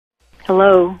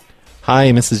Hello.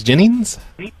 Hi, Mrs. Jennings?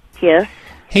 Yes.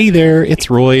 Hey there, it's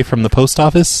Roy from the post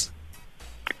office.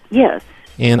 Yes.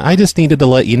 And I just needed to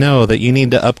let you know that you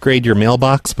need to upgrade your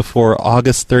mailbox before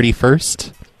August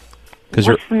 31st.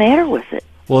 What's the matter with it?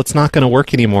 Well, it's not going to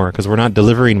work anymore because we're not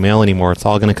delivering mail anymore. It's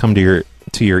all going to come to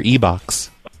your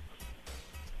e-box.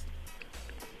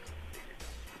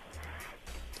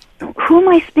 Who am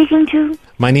I speaking to?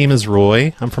 My name is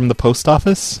Roy. I'm from the post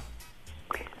office.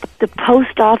 The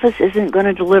post office isn't going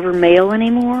to deliver mail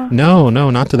anymore? No,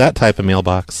 not to that type of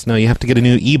mailbox. No, you have to get a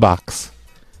new e-box.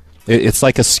 It's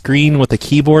like a screen with a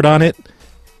keyboard on it,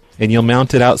 and you'll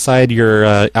mount it outside your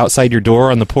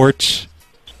door on the porch.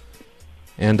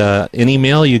 And any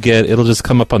mail you get, it'll just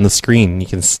come up on the screen. You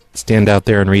can stand out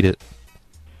there and read it.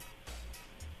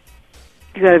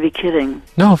 You gotta be kidding.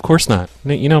 No, of course not.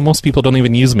 You know, most people don't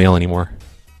even use mail anymore.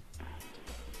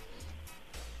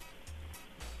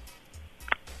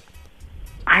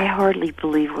 I hardly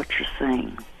believe what you're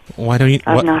saying. Why don't you?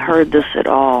 I've not heard this at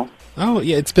all. Oh,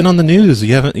 yeah, it's been on the news.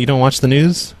 You don't watch the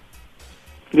news?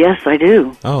 Yes, I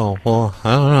do. Oh, well,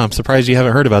 I don't know. I'm surprised you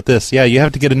haven't heard about this. Yeah, you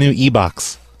have to get a new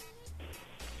e-box.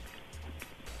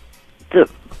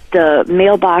 The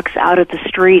mailbox out at the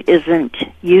street isn't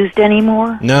used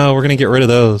anymore? No, we're going to get rid of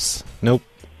those. Nope.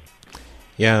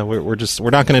 Yeah, we're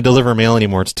not going to deliver mail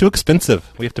anymore. It's too expensive.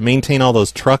 We have to maintain all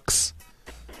those trucks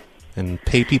and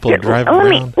pay people to drive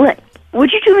around.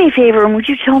 Would you do me a favor and would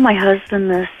you tell my husband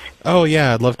this? Oh,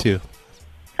 yeah, I'd love to.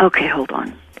 Okay, hold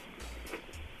on.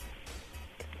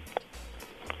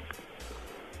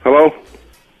 Hello?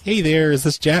 Hey there, is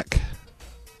this Jack?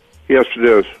 Yes, it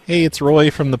is. Hey, it's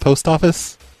Roy from the post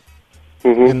office.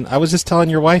 Mm-hmm. And I was just telling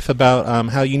your wife about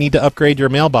how you need to upgrade your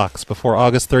mailbox before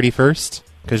August 31st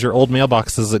because your old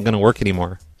mailbox isn't going to work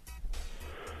anymore.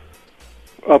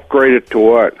 Upgrade it to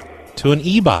what? To an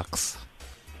e-box.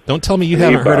 Don't tell me you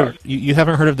haven't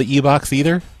heard of the e-box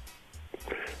either?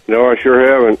 No, I sure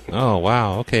haven't. Oh,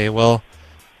 wow. Okay, well,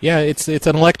 yeah, it's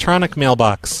an electronic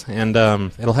mailbox, and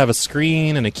it'll have a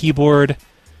screen and a keyboard,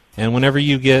 and whenever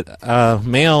you get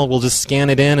mail, we'll just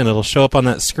scan it in, and it'll show up on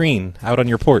that screen out on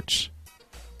your porch.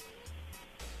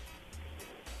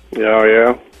 Oh,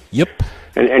 yeah? Yep.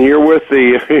 And you're with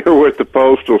the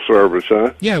Postal Service,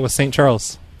 huh? Yeah, with St.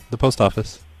 Charles, the post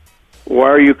office. Why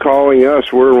are you calling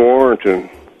us? We're in Warrenton.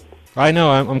 I know.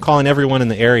 I'm calling everyone in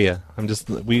the area.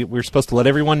 We're supposed to let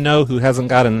everyone know who hasn't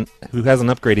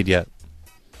upgraded yet.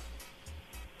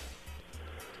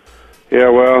 Yeah,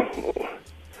 well,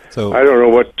 so I don't know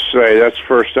what to say. That's the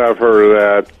first I've heard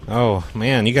of that. Oh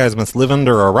man, you guys must live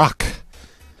under a rock.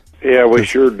 Yeah, we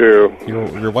sure do.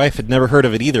 Your wife had never heard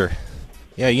of it either.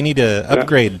 Yeah, you need to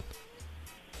upgrade.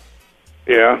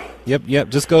 Yeah. Yep.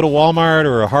 Just go to Walmart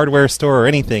or a hardware store or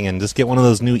anything and just get one of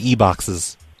those new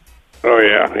e-boxes. Oh,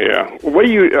 yeah. What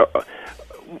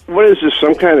is this,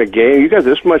 some kind of game? You got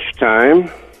this much time?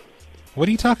 What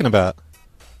are you talking about?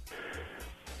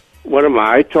 What am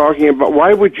I talking about?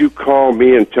 Why would you call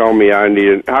me and tell me I need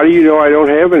it? How do you know I don't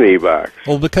have an e-box?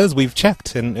 Well, because we've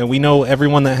checked, and we know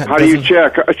everyone that How do you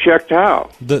check? Checked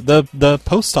how? The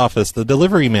post office, the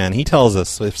delivery man, he tells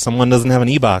us if someone doesn't have an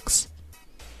e-box.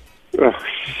 Oh,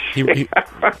 he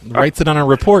writes it on a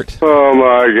report. Oh,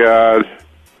 my God.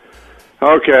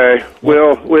 Okay,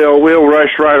 we'll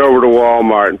rush right over to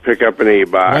Walmart and pick up an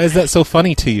e-box. Why is that so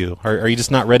funny to you? Are you just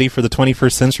not ready for the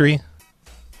 21st century?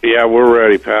 Yeah, we're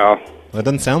ready, pal. Well, it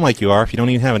doesn't sound like you are if you don't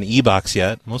even have an e-box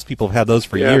yet. Most people have had those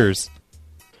for years.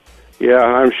 Yeah,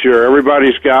 I'm sure.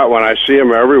 Everybody's got one. I see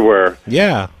them everywhere.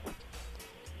 Yeah.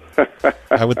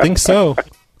 I would think so.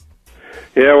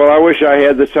 Yeah, well, I wish I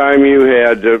had the time you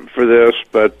had for this,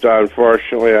 but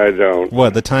unfortunately I don't.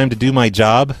 What, the time to do my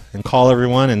job and call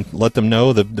everyone and let them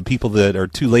know, the people that are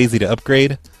too lazy to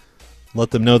upgrade,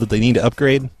 let them know that they need to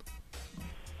upgrade?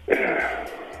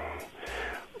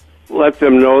 Let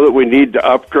them know that we need to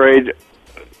upgrade.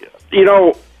 You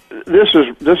know, this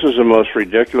is the most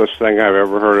ridiculous thing I've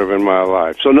ever heard of in my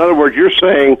life. So in other words, you're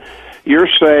saying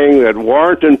that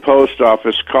Warrenton Post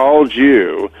Office called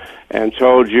you and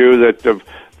told you that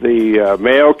the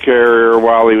mail carrier,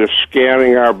 while he was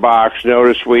scanning our box,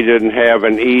 noticed we didn't have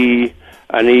an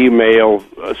email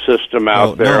system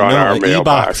out there on our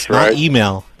mailbox, right? Not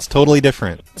email. It's totally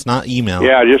different. It's not email.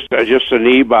 Yeah, just an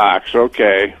e-box.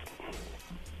 Okay.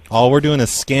 All we're doing is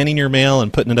scanning your mail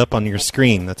and putting it up on your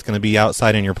screen. That's going to be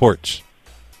outside on your porch.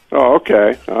 Oh,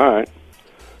 okay. All right.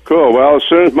 Cool. Well, as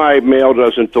soon as my mail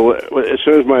doesn't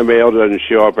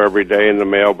show up every day in the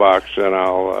mailbox, then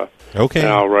I'll okay.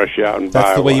 Then I'll rush out and buy one.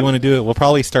 That's the way you want to do it. We'll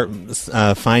probably start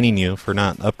fining you for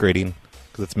not upgrading.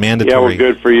 because it's mandatory. Yeah, well,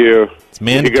 good for you. It's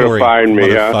mandatory. You're going to find me,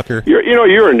 motherfucker.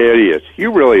 You're an idiot.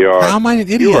 You really are. How am I an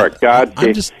idiot? You are a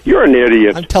goddamn. You're an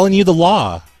idiot. I'm telling you the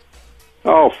law.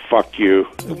 Oh, fuck you.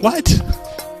 What?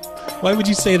 Why would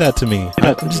you say that to me?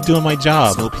 I'm just doing my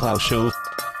job. Snow Plow Show.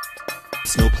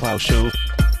 Snow Plow Show.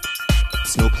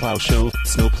 Snow Plow Show.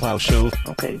 Snow Plow Show.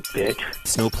 Okay, bitch.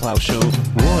 Snow Plow Show.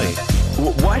 Roy.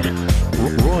 What?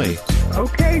 Roy.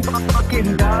 Okay,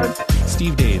 fucking Doug.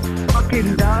 Steve Dave.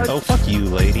 Fucking Doug. Oh, fuck you,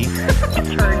 lady.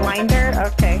 Turn winder?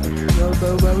 Okay.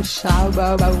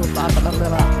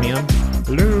 Ma'am.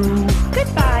 Hello.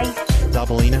 Goodbye.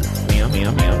 Doubleina. Ma'am.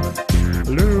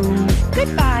 Hello.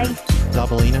 Goodbye.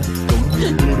 Doubleina.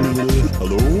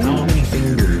 Hello. How many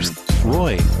fingers?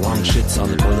 Roy. Long shits on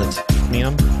the toilet.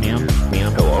 Ma'am.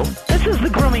 Hello. This is the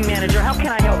grooming manager. How can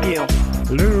I help you?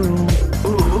 Hello.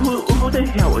 Who the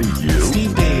hell are you?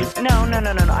 Steve Dave. No.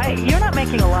 You're not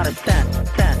making a lot of sense.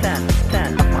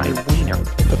 My wiener.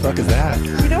 The fuck is that?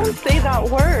 You don't say that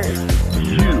word.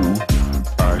 You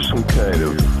are some kind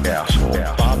of asshole.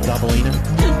 Bob Doubleina.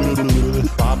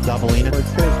 Bob Doubleina.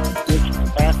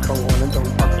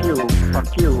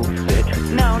 Fuck you, bitch.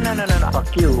 No.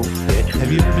 Fuck you, bitch.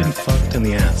 Have you ever been fucked in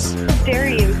the ass? How dare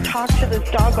you talk to this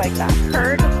dog like that?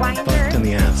 Turd Fucked in winder?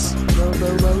 the ass.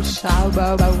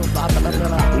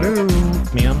 Hello.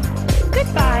 Ma'am.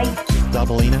 Goodbye.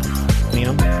 Doubleina.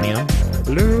 Ma'am.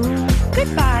 Hello.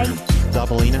 Goodbye.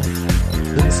 Doubleina.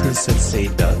 This is Sensei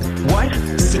Doug. What?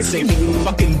 Sensei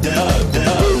fucking Doug.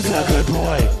 Who's the good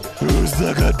boy? Who's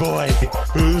the good boy?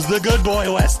 Who's the good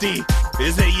boy, Westy?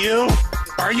 Is it you?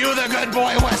 Are you the good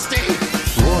boy, Westy?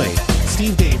 Roy.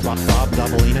 Steve Dave. Bob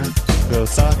Doubleina. Go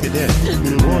suck a dick.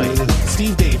 Roy.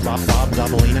 Steve Dave. Bob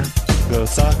Doubleina. Go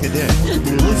suck a dick.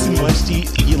 Listen, Westy,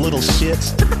 you little shit.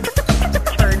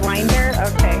 Turd winder?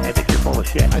 Okay. I think you're full of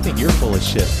shit. I think you're full of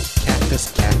shit.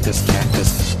 Cactus,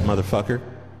 motherfucker.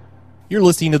 You're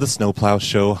listening to the Snow Plow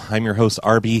Show. I'm your host,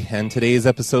 Arby, and today's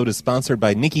episode is sponsored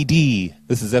by Nickyd.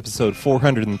 This is episode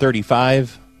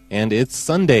 435, and it's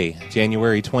Sunday,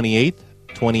 January 28th,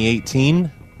 2018.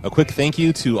 A quick thank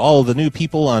you to all the new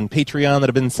people on Patreon that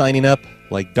have been signing up,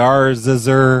 like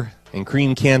Darzazer and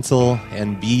Cream Cancel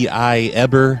and B.I.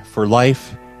 Eber for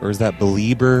life. Or is that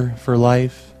Belieber for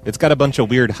life? It's got a bunch of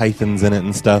weird hyphens in it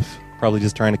and stuff. Probably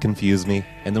just trying to confuse me.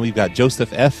 And then we've got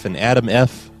Joseph F. and Adam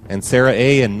F. and Sarah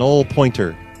A. and Noel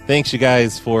Pointer. Thanks, you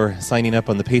guys, for signing up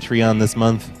on the Patreon this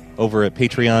month over at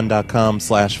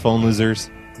patreon.com/phonelosers.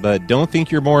 But don't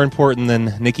think you're more important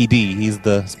than Nicky D. He's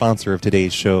the sponsor of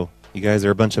today's show. You guys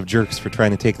are a bunch of jerks for trying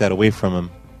to take that away from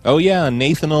him. Oh yeah,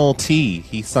 Nathanol T.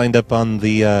 He signed up on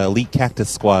the Elite Cactus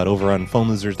Squad over on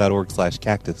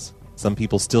phonelosers.org/cactus. Some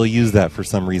people still use that for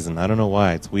some reason. I don't know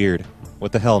why. It's weird.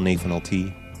 What the hell, Nathanol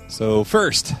T? So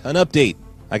first, an update.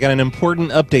 I got an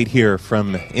important update here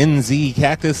from NZ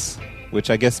Cactus, which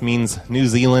I guess means New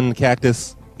Zealand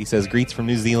Cactus. He says, greets from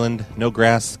New Zealand. No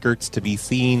grass skirts to be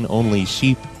seen, only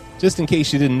sheep. Just in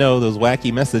case you didn't know, those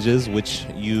wacky messages, which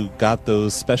you got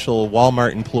those special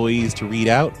Walmart employees to read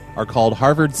out, are called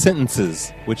Harvard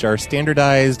sentences, which are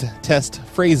standardized test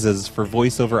phrases for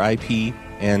voice over IP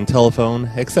and telephone,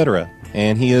 etc.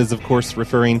 And he is, of course,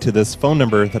 referring to this phone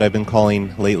number that I've been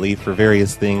calling lately for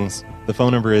various things. The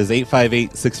phone number is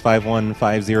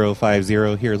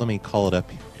 858-651-5050. Here, let me call it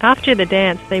up. After the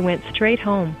dance, they went straight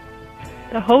home.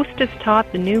 The hostess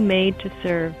taught the new maid to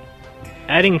serve.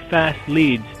 Adding fast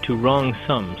leads to wrong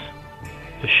sums.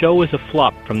 The show was a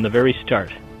flop from the very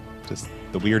start. Just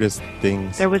the weirdest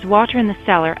things. There was water in the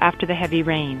cellar after the heavy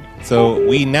rain. So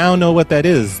we now know what that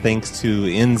is, thanks to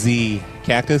NZ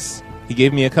Cactus. He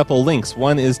gave me a couple links.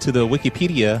 One is to the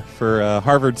Wikipedia for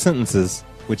Harvard sentences,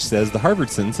 which says the Harvard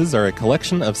sentences are a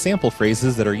collection of sample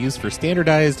phrases that are used for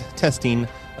standardized testing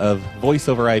of voice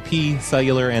over IP,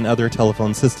 cellular, and other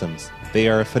telephone systems. They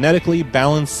are phonetically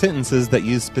balanced sentences that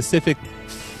use specific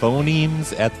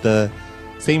phonemes at the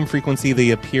same frequency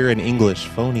they appear in English.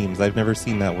 Phonemes. I've never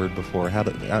seen that word before.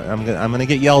 I'm gonna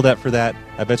get yelled at for that.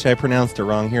 I bet you I pronounced it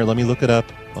wrong. Here, let me look it up.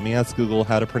 Let me ask Google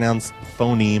how to pronounce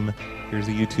phoneme. Here's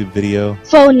a YouTube video.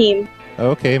 Phoneme.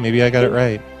 Okay, maybe I got it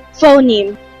right.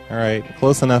 Phoneme. All right,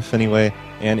 close enough anyway.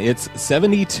 And it's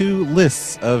 72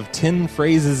 lists of 10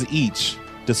 phrases each,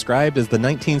 described as the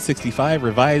 1965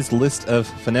 revised list of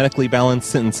phonetically balanced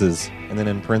sentences. And then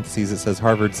in parentheses it says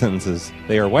Harvard sentences.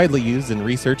 They are widely used in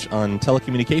research on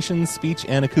telecommunications, speech,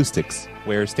 and acoustics,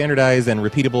 where standardized and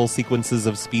repeatable sequences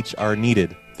of speech are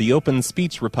needed. The Open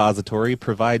Speech Repository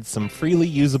provides some freely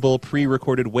usable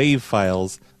pre-recorded WAV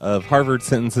files of Harvard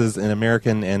sentences in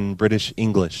American and British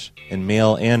English, in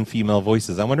male and female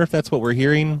voices. I wonder if that's what we're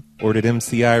hearing, or did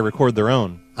MCI record their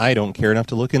own? I don't care enough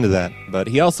to look into that. But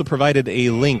he also provided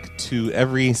a link to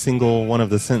every single one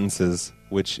of the sentences,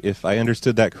 which, if I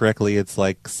understood that correctly, it's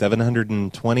like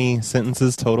 720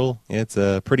 sentences total. It's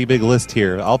a pretty big list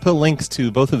here. I'll put links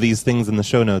to both of these things in the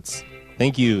show notes.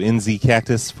 Thank you, NZ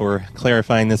Cactus, for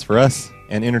clarifying this for us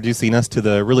and introducing us to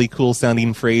the really cool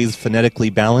sounding phrase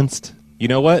phonetically balanced. You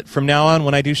know what? From now on,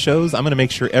 when I do shows, I'm going to make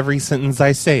sure every sentence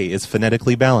I say is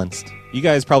phonetically balanced. You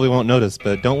guys probably won't notice,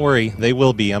 but don't worry, they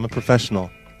will be. I'm a professional.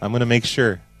 I'm going to make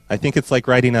sure. I think it's like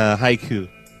writing a haiku.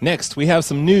 Next, we have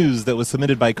some news that was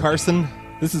submitted by Carson.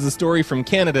 This is a story from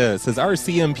Canada. It says our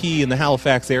CMP in the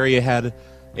Halifax area had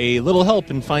a little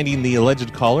help in finding the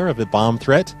alleged caller of a bomb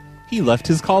threat. He left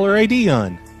his caller ID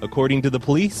on. According to the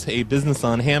police, a business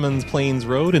on Hammonds Plains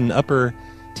Road in Upper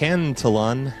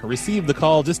Tantalon received the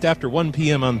call just after 1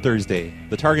 p.m. on Thursday.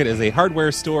 The target is a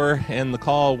hardware store, and the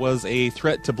call was a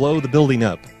threat to blow the building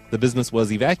up. The business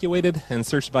was evacuated and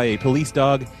searched by a police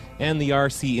dog and the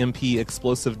RCMP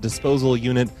explosive disposal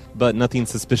unit, but nothing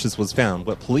suspicious was found.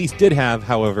 What police did have,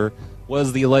 however,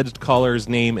 was the alleged caller's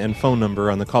name and phone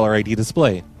number on the caller ID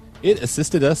display. It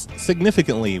assisted us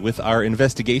significantly with our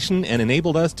investigation and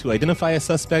enabled us to identify a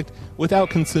suspect without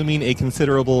consuming a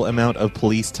considerable amount of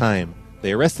police time.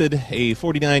 They arrested a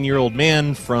 49-year-old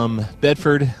man from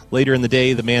Bedford. Later in the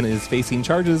day, the man is facing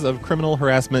charges of criminal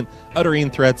harassment,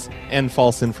 uttering threats, and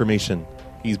false information.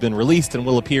 He's been released and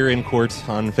will appear in court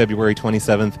on February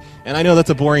 27th. And I know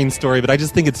that's a boring story, but I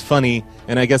just think it's funny,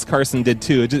 and I guess Carson did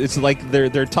too. It's like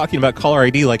they're talking about caller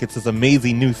ID like it's this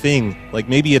amazing new thing. Like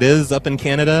maybe it is up in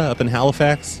Canada, up in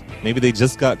Halifax. Maybe they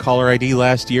just got caller ID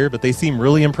last year, but they seem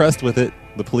really impressed with it.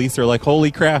 The police are like, holy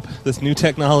crap, this new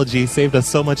technology saved us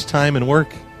so much time and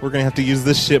work. We're going to have to use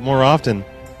this shit more often.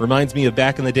 Reminds me of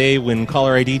back in the day when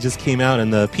caller ID just came out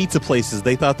and the pizza places,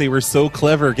 they thought they were so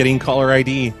clever getting caller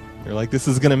ID. They're like, this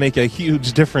is going to make a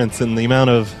huge difference in the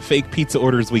amount of fake pizza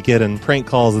orders we get and prank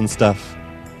calls and stuff.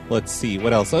 Let's see,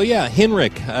 what else? Oh yeah,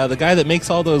 Henrik, the guy that makes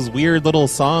all those weird little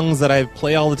songs that I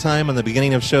play all the time on the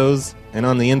beginning of shows and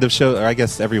on the end of shows, or I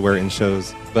guess everywhere in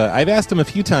shows. But I've asked him a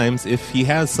few times if he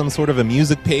has some sort of a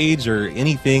music page or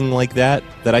anything like that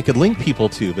that I could link people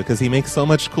to, because he makes so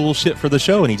much cool shit for the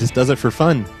show and he just does it for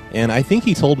fun. And I think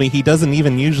he told me he doesn't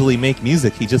even usually make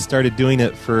music. He just started doing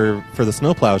it for the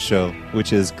Snow Plow Show,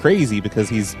 which is crazy because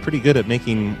he's pretty good at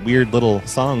making weird little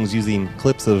songs using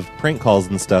clips of prank calls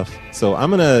and stuff. So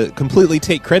I'm going to completely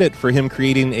take credit for him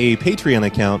creating a Patreon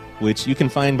account, which you can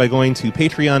find by going to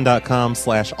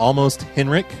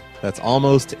patreon.com/almosthenrik. That's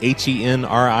almost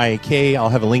HENRIK. I'll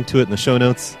have a link to it in the show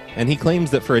notes. And he claims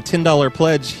that for a $10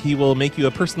 pledge, he will make you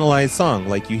a personalized song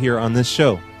like you hear on this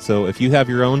show. So if you have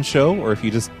your own show, or if you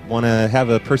just want to have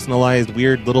a personalized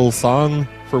weird little song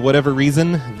for whatever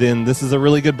reason, then this is a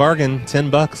really good bargain,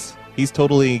 $10. He's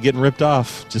totally getting ripped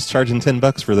off, just charging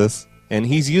 $10 for this. And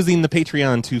he's using the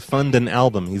Patreon to fund an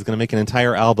album. He's going to make an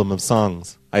entire album of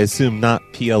songs. I assume not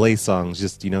PLA songs,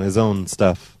 just, his own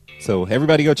stuff. So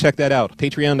everybody go check that out.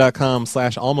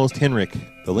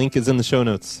 Patreon.com/almosthenrik. The link is in the show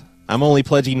notes. I'm only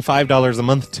pledging $5 a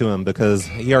month to him because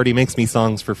he already makes me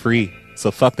songs for free.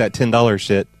 So fuck that $10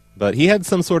 shit. But he had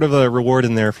some sort of a reward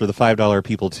in there for the $5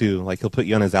 people too. Like he'll put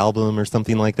you on his album or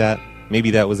something like that. Maybe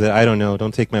that was it. I don't know.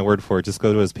 Don't take my word for it. Just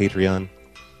go to his Patreon.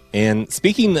 And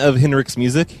speaking of Henrik's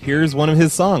music, here's one of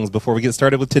his songs before we get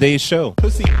started with today's show.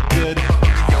 Pussy good.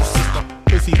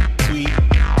 Pussy sweet.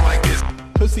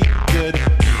 Pussy good.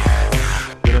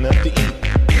 Good enough to eat.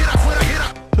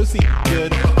 Pussy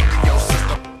good.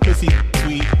 Pussy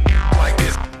sweet.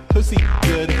 Pussy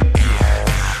good.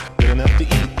 Good enough to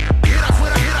eat.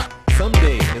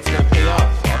 Someday it's gonna pay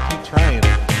off. I'll keep trying.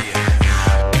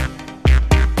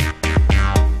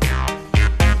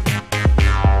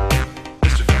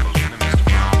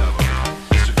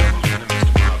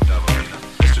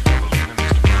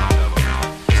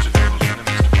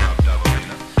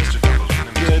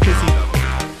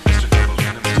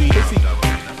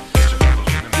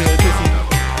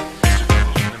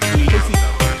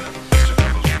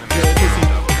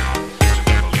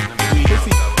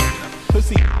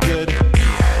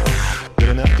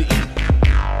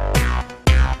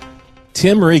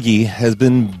 Tim Riggi has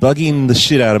been bugging the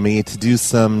shit out of me to do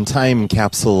some time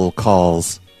capsule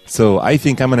calls. So I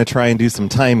think I'm going to try and do some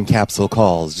time capsule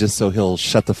calls just so he'll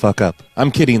shut the fuck up. I'm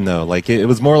kidding though. Like it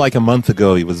was more like a month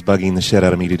ago he was bugging the shit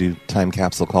out of me to do time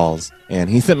capsule calls. And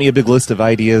he sent me a big list of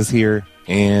ideas here.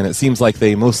 And it seems like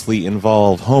they mostly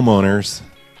involve homeowners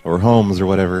or homes or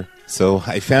whatever. So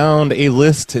I found a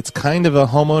list. It's kind of a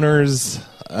homeowners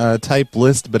type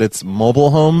list, but it's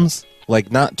mobile homes.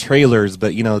 Like, not trailers,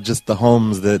 but, just the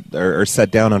homes that are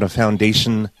set down on a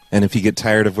foundation. And if you get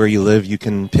tired of where you live, you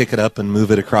can pick it up and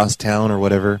move it across town or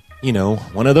whatever.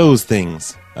 One of those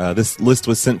things. This list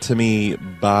was sent to me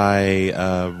by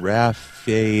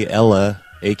Rafaela,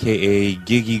 a.k.a.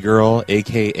 Giggy Girl,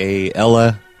 a.k.a.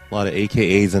 Ella. A lot of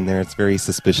AKAs in there. It's very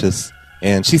suspicious.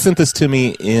 And she sent this to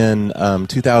me in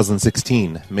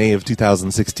 2016, May of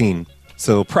 2016.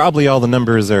 So probably all the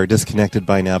numbers are disconnected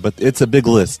by now, but it's a big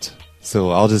list.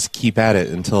 So I'll just keep at it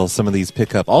until some of these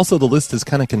pick up. Also, the list is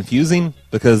kind of confusing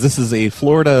because this is a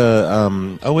Florida,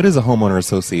 it is a homeowner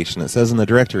association. It says in the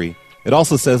directory. It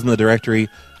also says in the directory,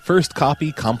 first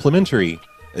copy complimentary.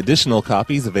 Additional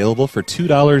copies available for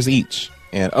 $2 each.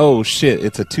 And oh shit,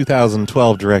 it's a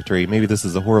 2012 directory. Maybe this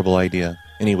is a horrible idea.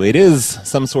 Anyway, it is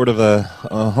some sort of a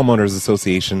homeowners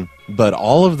association, but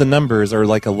all of the numbers, or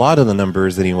like a lot of the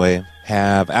numbers anyway,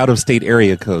 have out-of-state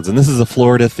area codes. And this is a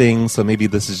Florida thing, so maybe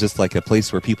this is just like a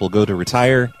place where people go to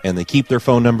retire and they keep their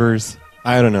phone numbers.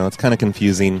 I don't know, it's kind of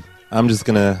confusing. I'm just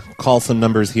going to call some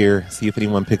numbers here, see if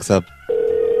anyone picks up.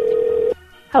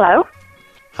 Hello?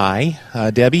 Hi,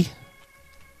 Debbie?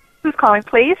 Who's calling,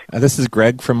 please? This is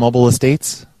Greg from Mobile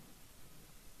Estates.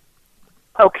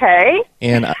 Okay.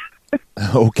 And...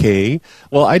 Okay.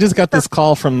 Well, I just got this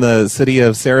call from the city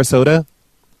of Sarasota,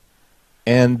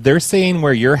 and they're saying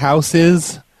where your house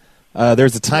is,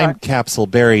 there's a time capsule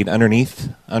buried underneath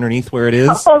where it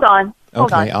is. Hold on.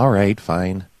 Hold okay, on. all right,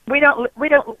 fine. We don't.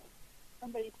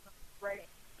 Somebody's writing.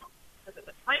 There's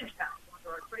a time capsule under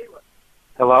our trailer.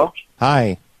 Hello?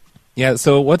 Hi. Yeah,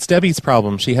 so what's Debbie's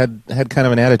problem? She had kind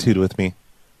of an attitude with me.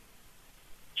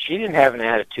 She didn't have an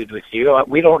attitude with you.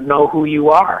 We don't know who you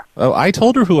are. Oh, I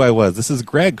told her who I was. This is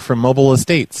Greg from Mobile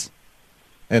Estates.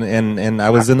 And I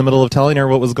was in the middle of telling her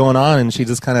what was going on, and she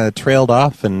just kind of trailed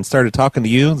off and started talking to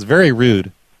you. It's very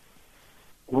rude.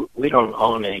 We don't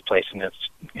own any place in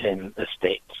the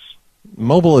States.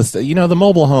 Mobile Estate, the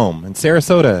mobile home in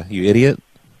Sarasota, you idiot.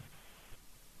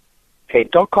 Hey,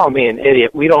 don't call me an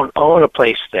idiot. We don't own a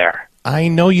place there. I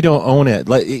know you don't own it.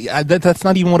 That's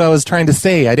not even what I was trying to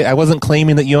say. I wasn't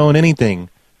claiming that you own anything.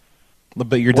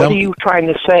 But you're dumb. What are you trying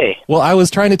to say? Well, I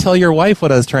was trying to tell your wife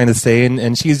what I was trying to say,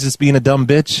 and she's just being a dumb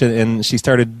bitch, and she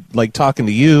started talking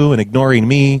to you and ignoring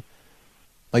me.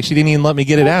 Like she didn't even let me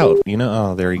get it out.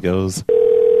 Oh, there he goes.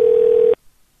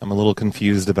 I'm a little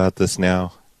confused about this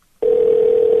now.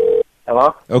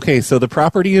 Hello? Okay, so the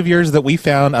property of yours that we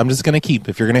found, I'm just going to keep.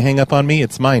 If you're going to hang up on me,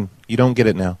 it's mine. You don't get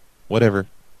it now. Whatever.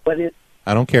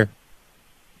 I don't care.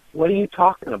 What are you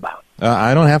talking about?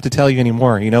 I don't have to tell you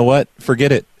anymore. You know what?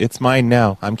 Forget it. It's mine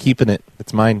now. I'm keeping it.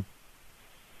 It's mine.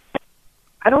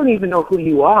 I don't even know who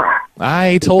you are.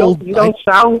 You don't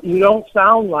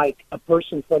sound like a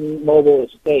person from Mobile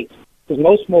Estates. Because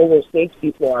most Mobile Estates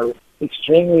people are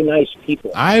extremely nice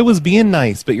people. I was being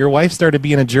nice, but your wife started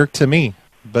being a jerk to me.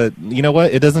 But you know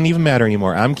what? It doesn't even matter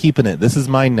anymore. I'm keeping it. This is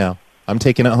mine now. I'm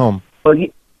taking it home. Well,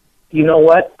 you know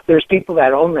what? There's people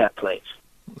that own that place.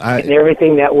 And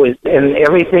everything that was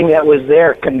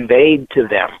there conveyed to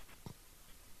them.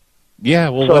 Yeah,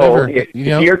 well, so whatever. If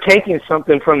you're taking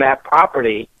something from that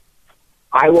property,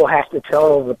 I will have to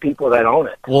tell the people that own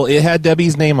it. Well, it had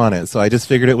Debbie's name on it, so I just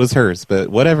figured it was hers. But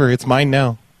whatever, it's mine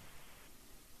now.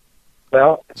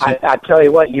 Well, I tell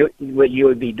you what you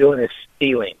would be doing is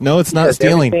stealing. No, it's not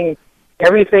stealing.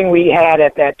 Everything we had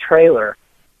at that trailer,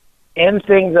 and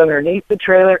things underneath the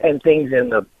trailer, and things in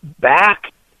the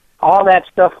back, all that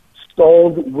stuff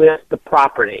sold with the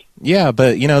property. Yeah,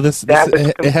 but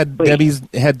it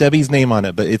had Debbie's name on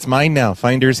it, but it's mine now.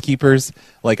 Finders keepers.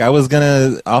 Like I was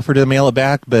gonna offer to mail it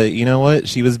back, but you know what?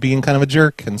 She was being kind of a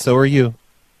jerk, and so are you.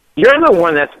 You're the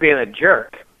one that's being a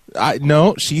jerk.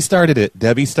 No, she started it.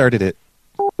 Debbie started it.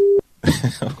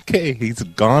 Okay, he's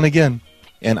gone again.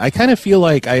 And I kind of feel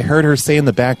like I heard her say in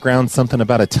the background something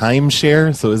about a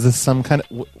timeshare. So is this some kind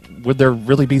of... Would there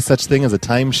really be such thing as a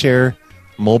timeshare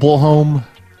mobile home?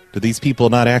 Do these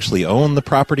people not actually own the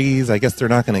properties? I guess they're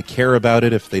not going to care about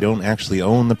it if they don't actually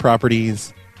own the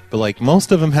properties. But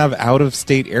most of them have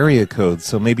out-of-state area codes,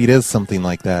 so maybe it is something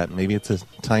like that. Maybe it's a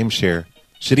timeshare.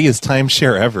 Shittiest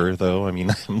timeshare ever, though. I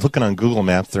mean, I'm looking on Google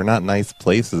Maps. They're not nice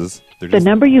places. The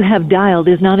number you have dialed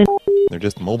is not in... They're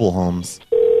just mobile homes.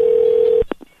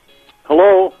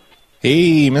 Hello?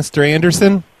 Hey, Mr.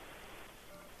 Anderson?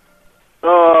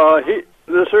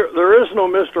 There is no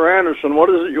Mr. Anderson. What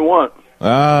is it you want?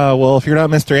 Well, if you're not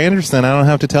Mr. Anderson, I don't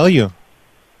have to tell you.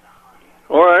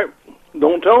 All right.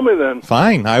 Don't tell me then.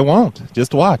 Fine, I won't.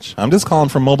 Just watch. I'm just calling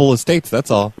from Mobile Estates, that's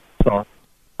all.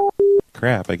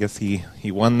 Crap, I guess he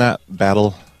won that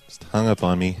battle. Just hung up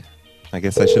on me. I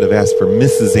guess I should have asked for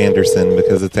Mrs. Anderson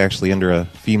because it's actually under a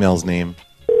female's name.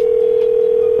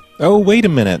 Oh, wait a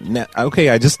minute. Okay,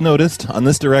 I just noticed on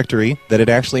this directory that it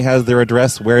actually has their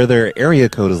address where their area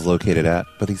code is located at.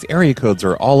 But these area codes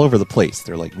are all over the place.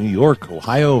 They're like New York,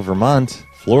 Ohio, Vermont,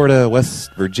 Florida,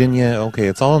 West Virginia. Okay,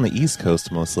 it's all on the East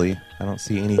Coast mostly. I don't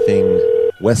see anything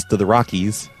west of the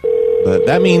Rockies. But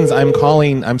that means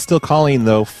I'm still calling,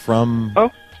 though, from...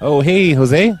 Oh, hey,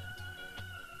 Jose?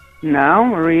 No,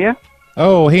 Maria?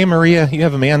 Oh, hey, Maria. You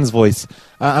have a man's voice.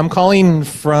 I'm calling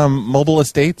from Mobile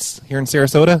Estates here in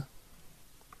Sarasota.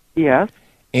 Yes.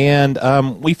 And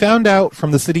we found out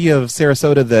from the city of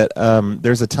Sarasota that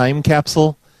there's a time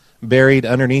capsule buried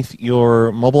underneath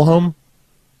your mobile home.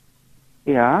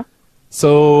 Yeah.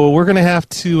 So we're going to have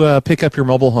to pick up your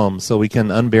mobile home so we can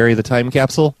unbury the time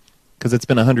capsule because it's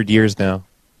been 100 years now.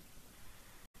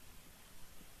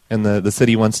 And the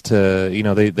city wants to,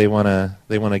 they want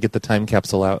to get the time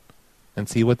capsule out and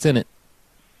see what's in it.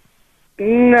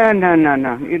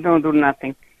 No. You don't do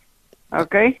nothing.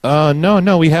 Okay?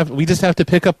 No. We just have to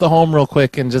pick up the home real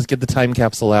quick and just get the time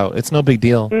capsule out. It's no big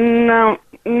deal. No,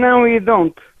 you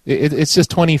don't. It's just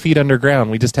 20 feet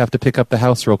underground. We just have to pick up the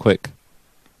house real quick.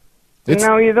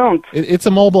 No, you don't. It's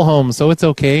a mobile home, so it's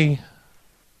okay.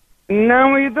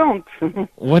 No, you don't.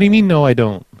 What do you mean, no, I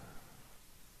don't?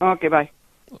 Okay, bye.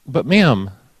 But, ma'am,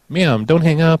 don't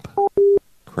hang up.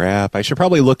 Crap, I should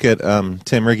probably look at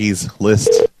Tim Riggi's list.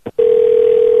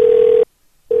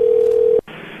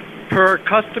 Per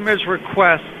customer's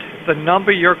request, the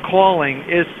number you're calling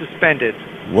is suspended.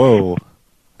 Whoa,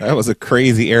 that was a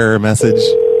crazy error message.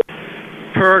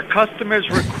 Per customer's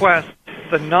request,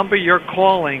 the number you're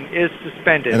calling is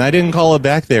suspended. And I didn't call it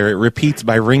back there. It repeats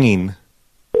by ringing.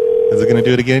 Is it going to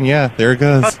do it again? Yeah, there it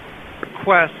goes. Customer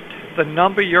request, the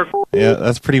number you're... Yeah,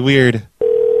 that's pretty weird.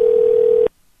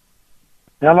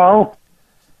 Hello?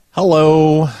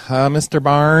 Hello, Mr.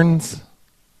 Barnes?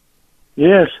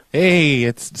 Yes. Hey,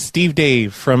 it's Steve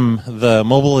Dave from the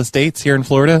Mobile Estates here in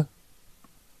Florida.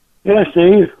 Yes,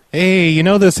 Steve. Hey, you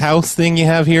know this house thing you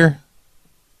have here?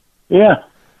 Yeah.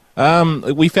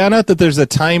 We found out that there's a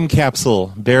time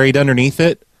capsule buried underneath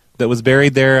it that was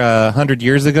buried there 100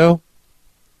 years ago.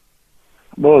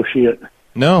 Bullshit.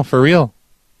 No, for real.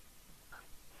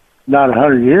 Not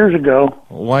 100 years ago.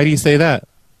 Why do you say that?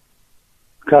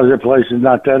 Because the place is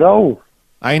not that old.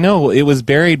 I know. It was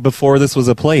buried before this was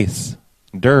a place.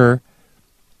 Durr.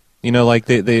 You know, like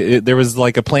there was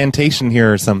like a plantation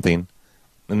here or something.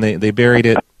 And they buried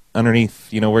it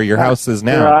underneath, where your house is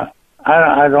now.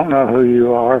 I don't know who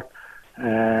you are.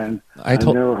 And I've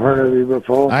never heard of you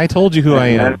before. I told you who I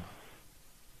am.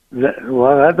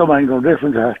 That don't make no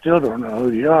difference. I still don't know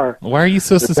who you are. Why are you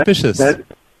so suspicious?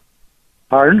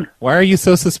 Pardon? Why are you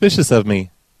so suspicious of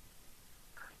me?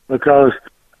 Because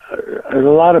a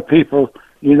lot of people,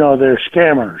 they're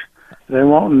scammers. They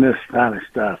want this kind of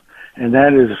stuff. And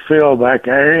that is filled back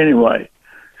there anyway.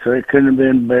 So it couldn't have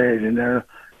been buried in there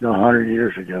 100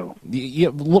 years ago.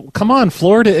 Look, come on,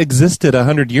 Florida existed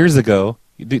 100 years ago.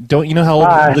 Don't you know how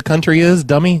old the country is,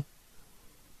 dummy?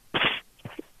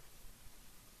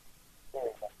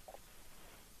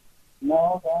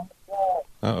 No,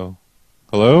 Uh-oh.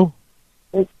 Hello?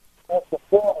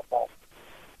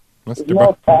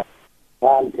 Mr.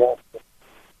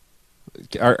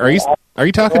 Are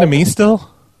you talking to me still?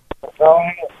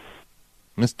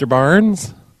 Mr.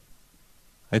 Barnes?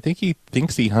 I think he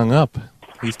thinks he hung up.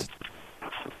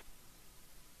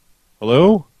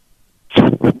 Hello?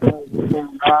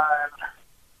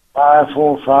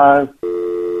 545.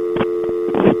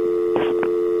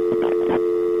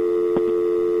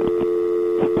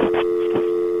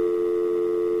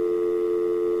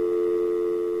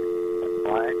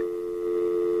 Right.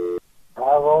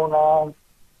 509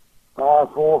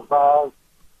 545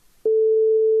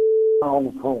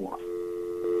 on 4.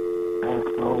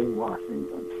 Pasco,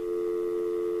 Washington.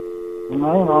 The name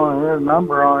on here,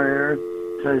 number on here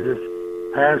says it's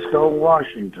Pasco,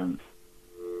 Washington.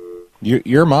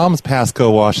 Your mom's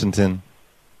Pasco, Washington.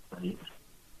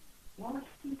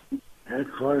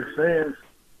 That's what it says.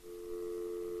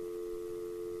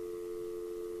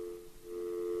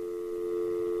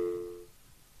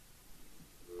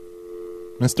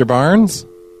 Mr. Barnes?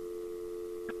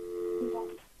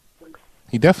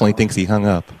 He definitely thinks he hung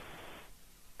up.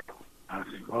 I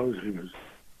suppose he was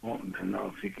wanting to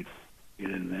know if he could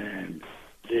get in there and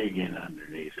dig in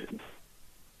underneath it.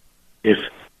 If he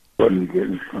wasn't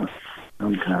getting some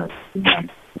kind of...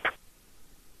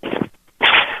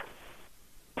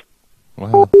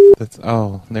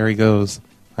 Wow. There he goes.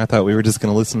 I thought we were just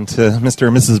going to listen to Mr.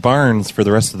 and Mrs. Barnes for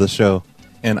the rest of the show.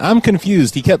 And I'm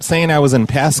confused. He kept saying I was in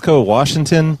Pasco,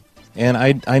 Washington, and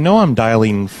I know I'm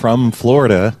dialing from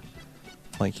Florida.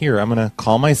 Like, here, I'm going to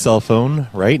call my cell phone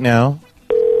right now.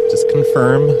 Just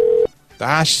confirm.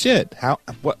 Ah, shit. How?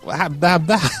 What?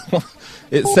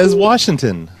 It says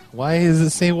Washington. Why does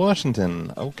it say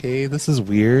Washington? Okay, this is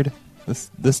weird.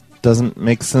 This doesn't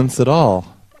make sense at all.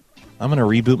 I'm going to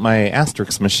reboot my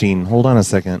Asterix machine. Hold on a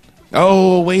second.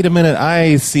 Oh, wait a minute.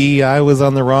 I see. I was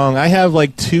on the wrong. I have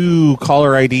like 2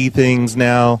 caller ID things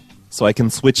now, so I can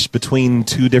switch between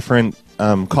 2 different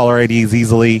caller IDs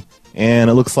easily. And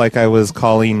it looks like I was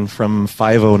calling from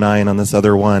 509 on this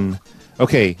other one.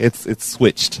 Okay, it's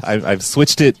switched. I've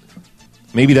switched it.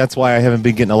 Maybe that's why I haven't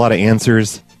been getting a lot of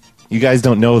answers. You guys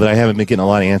don't know that I haven't been getting a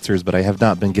lot of answers, but I have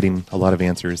not been getting a lot of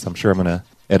answers. I'm sure I'm going to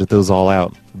edit those all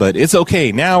out. But it's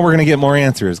okay. Now we're going to get more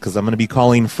answers because I'm going to be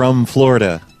calling from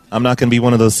Florida. I'm not going to be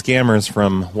one of those scammers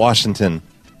from Washington.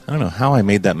 I don't know how I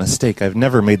made that mistake. I've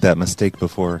never made that mistake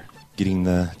before, getting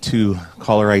the 2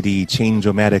 caller ID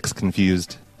change-o-matics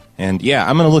confused. And yeah,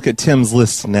 I'm going to look at Tim's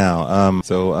list now.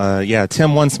 Yeah,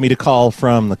 Tim wants me to call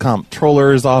from the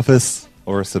comptroller's office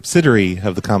or a subsidiary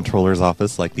of the comptroller's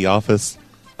office, like the office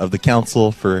of the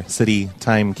Council for City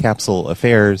Time Capsule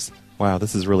Affairs. Wow,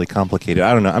 this is really complicated.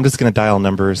 I don't know. I'm just going to dial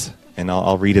numbers, and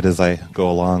I'll read it as I go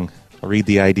along. I'll read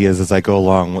the ideas as I go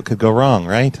along. What could go wrong,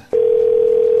 right?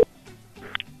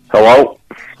 Hello?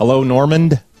 Hello,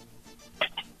 Normand?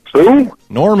 Who?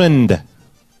 Normand.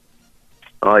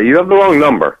 You have the wrong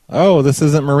number. Oh, this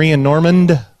isn't Marie and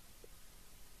Normand?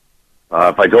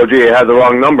 If I told you had the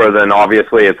wrong number, then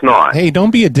obviously it's not. Hey,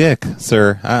 don't be a dick,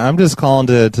 sir. I'm just calling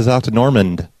to talk to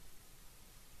Normand.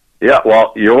 Yeah,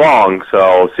 well, you're wrong,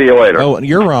 so see you later. Oh,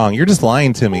 you're wrong. You're just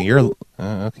lying to me. You're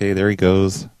okay, there he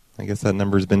goes. I guess that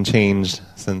number's been changed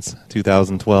since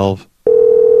 2012.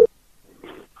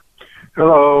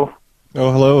 Hello.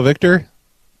 Oh, hello, Victor?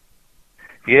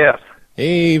 Yes.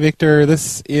 Hey, Victor.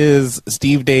 This is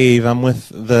Steve Dave. I'm with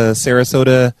the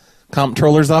Sarasota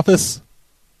Comptroller's office.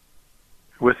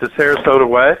 With the Sarasota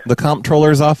what? The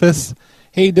Comptroller's office.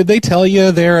 Hey, did they tell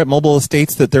you there at Mobile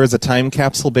Estates that there was a time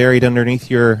capsule buried underneath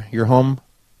your home?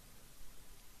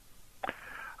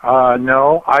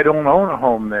 No, I don't own a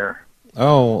home there.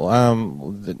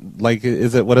 Oh, like,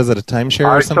 what is it, a timeshare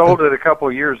or something? I sold it a couple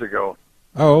of years ago.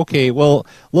 Oh, okay. Well,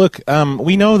 look,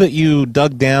 we know that you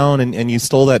dug down and you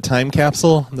stole that time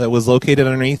capsule that was located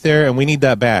underneath there, and we need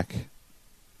that back.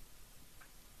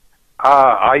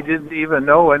 I didn't even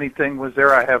know anything was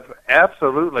there. I have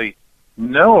absolutely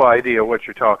no idea what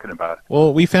you're talking about.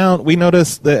 Well, they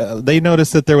noticed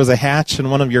that there was a hatch in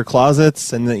one of your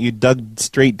closets and that you dug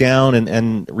straight down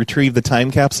and retrieved the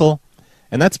time capsule.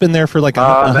 And that's been there for like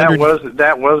 100...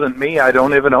 That wasn't me. I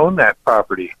don't even own that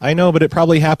property. I know, but it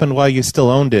probably happened while you still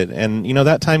owned it. And,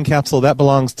 that time capsule, that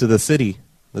belongs to the city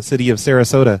of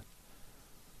Sarasota.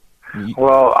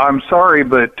 Well, I'm sorry,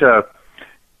 but...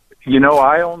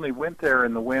 I only went there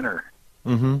in the winter.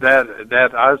 Mm-hmm.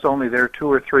 That I was only there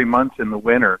 2 or 3 months in the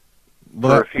winter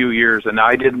for a few years, and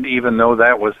I didn't even know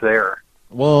that was there.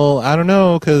 Well, I don't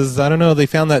know, because they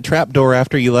found that trap door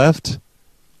after you left,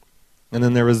 and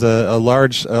then there was a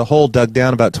large hole dug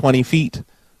down about 20 feet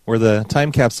where the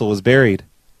time capsule was buried.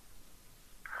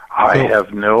 I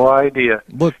have no idea.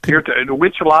 Look,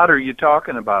 which lot are you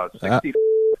talking about? 60?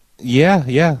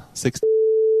 Yeah, 60.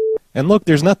 And look,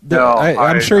 there's nothing. No,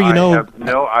 I'm sure you know.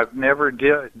 I've never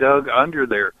dug under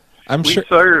there.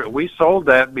 Sure we sold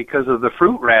that because of the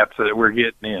fruit wraps that we're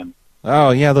getting in.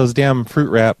 Oh yeah, those damn fruit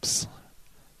wraps.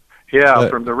 Yeah,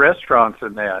 from the restaurants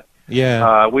and that.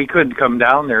 Yeah. We couldn't come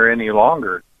down there any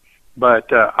longer. But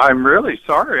I'm really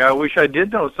sorry. I wish I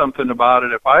did know something about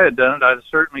it. If I had done it, I'd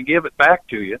certainly give it back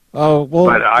to you. Oh well.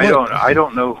 But I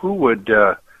don't know who would.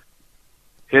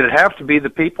 It'd have to be the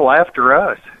people after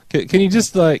us. Can you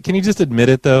just admit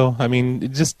it though? I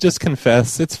mean, just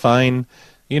confess. It's fine.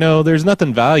 There's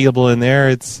nothing valuable in there.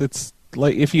 It's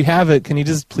like, if you have it, can you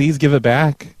just please give it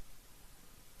back?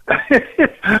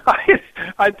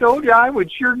 I told you I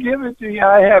would sure give it to you.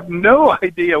 I have no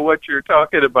idea what you're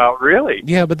talking about, really.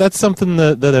 Yeah, but that's something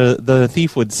the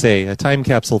thief would say, a time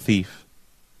capsule thief.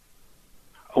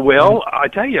 Well, I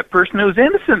tell you, a person who's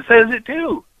innocent says it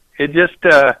too. It just,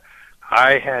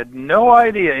 I had no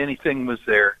idea anything was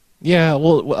there. Yeah,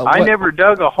 well... I never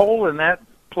dug a hole in that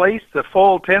place the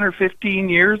full 10 or 15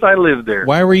 years I lived there.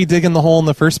 Why were you digging the hole in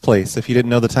the first place if you didn't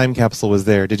know the time capsule was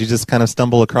there? Did you just kind of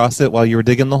stumble across it while you were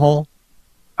digging the hole?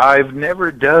 I've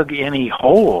never dug any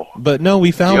hole. But no,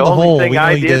 we found the hole. The only thing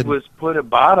I did was put a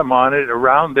bottom on it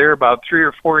around there about 3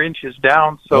 or 4 inches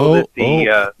down so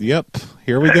that yep,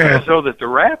 here we go. So that the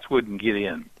rats wouldn't get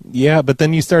in. Yeah, but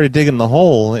then you started digging the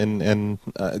hole, and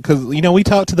because we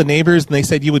talked to the neighbors, and they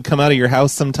said you would come out of your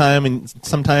house sometime, and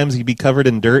sometimes you'd be covered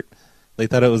in dirt. They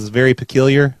thought it was very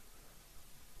peculiar.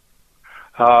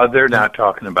 They're not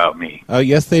talking about me. Oh,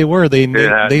 yes, they were. They said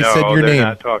your they're name.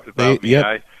 Not talking about me.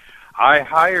 Yep. I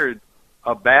hired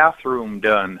a bathroom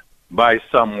done by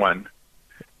someone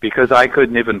because I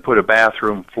couldn't even put a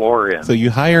bathroom floor in. So you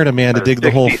hired a man to dig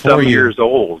the hole for 60-some you. Years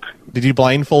old. Did you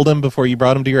blindfold him before you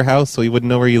brought him to your house so he wouldn't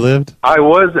know where you lived? I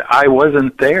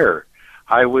wasn't there.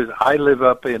 I live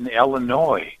up in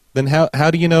Illinois. Then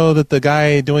how do you know that the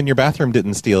guy doing your bathroom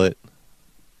didn't steal it?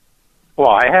 Well,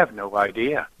 I have no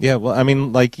idea. Yeah, well, I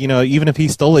mean, like, you know, even if he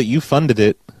stole it, you funded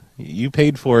it. You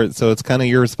paid for it, so it's kind of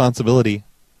your responsibility.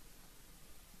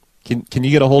 Can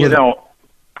you get a hold of it?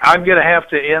 I'm going to have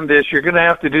to end this. You're going to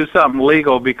have to do something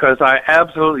legal because I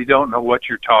absolutely don't know what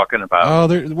you're talking about.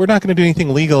 Oh, we're not going to do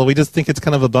anything legal. We just think it's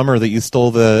kind of a bummer that you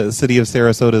stole the city of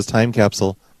Sarasota's time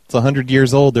capsule. It's 100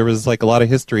 years old. There was like a lot of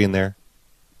history in there.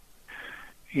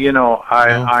 You know,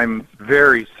 I'm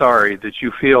very sorry that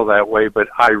you feel that way, but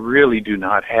I really do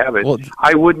not have it. Well,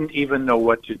 I wouldn't even know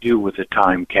what to do with a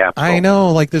time capsule. I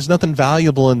know, like there's nothing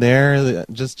valuable in there.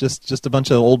 Just a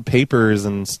bunch of old papers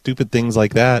and stupid things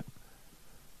like that.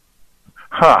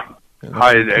 Huh.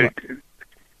 I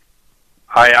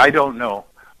don't know.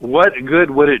 What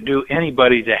good would it do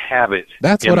anybody to have it?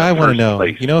 That's what I want to know.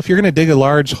 Place? You know, if you're going to dig a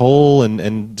large hole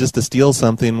and just to steal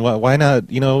something, why not,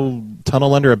 you know,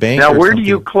 tunnel under a bank? Now, or where something? do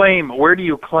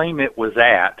you claim it was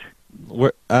at?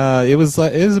 It was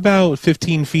about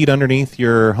 15 feet underneath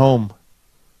your home.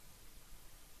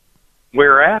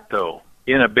 Where at though?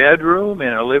 In a bedroom?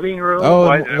 In a living room?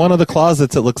 Oh, one of the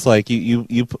closets. It looks like you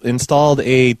installed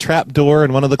a trap door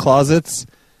in one of the closets,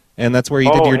 and that's where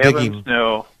you did your digging.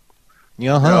 No.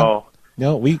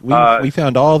 No, we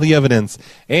found all the evidence,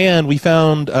 and we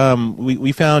found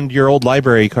we found your old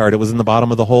library card. It was in the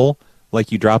bottom of the hole,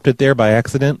 like you dropped it there by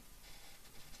accident.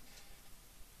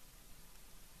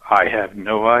 I have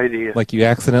no idea. Like you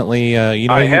accidentally,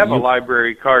 I have a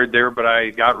library card there, but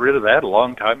I got rid of that a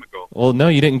long time ago. Well, no,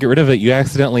 you didn't get rid of it. You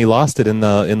accidentally lost it in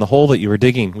the hole that you were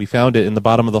digging. We found it in the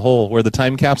bottom of the hole where the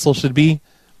time capsule should be.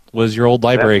 Was your old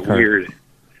library card? Weird.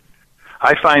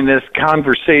 I find this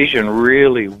conversation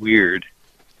really weird.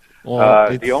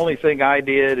 Well, the only thing I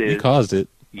did is you caused it.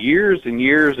 Years and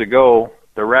years ago,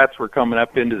 the rats were coming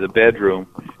up into the bedroom,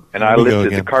 and I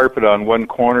lifted the carpet on one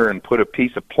corner and put a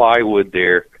piece of plywood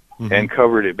there and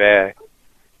covered it back.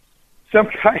 Some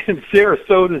guy in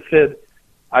Sarasota said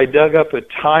I dug up a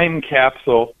time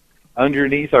capsule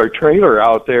underneath our trailer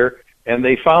out there, and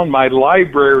they found my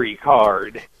library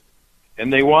card.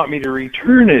 And they want me to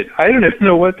return it. I don't even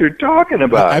know what they're talking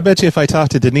about. I bet you if I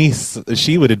talked to Denise,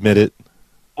 she would admit it.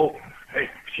 Oh, hey, if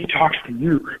she talks to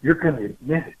you, you're going to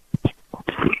admit it.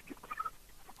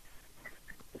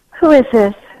 Who is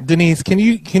this? Denise, can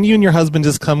you and your husband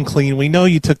just come clean? We know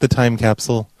you took the time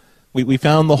capsule. We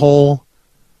found the hole.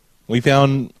 We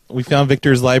found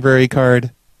Victor's library card.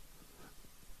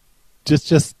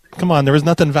 Just come on. There was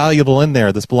nothing valuable in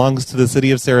there. This belongs to the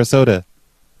city of Sarasota.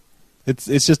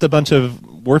 It's just a bunch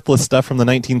of worthless stuff from the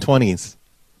 1920s.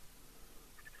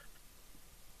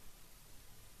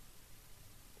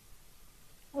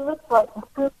 It looks like a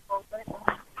football.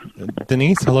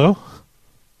 Denise, hello?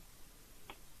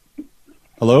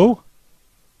 Hello?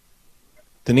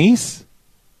 Denise?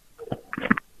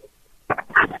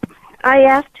 I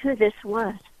asked who this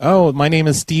was. Oh, my name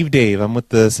is Steve Dave. I'm with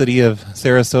the city of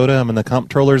Sarasota. I'm in the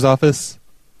comptroller's office.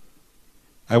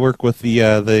 I work with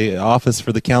the office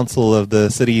for the council of the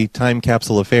city time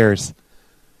capsule affairs.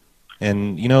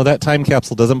 And, you know, that time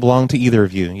capsule doesn't belong to either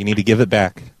of you. You need to give it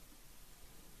back.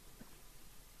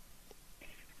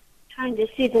 Trying to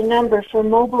see the number for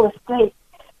mobile estate.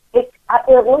 It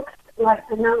looks like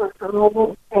the number for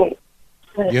mobile estate.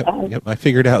 Yep, I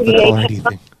figured out the caller ID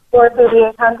thing.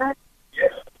 43800?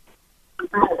 Yes.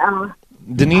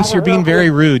 Denise, you're being very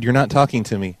rude. You're not talking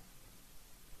to me.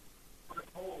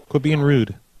 Quit being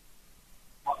rude.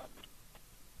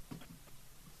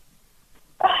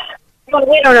 Well,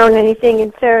 we don't own anything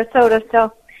in Sarasota,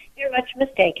 so you're much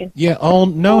mistaken. Yeah, oh,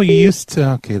 no, you used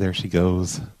to. Okay, there she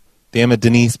goes. Damn it,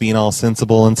 Denise, being all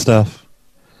sensible and stuff.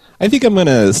 I think I'm going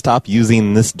to stop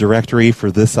using this directory for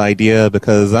this idea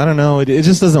because, I don't know, it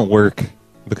just doesn't work.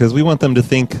 Because we want them to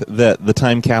think that the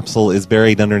time capsule is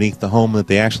buried underneath the home that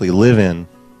they actually live in.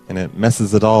 And it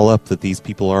messes it all up that these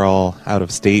people are all out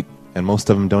of state and most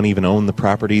of them don't even own the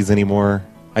properties anymore.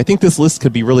 I think this list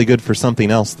could be really good for something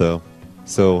else, though.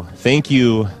 So, thank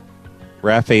you,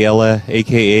 Rafaela,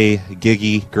 a.k.a.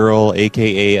 Giggy Girl,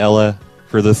 a.k.a. Ella,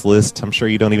 for this list. I'm sure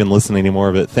you don't even listen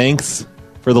anymore, but thanks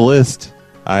for the list.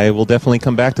 I will definitely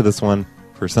come back to this one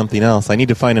for something else. I need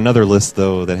to find another list,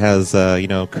 though, that has,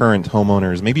 current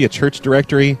homeowners. Maybe a church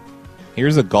directory.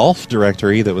 Here's a golf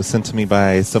directory that was sent to me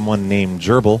by someone named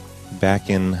Gerbil. back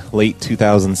in late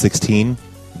 2016,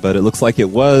 but it looks like it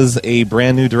was a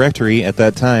brand new directory at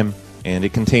that time, and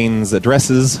it contains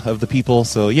addresses of the people.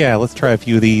 So yeah, let's try a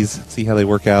few of these, see how they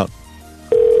work out.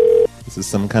 This is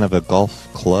some kind of a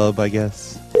golf club, I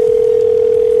guess.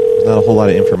 There's not a whole lot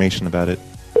of information about it.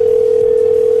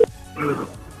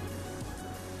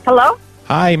 Hello?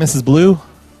 Hi, Mrs. Blue.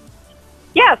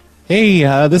 Yes. Hey,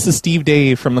 this is Steve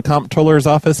Dave from the Comptroller's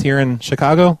office here in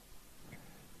Chicago.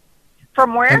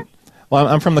 From where? Well,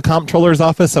 I'm from the Comptroller's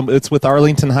office. It's with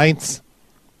Arlington Heights.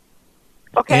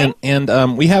 Okay.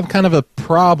 And we have kind of a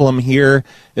problem here.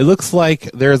 It looks like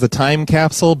there's a time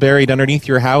capsule buried underneath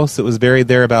your house. It was buried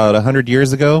there about 100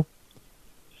 years ago.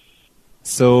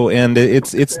 So, and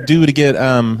it's due to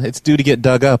get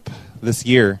dug up this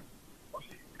year.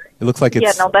 It looks like it's...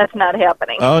 Yeah, no, that's not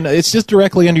happening. Oh, no, it's just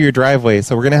directly under your driveway,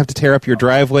 so we're going to have to tear up your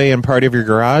driveway and part of your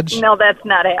garage. No, that's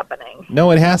not happening.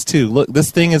 No, it has to. Look, this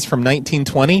thing is from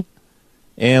 1920,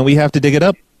 and we have to dig it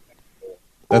up.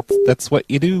 That's what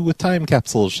you do with time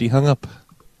capsules. She hung up.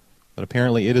 But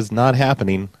apparently it is not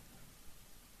happening.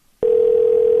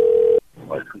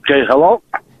 Okay, hello?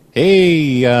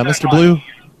 Hey, Mr. Blue.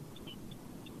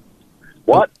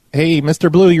 What? Hey, Mr.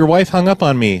 Blue, your wife hung up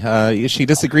on me. She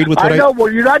disagreed with what I... I know,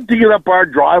 well, you're not digging up our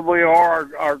driveway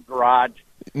or our garage.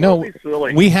 No, Don't be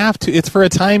silly. we have to. It's for a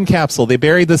time capsule. They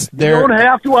buried this there. You don't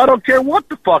have to. I don't care what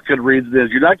the fucking reason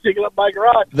is. You're not digging up my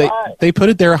garage. They put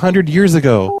it there 100 years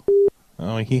ago.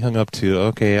 Oh, he hung up too.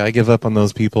 Okay, I give up on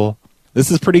those people.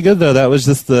 This is pretty good, though. That was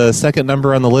just the second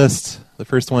number on the list. The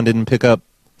first one didn't pick up,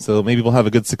 so maybe we'll have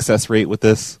a good success rate with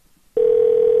this.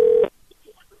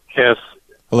 Yes.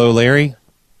 Hello, Larry?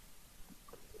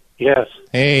 Yes.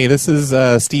 Hey, this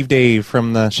is Steve Dave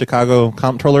from the Chicago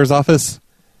Comptroller's office.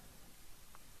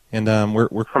 And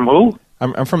we're from who?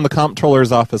 I'm from the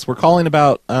Comptroller's office. We're calling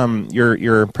about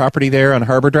your property there on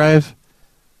Harbor Drive.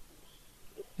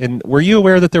 And were you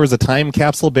aware that there was a time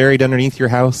capsule buried underneath your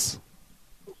house?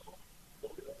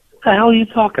 What the hell are you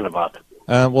talking about?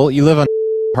 Well, you live on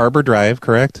Harbor Drive,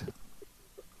 correct?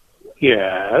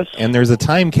 Yes. And there's a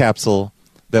time capsule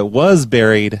that was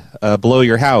buried below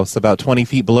your house, about 20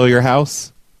 feet below your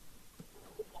house.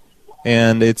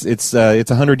 And it's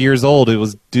 100 years old. It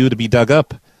was due to be dug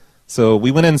up. So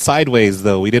we went in sideways,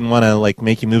 though. We didn't want to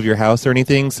make you move your house or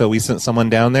anything, so we sent someone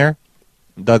down there,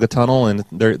 dug a tunnel, and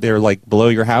they're below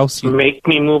your house. Make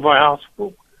me move my house?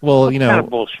 Well, what kind of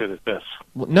bullshit is this?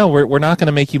 No, we're not going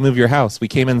to make you move your house. We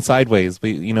came in sideways.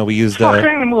 We used. I'm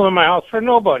not moving my house for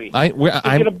nobody. I'm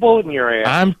get a bullet in your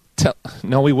ass.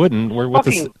 No, we wouldn't. We're with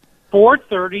fucking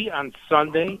 4:30 on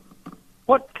Sunday.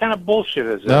 What kind of bullshit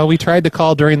is this? No, we tried to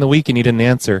call during the week and you didn't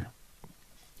answer.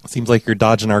 Seems like you're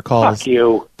dodging our calls. Fuck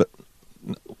you. But,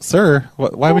 sir,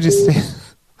 why would you say...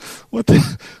 What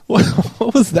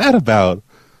was that about?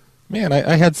 Man,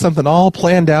 I had something all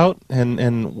planned out,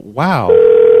 and wow.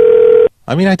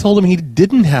 I mean, I told him he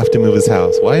didn't have to move his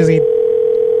house. Why is he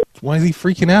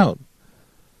freaking out?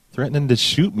 Threatening to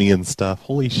shoot me and stuff.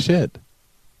 Holy shit.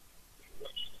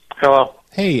 Hello?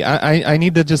 Hey, I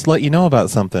need to just let you know about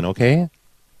something, okay?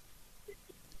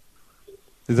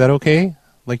 Is that okay?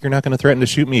 Like, you're not going to threaten to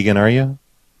shoot me again, are you?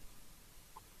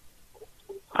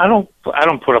 I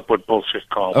don't put up with bullshit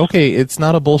calls. Okay, it's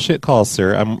not a bullshit call,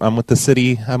 sir. I'm with the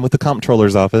city. I'm with the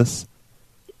Comptroller's office.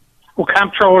 Well,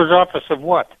 Comptroller's office of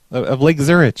what? Of Lake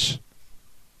Zurich.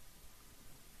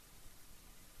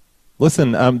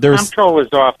 Listen, there's...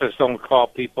 Comptroller's office don't call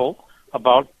people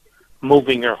about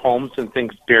moving their homes and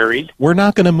things buried. We're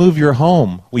not going to move your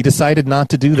home. We decided not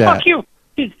to do that. Fuck you.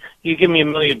 You give me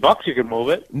 $1 million, you can move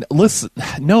it. Listen,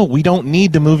 no, we don't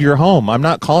need to move your home. I'm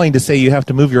not calling to say you have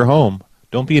to move your home.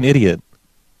 Don't be an idiot.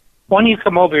 When you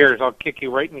come over here, I'll kick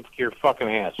you right into your fucking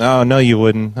ass. Oh, no, you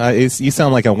wouldn't. You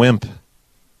sound like a wimp.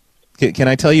 Can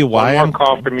I tell you why I'm... One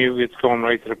call from you, it's going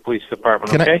right to the police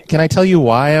department, okay? Can I tell you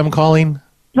why I'm calling?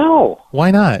 No.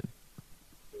 Why not?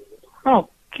 Oh,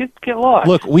 get lost.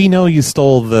 Look, we know you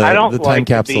stole the time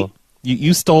capsule.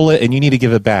 You stole it, and you need to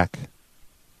give it back.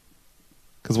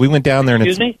 Because we went down there, and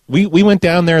Excuse me? We went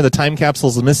down there, the time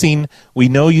capsule's missing. We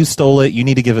know you stole it. You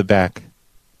need to give it back.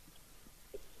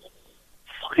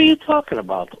 What are you talking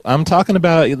about? I'm talking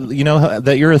about,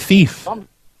 that you're a thief.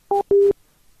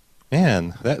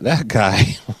 Man, that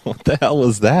guy, what the hell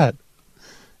was that?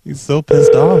 He's so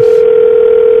pissed off.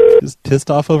 Just pissed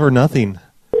off over nothing.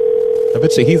 I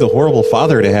bet you he's a horrible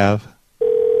father to have.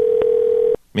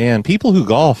 Man, people who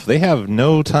golf, they have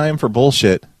no time for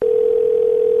bullshit.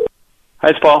 Hi,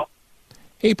 it's Paul.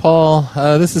 Hey, Paul.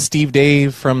 This is Steve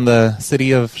Dave from the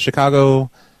city of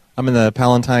Chicago. I'm in the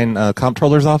Palatine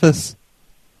Comptroller's office.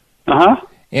 Uh-huh.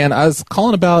 And I was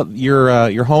calling about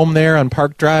your home there on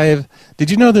Park Drive. Did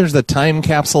you know there's a time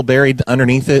capsule buried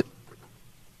underneath it?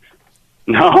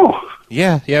 No.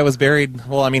 Yeah, it was buried.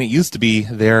 Well, I mean, it used to be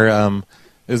there. It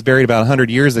was buried about 100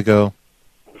 years ago.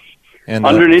 And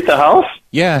underneath the house?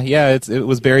 Yeah, it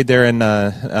was buried there in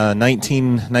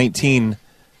 1919,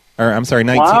 or I'm sorry,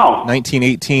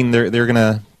 1918. They're going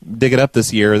to dig it up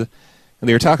this year.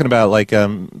 They were talking about like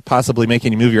possibly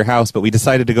making you move your house, but we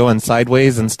decided to go in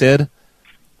sideways instead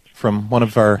from one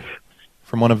of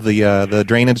the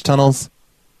drainage tunnels.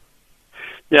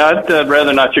 Yeah, I'd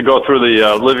rather not you go through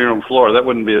the living room floor. That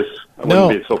wouldn't be as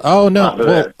wouldn't be so. Oh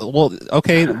no. Well,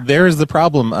 okay. There's the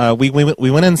problem. We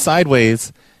went in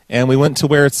sideways, and we went to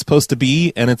where it's supposed to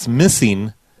be, and it's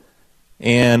missing.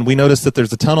 And we noticed that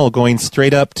there's a tunnel going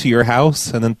straight up to your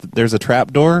house, and then there's a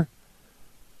trap door.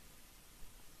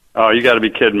 Oh, you got to be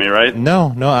kidding me, right?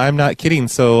 No, I'm not kidding.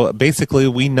 So basically,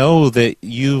 we know that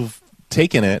you've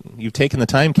taken it. You've taken the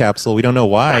time capsule. We don't know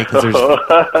why, because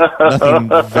there's nothing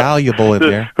valuable in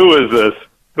there. Who is this?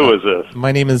 Who is this?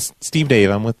 My name is Steve Dave.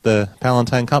 I'm with the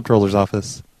Palatine Comptroller's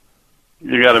office.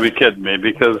 You got to be kidding me,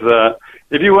 because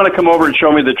if you want to come over and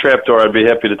show me the trapdoor, I'd be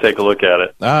happy to take a look at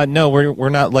it. No, we're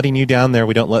not letting you down there.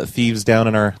 We don't let thieves down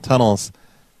in our tunnels.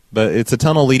 But it's a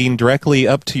tunnel leading directly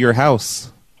up to your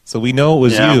house. So we know it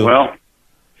was you. Well,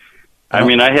 I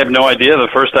mean, I have no idea. The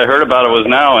first I heard about it was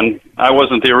now, and I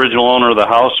wasn't the original owner of the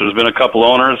house. There's been a couple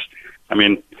owners. I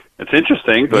mean, it's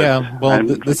interesting, but yeah. Well,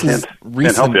 this is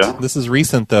recent. This is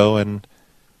recent, though, and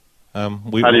how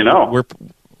do you know?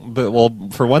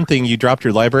 For one thing, you dropped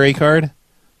your library card,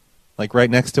 like right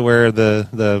next to where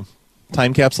the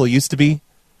time capsule used to be.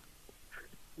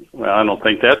 Well, I don't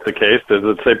think that's the case. Does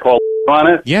it say Paul on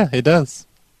it? Yeah, it does.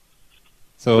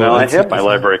 So well, I have my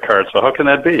library card, so how can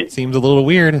that be? Seems a little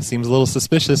weird. It seems a little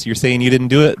suspicious. You're saying you didn't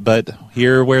do it, but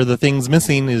here where the thing's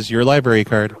missing is your library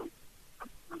card.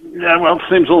 Yeah, well, it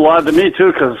seems a little odd to me,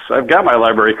 too, because I've got my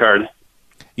library card.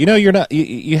 You know, you're not.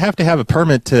 You have to have a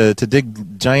permit to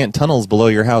dig giant tunnels below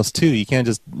your house, too. You can't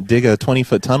just dig a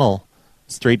 20-foot tunnel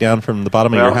straight down from the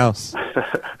bottom of your house.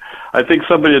 I think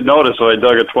somebody had noticed, so I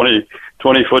dug a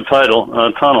 20-foot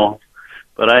tunnel.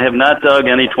 But I have not dug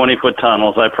any 20-foot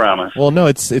tunnels, I promise. Well, no,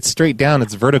 it's straight down.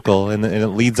 It's vertical, and it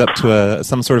leads up to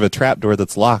some sort of a trapdoor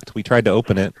that's locked. We tried to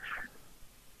open it.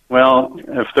 Well,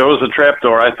 if there was a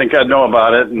trapdoor, I think I'd know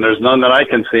about it, and there's none that I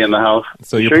can see in the house.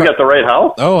 So you got the right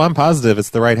house? Oh, I'm positive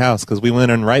it's the right house, because we went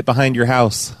in right behind your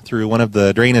house through one of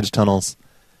the drainage tunnels.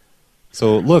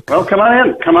 So, look. Well, come on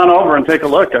in. Come on over and take a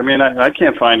look. I mean, I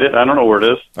can't find it. I don't know where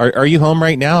it is. Are you home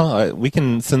right now? We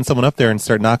can send someone up there and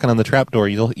start knocking on the trapdoor.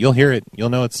 You'll hear it. You'll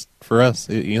know it's for us.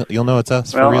 You'll know it's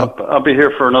us for real. I'll be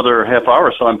here for another half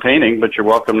hour, so I'm painting, but you're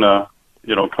welcome to,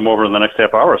 come over in the next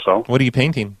half hour or so. What are you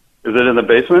painting? Is it in the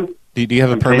basement? Do you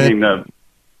have a permit? Painting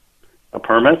a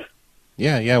permit?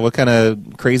 Yeah. What kind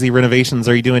of crazy renovations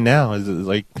are you doing now? Is it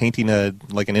like painting an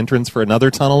entrance for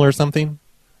another tunnel or something?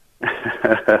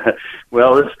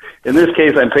 Well, in this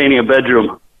case, I'm painting a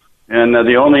bedroom, and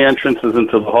the only entrance is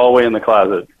into the hallway and the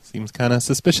closet. Seems kind of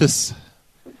suspicious.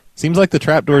 Seems like the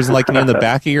trapdoor's like near the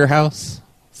back of your house,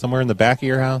 somewhere in the back of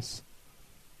your house.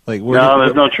 No,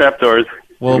 there's no trapdoors.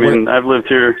 Well, I've lived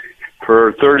here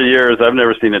for 30 years. I've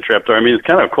never seen a trapdoor. I mean, it's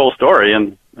kind of a cool story,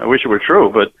 and I wish it were true,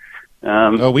 but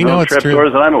we know it's true.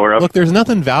 Trapdoors that I'm aware of. Look, there's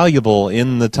nothing valuable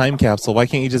in the time capsule. Why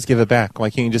can't you just give it back? Why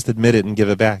can't you just admit it and give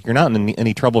it back? You're not in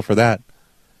any trouble for that.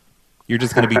 You're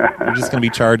just going to be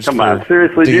charged. Come on,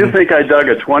 seriously? Do you think I dug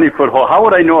a 20-foot hole? How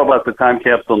would I know about the time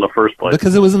capsule in the first place?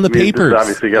 Because it was in the papers. This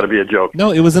obviously got to be a joke.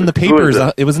 No, it was in the papers.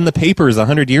 It was in the papers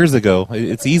 100 years ago.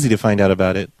 It's easy to find out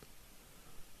about it.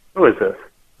 Who is this?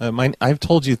 I've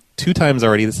told you 2 times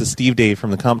already. This is Steve Dave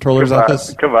from the Comptroller's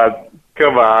office. Come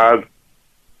on.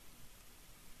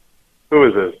 Who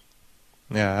is this?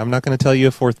 Yeah, I'm not going to tell you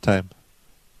a 4th time.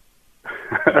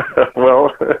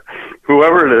 Well,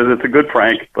 whoever it is, it's a good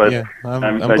prank, but yeah,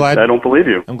 I'm glad, I don't believe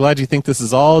you. I'm glad you think this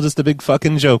is all just a big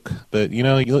fucking joke, but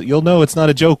you'll know it's not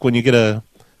a joke when you get a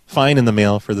fine in the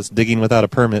mail for this digging without a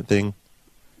permit thing.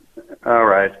 All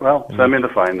right, well, send me the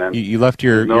fine then. You left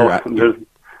your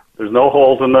there's no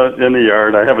holes in the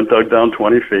yard. I haven't dug down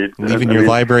 20 feet. Leaving your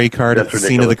library card at the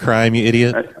scene of the crime, you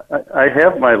idiot. I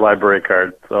have my library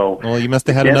card, so. Well, you must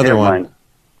have had another one. Mine.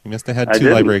 You must have had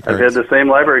 2 library cards. I've had the same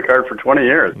library card for 20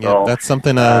 years. Yeah, so, that's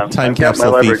something a time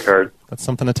capsule thief. Card. That's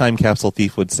something a time capsule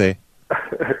thief would say.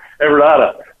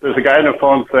 Everada, there's a guy on the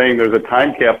phone saying there's a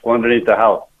time capsule underneath the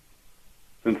house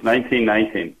since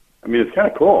 1919. I mean, it's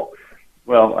kind of cool.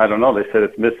 Well, I don't know. They said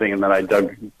it's missing, and then I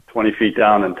dug 20 feet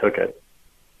down and took it.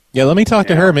 Yeah, let me talk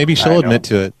to her. Maybe she'll admit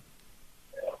to it.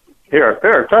 Here,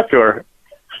 talk to her.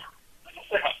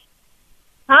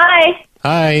 Hi.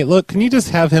 Hi. Look, can you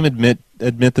just have him admit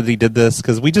that he did this?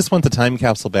 Because we just want the time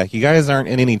capsule back. You guys aren't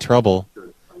in any trouble.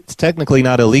 It's technically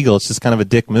not illegal. It's just kind of a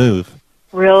dick move.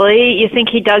 Really? You think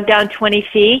he dug down 20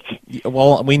 feet?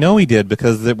 Well, we know he did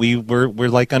because we're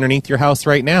like underneath your house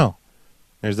right now.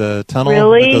 There's a tunnel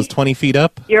Really? that goes 20 feet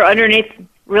up. You're underneath.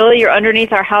 Really? You're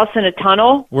underneath our house in a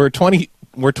tunnel? We're 20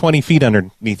 feet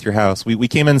underneath your house. We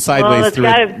came in sideways it's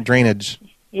through drainage.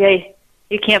 Yeah.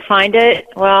 You can't find it?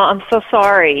 Well, I'm so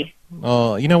sorry.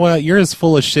 Oh, you know what? You're as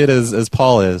full of shit as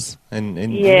Paul is, and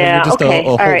Yeah. you're just Okay. a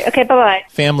All whole right. Okay. Bye-bye.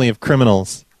 family of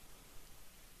criminals.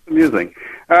 Amusing.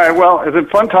 All right, well, it's been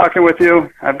fun talking with you.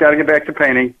 I've got to get back to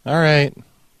painting. All right.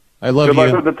 I love Good you.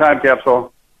 luck with the time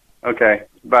capsule. Okay,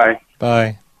 bye.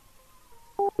 Bye.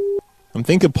 I'm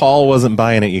thinking Paul wasn't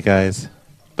buying it, you guys.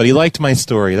 But he liked my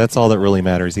story. That's all that really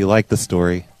matters. He liked the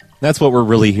story. That's what we're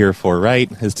really here for,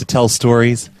 right? Is to tell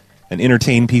stories and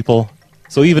entertain people.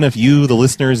 So even if you, the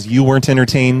listeners, you weren't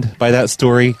entertained by that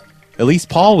story, at least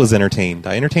Paul was entertained.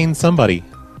 I entertained somebody.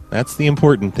 That's the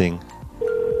important thing.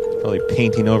 Probably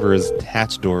painting over his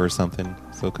hatch door or something,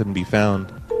 so it couldn't be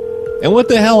found. And what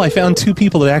the hell? I found 2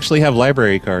 people that actually have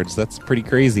library cards. That's pretty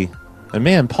crazy. And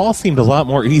man, Paul seemed a lot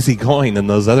more easygoing than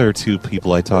those other 2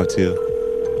 people I talked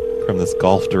to from this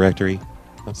golf directory.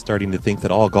 I'm starting to think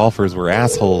that all golfers were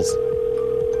assholes.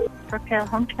 Brookdale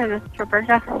Home Care, this is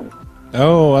Roberta.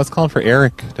 Oh, I was calling for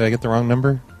Eric. Did I get the wrong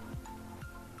number?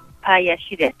 Yes,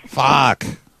 you did. Fuck.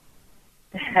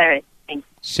 All right, thanks.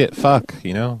 Shit, fuck,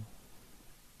 you know?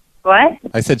 What?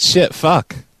 I said shit,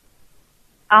 fuck.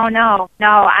 Oh, no,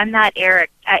 I'm not Eric.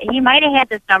 He might have had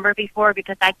this number before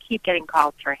because I keep getting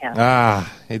calls for him.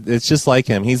 It's just like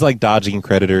him. He's like dodging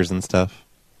creditors and stuff.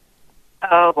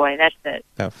 Oh, boy, that's it.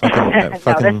 That fucking...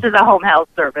 No, this is a home health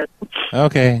service.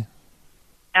 Okay.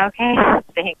 Okay,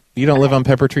 thanks. You don't live on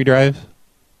Pepper Tree Drive?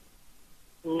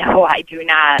 No, I do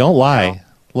not. Don't lie.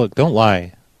 Look, don't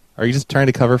lie. Are you just trying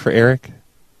to cover for Eric?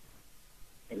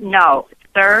 No,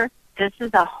 sir. This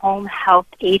is a home health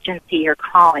agency you're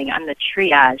calling. I'm the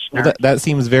triage nurse. Well, that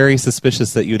seems very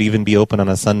suspicious that you'd even be open on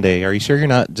a Sunday. Are you sure you're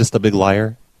not just a big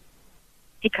liar?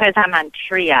 Because I'm on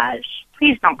triage.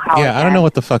 Please don't call Yeah, it I don't that. know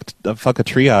what the fuck a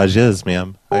triage is,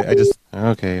 ma'am. I just...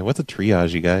 Okay, what's a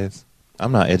triage, you guys?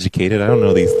 I'm not educated. I don't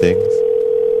know these things.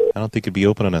 I don't think it'd be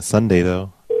open on a Sunday,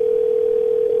 though.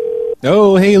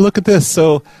 Oh, hey, look at this.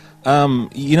 So...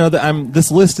 you know,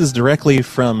 this list is directly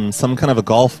from some kind of a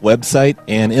golf website,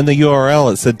 and in the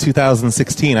URL it said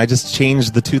 2016. I just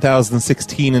changed the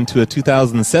 2016 into a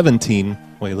 2017.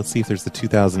 Wait, let's see if there's the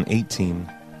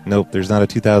 2018. Nope, there's not a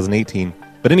 2018.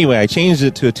 But anyway, I changed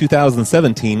it to a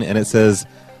 2017, and it says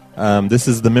this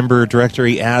is the member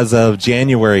directory as of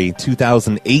January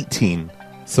 2018.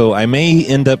 So I may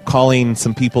end up calling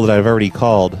some people that I've already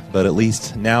called, but at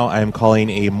least now I'm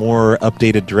calling a more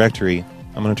updated directory.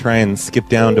 I'm going to try and skip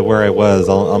down to where I was.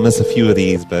 I'll miss a few of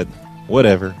these, but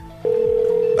whatever.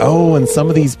 Oh, and some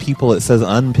of these people it says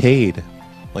unpaid.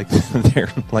 Like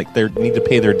they need to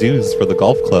pay their dues for the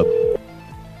golf club.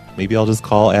 Maybe I'll just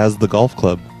call as the golf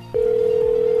club.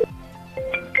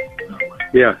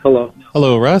 Yeah, hello.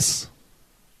 Hello, Russ.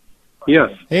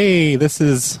 Yes. Hey, this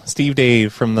is Steve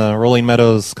Dave from the Rolling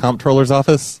Meadows Comptroller's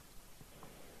office.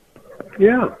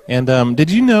 Yeah. And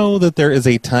did you know that there is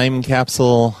a time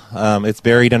capsule? It's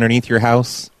buried underneath your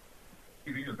house.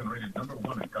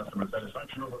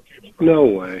 No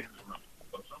way.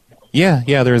 Yeah,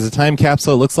 there's a time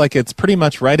capsule. It looks like it's pretty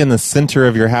much right in the center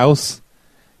of your house.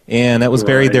 And that was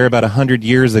buried there about 100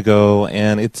 years ago,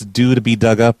 and it's due to be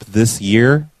dug up this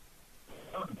year.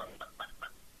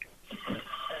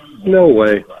 No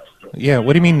way. Yeah,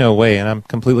 what do you mean no way? And I'm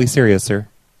completely serious, sir.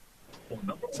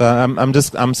 So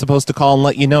I'm supposed to call and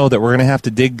let you know that we're gonna have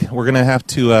to dig. We're gonna have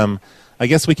to. I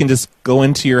guess we can just go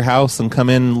into your house and come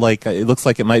in. Like it looks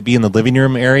like it might be in the living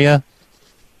room area.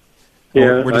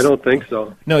 Yeah, I don't think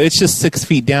so. No, it's just 6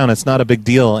 feet down. It's not a big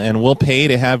deal, and we'll pay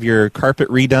to have your carpet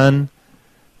redone.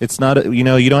 It's not.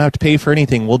 You don't have to pay for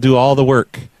anything. We'll do all the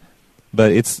work.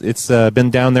 But it's been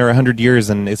down there 100 years,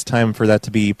 and it's time for that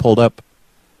to be pulled up.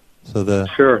 So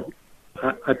Sure.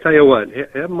 I tell you what.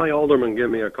 Have my alderman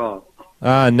give me a call.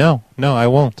 No, I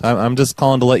won't. I'm just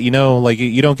calling to let you know, like,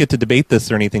 you don't get to debate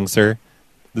this or anything, sir.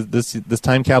 This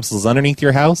time capsule is underneath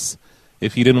your house.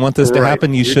 If you didn't want this to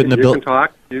happen, you shouldn't have built... You can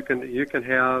talk.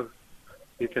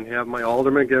 You can have my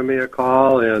alderman give me a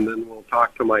call, and then we'll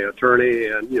talk to my attorney,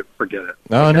 and you forget it.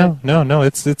 Oh, okay? No,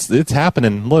 it's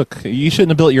happening. Look, you shouldn't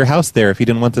have built your house there if you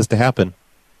didn't want this to happen.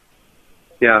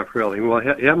 Yeah, really. Well,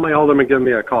 have my alderman give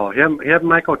me a call. Have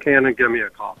Michael Cannon give me a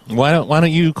call. Why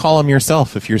don't you call him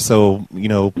yourself if you're so,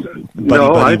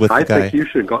 buddy with the guy? I think you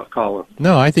should call him.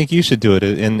 No, I think you should do it,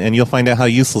 and you'll find out how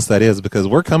useless that is, because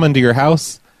we're coming to your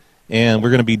house, and we're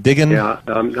going to be digging. Yeah,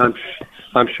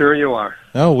 I'm sure you are.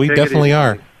 Oh, we definitely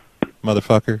are,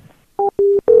 motherfucker.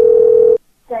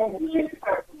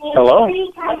 Hello?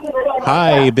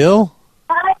 Hi, Bill.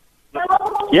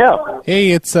 Yeah.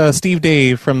 Hey, it's Steve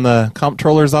Dave from the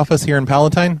Comptroller's office here in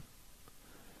Palatine.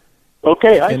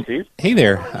 Okay, hi, Steve. Hey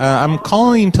there. I'm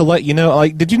calling to let you know,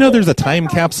 did you know there's a time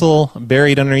capsule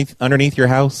buried underneath your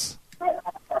house?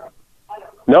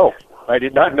 No, I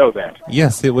did not know that.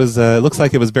 Yes, it was. It looks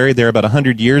like it was buried there about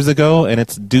 100 years ago, and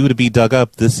it's due to be dug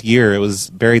up this year. It was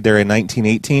buried there in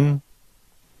 1918.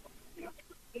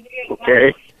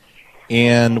 Okay.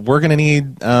 And we're going to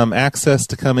need access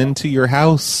to come into your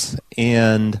house,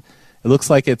 and it looks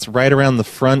like it's right around the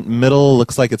front middle.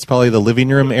 Looks like it's probably the living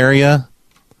room area,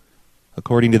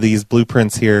 according to these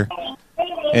blueprints here.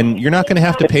 And you're not going to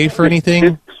have to pay for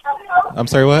anything. I'm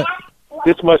sorry, what?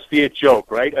 This must be a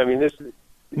joke, right? I mean,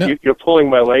 No. You're pulling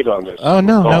my leg on this. Oh,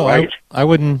 no, no, right. I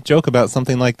wouldn't joke about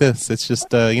something like this. It's just,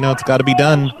 it's got to be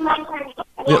done.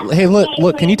 Hey,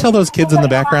 look, can you tell those kids in the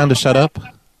background to shut up?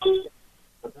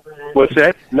 What's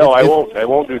that? No, I won't. I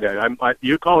won't do that.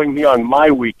 You're calling me on my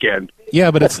weekend.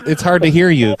 Yeah, but it's hard to hear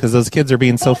you because those kids are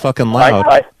being so fucking loud.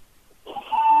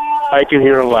 I can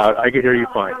hear them loud. I can hear you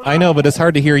fine. I know, but it's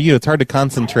hard to hear you. It's hard to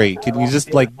concentrate. Can you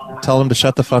just, tell them to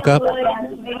shut the fuck up?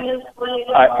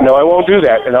 No, I won't do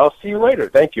that, and I'll see you later.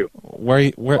 Thank you. What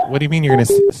do you mean you're going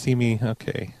to see me?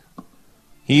 Okay.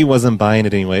 He wasn't buying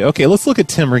it anyway. Okay, let's look at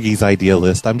Tim Riggi's idea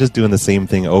list. I'm just doing the same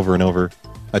thing over and over.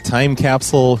 A time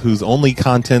capsule whose only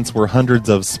contents were hundreds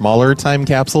of smaller time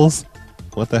capsules?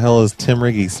 What the hell is Tim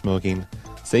Riggi smoking?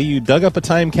 Say you dug up a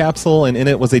time capsule and in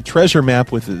it was a treasure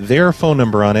map with their phone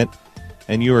number on it,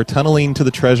 and you are tunneling to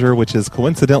the treasure, which is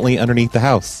coincidentally underneath the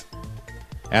house.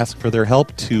 Ask for their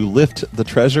help to lift the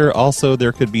treasure. Also,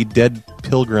 there could be dead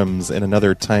pilgrims in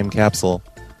another time capsule.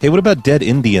 Hey, what about dead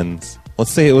Indians?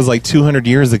 Let's say it was 200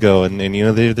 years ago, and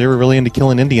they were really into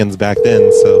killing Indians back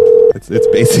then, so it's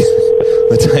basically...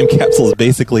 The time capsule is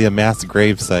basically a mass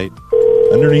grave site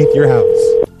underneath your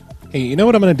house. Hey, you know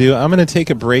what I'm going to do? I'm going to take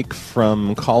a break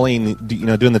from calling,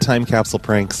 doing the time capsule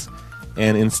pranks,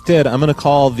 and instead I'm going to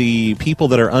call the people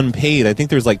that are unpaid. I think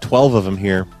there's 12 of them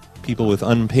here, people with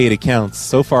unpaid accounts.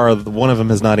 So far, one of them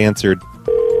has not answered.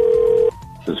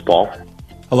 This is Paul.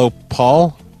 Hello,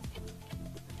 Paul?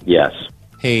 Yes.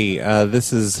 Hey,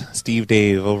 this is Steve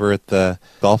Dave over at the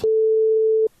golf.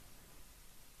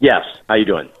 Yes. How you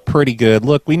doing? Pretty good.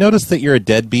 Look, we noticed that you're a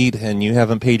deadbeat and you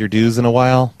haven't paid your dues in a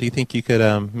while. Do you think you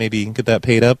could maybe get that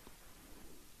paid up?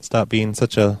 Stop being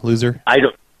such a loser? I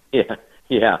don't.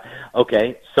 Yeah.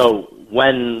 Okay. So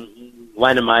when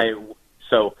am I?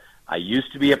 So I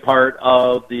used to be a part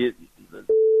of the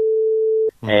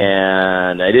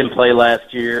and I didn't play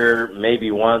last year,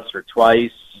 maybe once or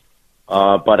twice,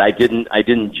 but I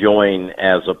didn't join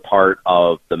as a part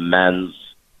of the men's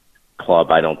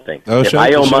club, I don't think. Oh, if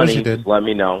I owe money, just let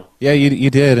me know. Yeah, you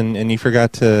did, and you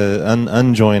forgot to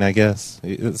unjoin, I guess.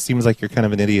 It seems like you're kind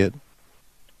of an idiot.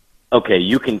 Okay,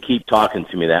 you can keep talking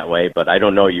to me that way, but I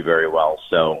don't know you very well,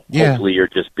 so hopefully you're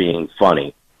just being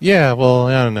funny. Yeah, well,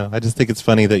 I don't know. I just think it's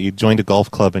funny that you joined a golf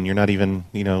club and you're not even,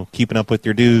 keeping up with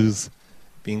your dues,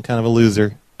 being kind of a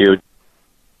loser. Dude.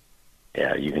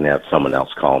 Yeah, you can have someone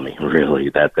else call me. Really,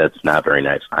 that's not very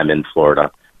nice. I'm in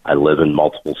Florida. I live in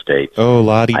multiple states. Oh,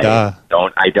 la-di-da.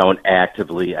 I don't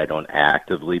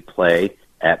actively play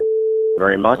at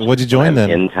very much. What'd you join then?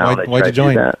 In town, Why'd you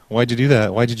join? Why'd you do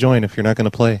that? Why'd you join if you're not going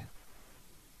to play?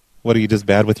 What, are you just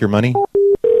bad with your money?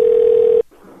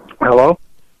 Hello?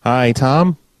 Hi,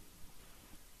 Tom?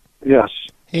 Yes.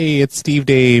 Hey, it's Steve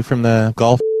Dave from the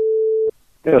golf.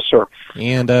 Yes, sir.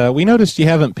 And we noticed you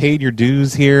haven't paid your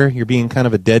dues here. You're being kind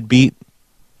of a deadbeat.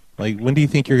 When do you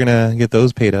think you're going to get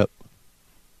those paid up?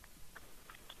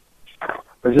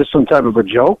 Is this some type of a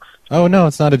joke? Oh, no,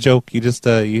 it's not a joke. You just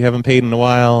you haven't paid in a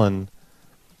while, and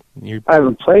you're... I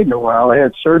haven't played in a while. I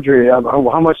had surgery.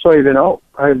 How much do I even owe?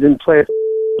 I didn't play it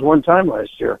one time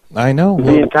last year. I know.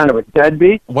 Being kind of a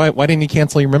deadbeat? Why didn't you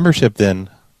cancel your membership then?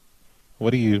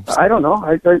 What do you... I don't know.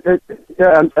 I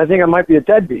think I might be a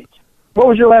deadbeat. What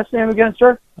was your last name again,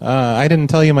 sir? I didn't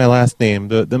tell you my last name.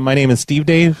 My name is Steve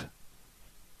Dave.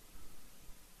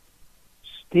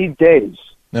 Steve Daves.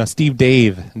 No, Steve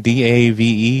Dave.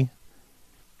 D-A-V-E.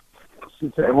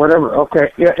 Whatever.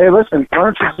 Okay. Yeah. Hey, listen. Why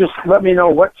don't you just let me know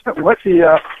what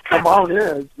the amount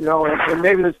is, and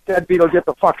maybe this deadbeat will get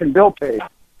the fucking bill paid.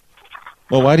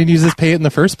 Well, why didn't you just pay it in the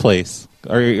first place?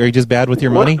 Are you just bad with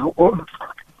your money?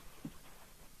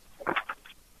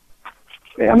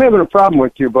 Hey, I'm having a problem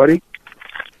with you, buddy.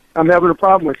 I'm having a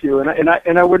problem with you, and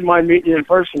I wouldn't mind meeting you in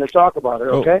person to talk about it.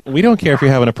 Okay? We don't care if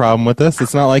you're having a problem with us.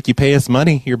 It's not like you pay us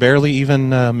money. You're barely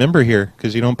even a member here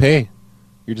because you don't pay.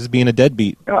 You're just being a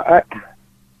deadbeat.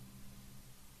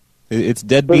 It's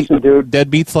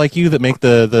deadbeats like you that make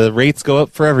the rates go up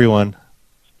for everyone.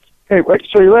 Hey, wait,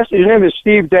 so your name is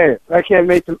Steve Dave. I can't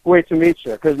wait to meet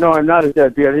you because no, I'm not a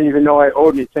deadbeat. I didn't even know I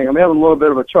owed anything. I'm having a little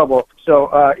bit of a trouble.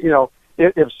 So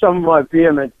if some of my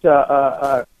vehement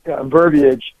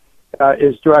verbiage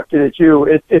is directed at you,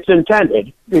 it's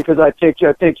intended because I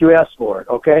think you asked for it.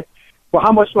 Okay. Well,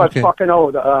 how much do I fucking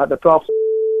owe the 12?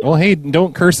 Well, hey,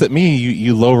 don't curse at me,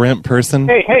 you low rent person.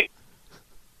 Hey.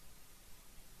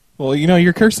 Well,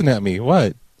 you're cursing at me.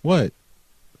 What?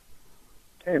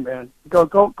 Hey, man, go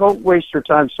waste your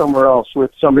time somewhere else with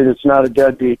somebody that's not a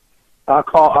deadbeat. I'll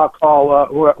call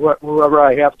whoever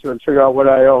I have to and figure out what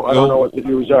I owe. I don't know what the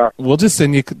dues are. We'll just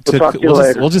send you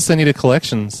we'll just send you to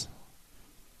collections.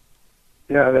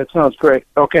 Yeah, that sounds great.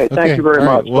 Okay, thank you very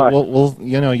much. Bye. We'll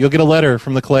you'll get a letter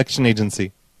from the collection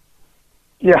agency.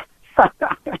 Yeah,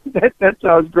 that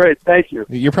sounds great. Thank you.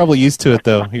 You're probably used to it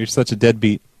though. You're such a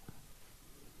deadbeat.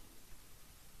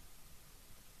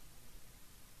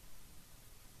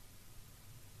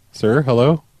 Sir,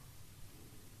 hello?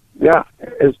 Yeah.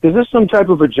 Is this some type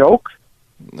of a joke?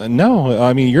 No,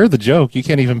 I mean, you're the joke. You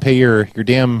can't even pay your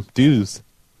damn dues.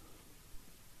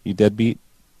 You deadbeat.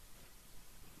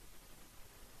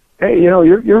 Hey, you're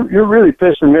really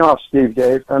pissing me off, Steve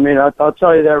Dave. I mean, I'll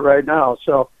tell you that right now.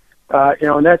 So,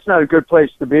 and that's not a good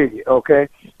place to be, okay?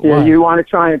 You want to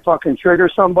try and fucking trigger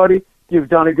somebody, you've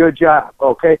done a good job,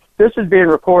 okay? This is being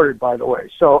recorded, by the way.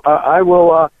 So I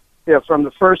will... from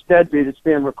the first deadbeat, it's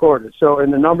being recorded. So,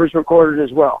 and the number's recorded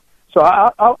as well. So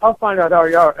I'll find out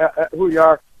who you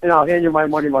are, and I'll hand you my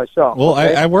money myself. Well,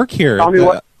 okay? I work here. Tell me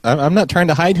what. I'm not trying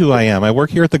to hide who I am. I work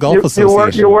here at the golf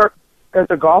association. You work at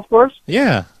the golf course?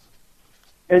 Yeah.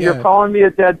 And you're calling me a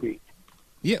deadbeat?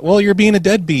 Yeah. Well, you're being a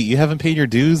deadbeat. You haven't paid your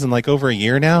dues in like over a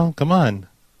year now. Come on,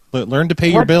 learn to pay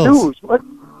your bills. Dues? What?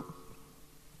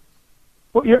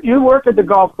 Well, you work at the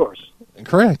golf course?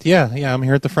 Correct. Yeah. I'm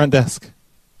here at the front desk.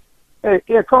 Hey,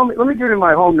 yeah, call me. Let me give you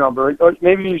my home number. Or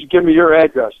maybe you should give me your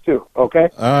address, too, okay?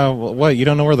 What, you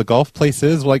don't know where the golf place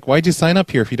is? Like, why'd you sign up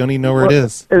here if you don't even know where it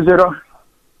is? Is it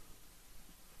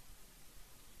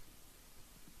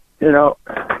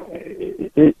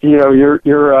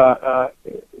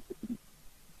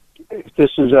if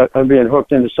this is, I'm being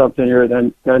hooked into something here,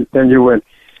 then you win.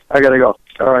 I gotta go.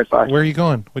 All right, bye. Where are you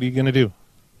going? What are you gonna do?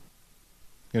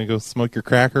 Gonna go smoke your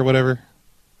crack or whatever?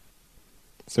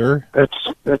 Sir?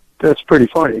 That's pretty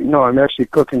funny. No, I'm actually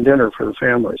cooking dinner for the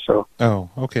family, so. Oh,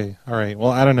 okay. All right. Well,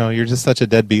 I don't know. You're just such a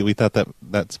deadbeat. We thought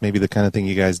that's maybe the kind of thing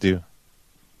you guys do.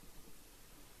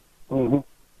 Mm-hmm.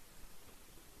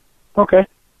 Okay.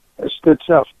 That's good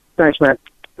stuff. Thanks, man.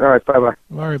 All right, bye-bye.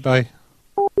 All right, bye.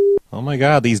 Oh, my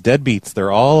God. These deadbeats,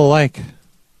 they're all alike.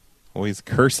 Always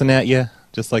cursing at you,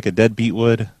 just like a deadbeat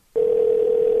would.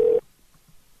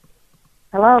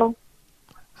 Hello?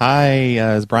 Hi,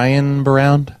 is Brian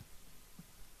around?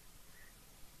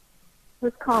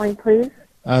 Who's calling, please?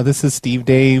 This is Steve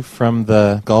Dave from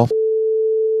the golf.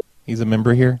 He's a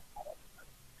member here.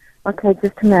 Okay,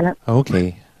 just a minute.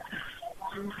 Okay.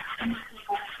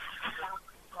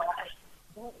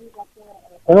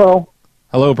 Hello?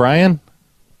 Hello, Brian?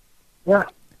 Yeah.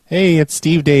 Hey, it's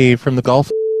Steve Dave from the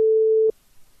golf.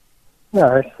 Yeah,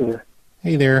 I see you.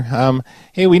 Hey there.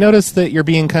 Hey, we noticed that you're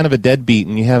being kind of a deadbeat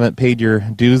and you haven't paid your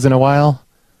dues in a while.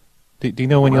 Do you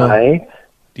know when you'll? Right.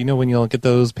 Do you know when you'll get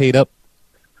those paid up?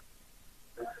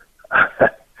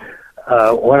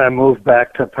 When I move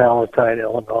back to Palatine,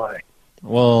 Illinois.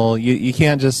 Well, you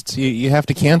can't just you have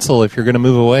to cancel if you're going to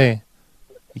move away.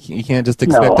 You can't just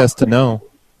expect us to know.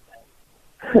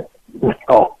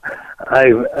 No,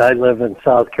 I live in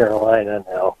South Carolina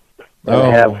now. I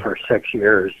have for 6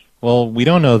 years. Well, we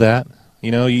don't know that.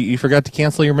 You forgot to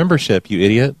cancel your membership, you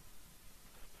idiot.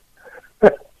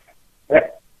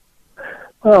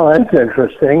 Well, that's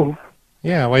interesting.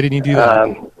 Yeah, why didn't you do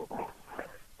that?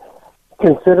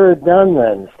 Consider it done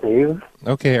then, Steve.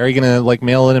 Okay, are you going to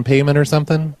mail in a payment or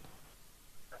something?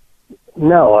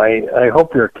 No, I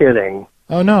hope you're kidding.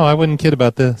 Oh, no, I wouldn't kid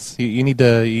about this. You need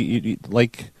to, you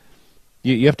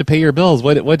have to pay your bills.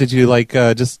 What did you,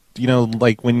 just,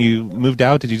 when you moved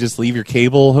out, did you just leave your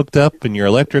cable hooked up and your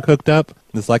electric hooked up?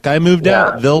 It's like, I moved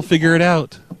out. They'll figure it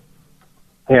out.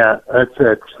 Yeah, that's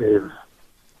it, Steve.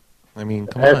 I mean,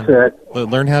 come on. That's it.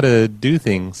 Learn how to do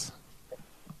things.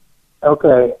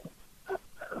 Okay.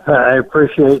 I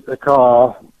appreciate the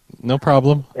call, No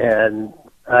problem. and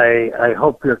I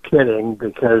hope you're kidding,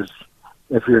 because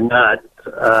if you're not,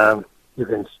 you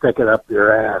can stick it up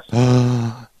your ass.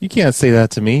 You can't say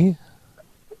that to me.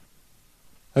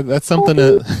 That's something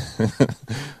that...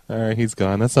 All right, he's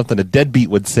gone. That's something a deadbeat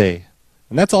would say.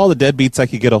 And that's all the deadbeats I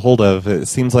could get a hold of. It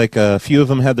seems like a few of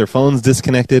them had their phones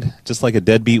disconnected, just like a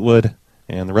deadbeat would,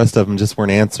 and the rest of them just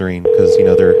weren't answering because, you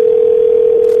know,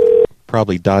 they're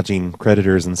probably dodging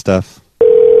creditors and stuff.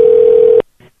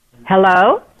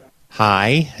 Hello?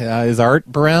 Hi, is Art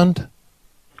around?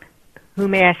 Who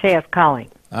may I say is calling?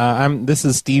 This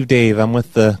is Steve Dave. I'm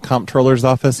with the Comptroller's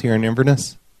office here in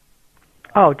Inverness.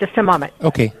 Oh, just a moment.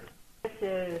 Okay. This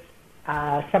is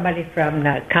somebody from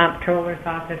the Comptroller's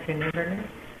office in Inverness.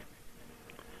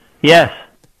 Yes.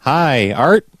 Hi,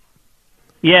 Art?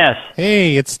 Yes.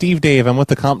 Hey, it's Steve Dave. I'm with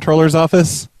the Comptroller's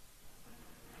office.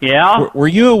 Yeah? Were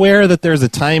you aware that there's a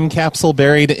time capsule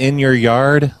buried in your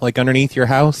yard, like underneath your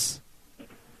house?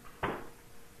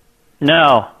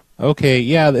 No. Okay,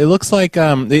 yeah, it looks like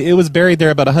it was buried there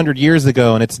about 100 years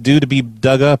ago, and it's due to be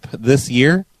dug up this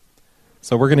year.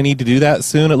 So we're going to need to do that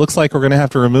soon. It looks like we're going to have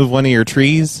to remove one of your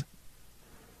trees.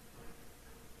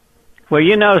 Well,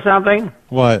 you know something?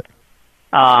 What?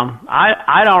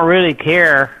 I don't really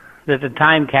care that the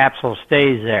time capsule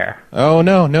stays there. Oh,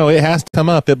 no, it has to come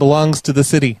up. It belongs to the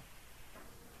city.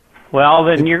 Well,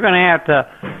 then you're going to have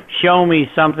to show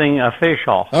me something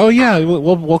official. Oh, yeah,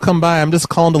 we'll come by. I'm just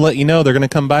calling to let you know they're going to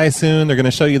come by soon. They're going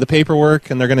to show you the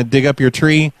paperwork, and they're going to dig up your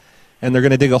tree, and they're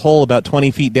going to dig a hole about 20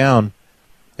 feet down.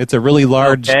 It's a really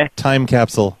large time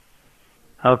capsule.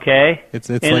 Okay. It's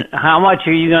and like, how much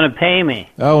are you going to pay me?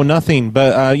 oh, nothing.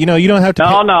 But, you don't have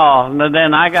to No,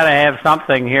 then I got to have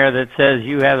something here that says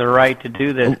you have the right to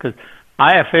do this, because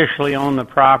I officially own the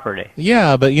property.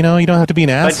 Yeah, but, you don't have to be an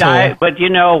asshole. But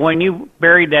when you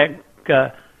buried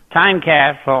that time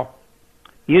capsule,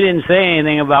 you didn't say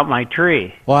anything about my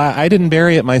tree. Well, I didn't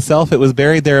bury it myself. It was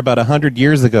buried there about 100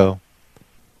 years ago.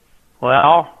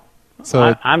 Well,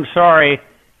 So I'm sorry.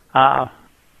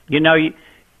 You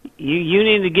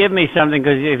need to give me something,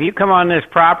 because if you come on this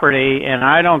property and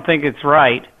I don't think it's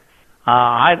right,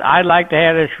 I'd like to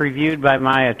have this reviewed by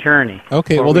my attorney.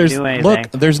 Okay, well,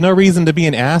 there's no reason to be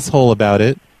an asshole about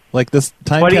it. Like this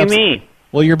time. What do you mean?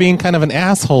 Well, you're being kind of an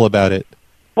asshole about it.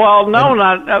 Well, no,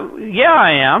 not. Yeah,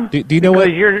 I am. Do you know what?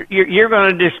 Because you're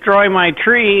going to destroy my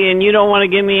tree, and you don't want to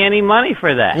give me any money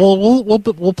for that. Well,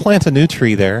 we'll plant a new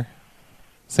tree there.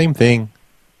 Same thing.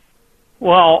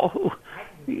 Well,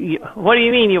 what do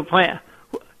you mean you plant?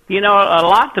 A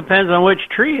lot depends on which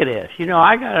tree it is.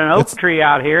 I got an oak tree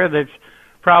out here that's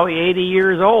probably 80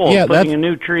 years old. Yeah, Putting a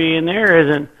new tree in there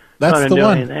isn't going to do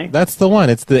anything. That's the one.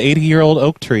 It's the 80-year-old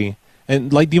oak tree.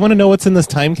 And, do you want to know what's in this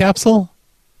time capsule?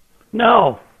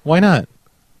 No. Why not?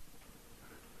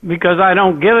 Because I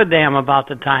don't give a damn about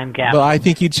the time capsule. Well, I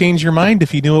think you'd change your mind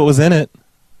if you knew what was in it.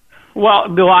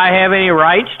 Well, do I have any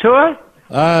rights to it?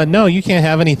 No, you can't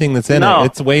have anything that's in it.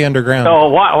 It's way underground. So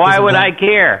why would I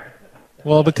care?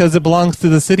 Well, because it belongs to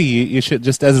the city. You should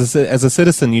just, as a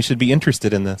citizen, you should be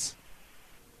interested in this.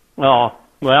 Well,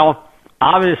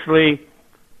 obviously,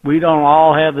 we don't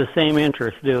all have the same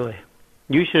interest, do we?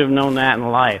 You should have known that in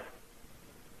life.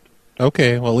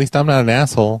 Okay, well, at least I'm not an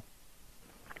asshole.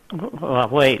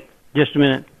 Wait, just a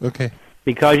minute. Okay.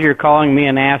 Because you're calling me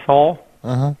an asshole?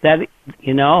 Uh-huh. That,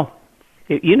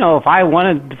 if I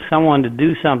wanted someone to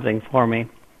do something for me,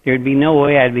 there'd be no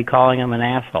way I'd be calling them an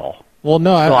asshole. Well,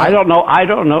 no, I don't know. I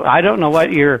don't know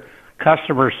what your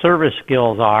customer service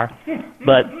skills are,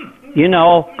 but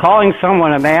calling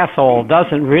someone an asshole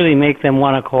doesn't really make them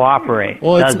want to cooperate.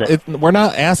 Well, does it? We're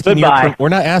not asking. We're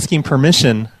not asking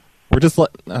permission. We're just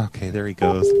okay. There he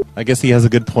goes. I guess he has a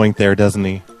good point there, doesn't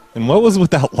he? And what was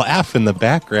with that laugh in the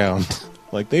background?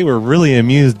 Like they were really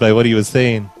amused by what he was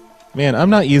saying. Man, I'm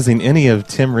not using any of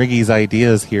Tim Riggi's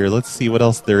ideas here. Let's see what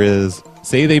else there is.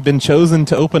 Say they've been chosen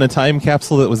to open a time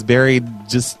capsule that was buried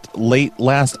just late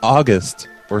last August,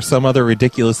 or some other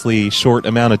ridiculously short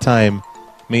amount of time,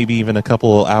 maybe even a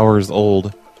couple hours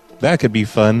old. That could be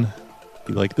fun.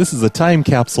 Be like, this is a time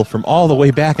capsule from all the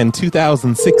way back in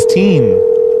 2016.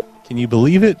 Can you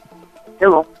believe it?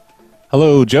 Hello.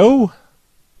 Hello, Joe?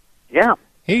 Yeah.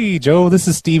 Hey, Joe, this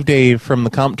is Steve Dave from the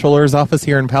Comptroller's office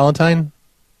here in Palatine.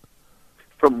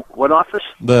 From what office?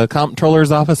 The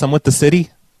Comptroller's office. I'm with the city.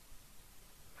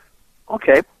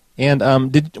 Okay. And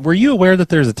were you aware that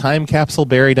there's a time capsule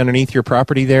buried underneath your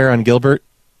property there on Gilbert?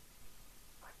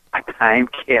 A time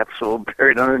capsule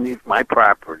buried underneath my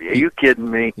property. Are you kidding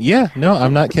me? Yeah, no,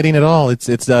 I'm not kidding at all. It's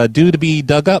due to be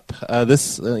dug up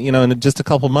in just a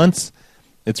couple months.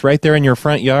 It's right there in your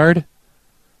front yard.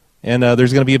 And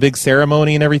there's going to be a big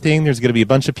ceremony and everything. There's going to be a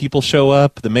bunch of people show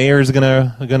up. The mayor's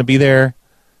gonna be there,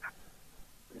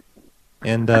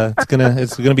 and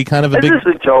it's gonna be kind of a This big.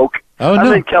 is a joke. Oh, I'm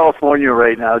no. in California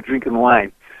right now drinking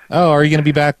wine. Oh, are you going to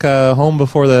be back home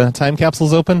before the time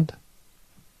capsule's opened?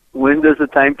 When does the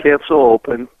time capsule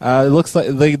open? It looks like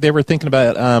they were thinking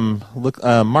about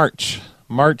March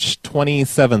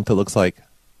 27th. It looks like.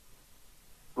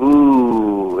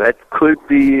 Ooh, that could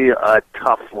be a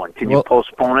tough one. Can you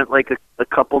postpone it like a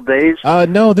couple days?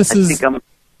 No, this is think I'm-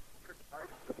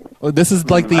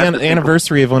 like the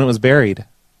anniversary of when it was buried.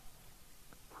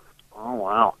 Oh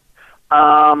wow.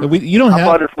 You don't How have.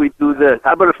 about if we do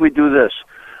this?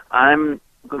 I'm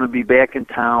going to be back in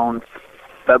town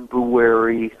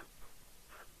February.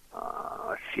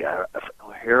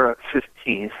 Here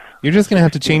 15th. You're just going to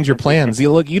have to change your plans.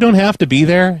 You don't have to be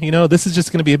there. This is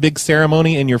just going to be a big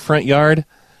ceremony in your front yard.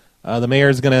 The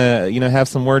mayor's going to, have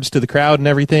some words to the crowd and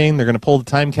everything. They're going to pull the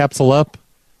time capsule up.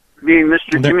 Being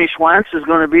Mr. Jimmy Schwantz is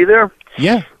going to be there?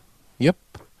 Yeah. Yep.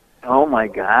 Oh my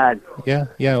God. Yeah.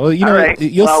 Well, All right.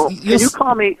 Can you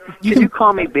call me? Can you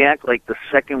call me back like the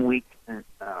second week,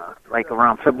 like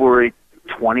around February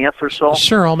 20th or so?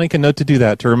 Sure, I'll make a note to do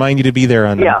that, to remind you to be there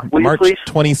on will you March please?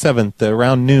 27th,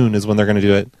 around noon is when they're going to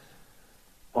do it.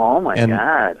 Oh my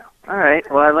God. All right.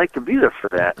 Well, I'd like to be there for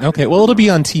that. Okay, well, it'll be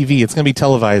on TV. It's going to be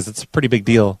televised. It's a pretty big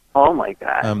deal. Oh my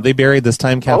God. They buried this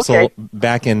time capsule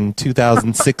back in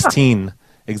 2016,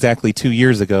 exactly 2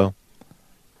 years ago.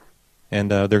 And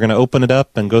they're going to open it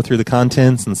up and go through the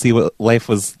contents and see what life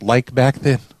was like back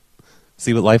then.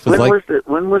 See what life was like.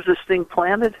 When was this thing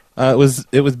planted? It was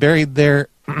buried there.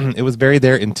 It was buried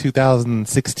there in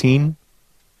 2016.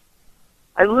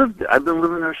 I've been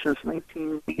living there since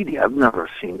 1980. I've never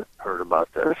heard about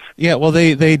this. Yeah, well,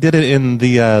 they did it in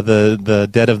the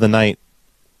dead of the night,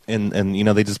 and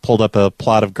they just pulled up a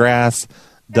plot of grass,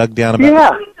 dug down about.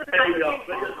 Yeah.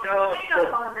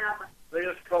 They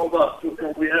just called us.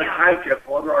 We had a time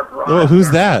capsule under our garage. Oh,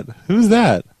 who's that? Who's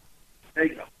that?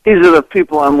 These are the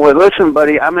people I'm with. Listen,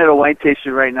 buddy, I'm at a wine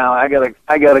tasting right now. I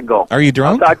gotta go. Are you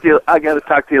drunk? I gotta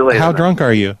talk to you later. How drunk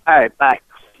are you? All right, bye.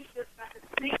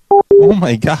 Oh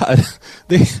my God!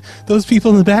 Those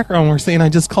people in the background were saying I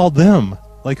just called them.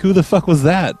 Like, who the fuck was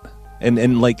that?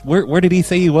 And like, where did he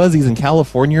say he was? He's in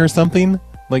California or something?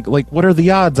 Like, what are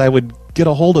the odds I would get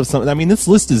a hold of something? I mean, this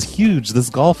list is huge. This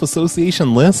golf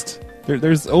association list.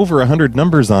 There's over 100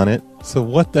 numbers on it. So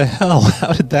what the hell?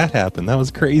 How did that happen? That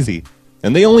was crazy.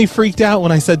 And they only freaked out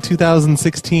when I said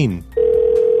 2016.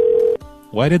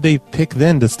 Why did they pick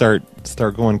then to start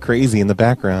going crazy in the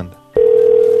background?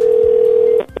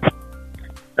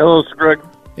 Hello, it's Greg.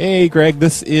 Hey, Greg.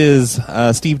 This is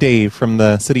Steve Dave from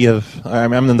the city of...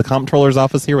 I'm in the comptroller's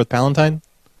office here with Palantine.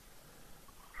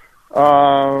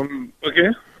 Okay.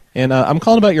 And I'm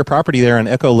calling about your property there on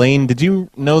Echo Lane. Did you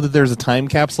know that there's a time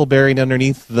capsule buried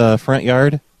underneath the front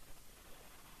yard?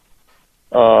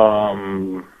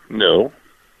 No.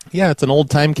 Yeah, it's an old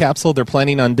time capsule. They're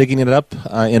planning on digging it up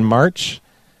in March.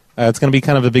 It's going to be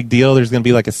kind of a big deal. There's going to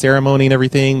be like a ceremony and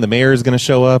everything. The mayor's going to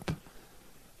show up.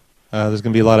 There's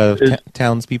going to be a lot of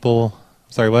townspeople.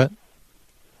 Sorry, what?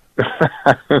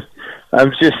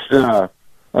 I'm just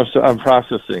I'm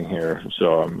processing here.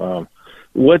 So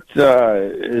what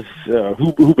is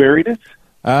who buried it?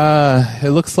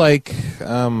 It looks like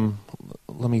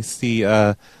let me see.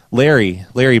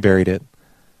 Larry buried it.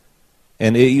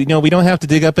 And we don't have to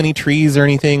dig up any trees or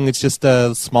anything. It's just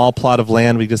a small plot of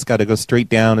land. We just got to go straight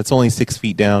down. It's only 6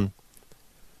 feet down.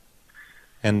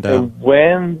 And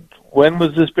when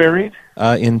was this buried?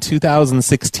 In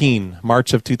 2016,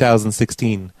 March of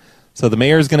 2016. So the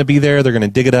mayor's going to be there. They're going to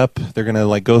dig it up. They're going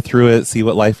to go through it, see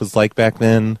what life was like back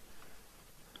then.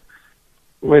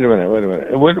 Wait a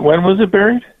minute. When was it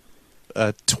buried?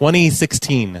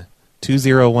 2016,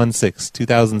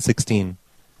 2016.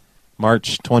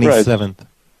 March 27th. Right.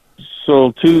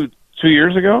 So two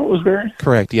years ago it was buried?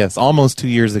 Correct. Yes, almost 2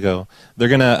 years ago. They're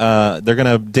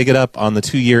gonna dig it up on the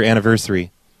 2-year anniversary,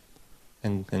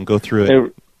 and go through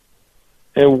it.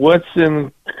 And what's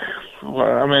in?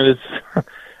 I mean,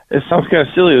 it sounds kind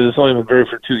of silly that it's only been buried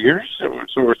for 2 years. So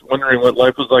we're wondering what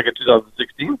life was like in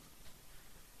 2016.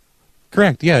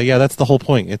 Correct. Yeah. That's the whole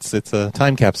point. It's a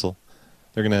time capsule.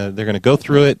 They're gonna go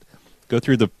through it. Go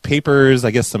through the papers.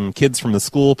 I guess some kids from the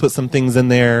school put some things in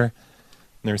there.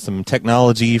 There's some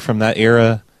technology from that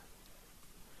era.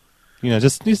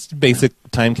 Just basic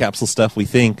time capsule stuff, we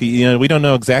think. We don't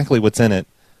know exactly what's in it.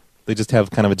 They just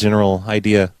have kind of a general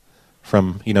idea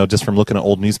from, just from looking at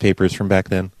old newspapers from back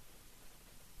then.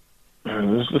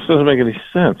 This doesn't make any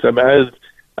sense. I mean,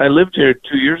 I lived here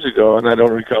 2 years ago, and I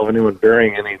don't recall anyone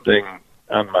burying anything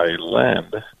on my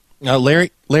land.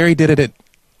 Larry did it at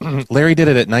Larry did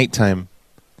it at nighttime,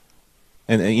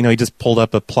 and he just pulled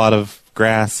up a plot of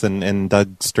grass and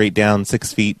dug straight down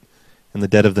 6 feet in the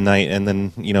dead of the night, and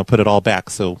then put it all back.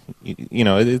 So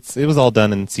it was all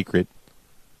done in secret.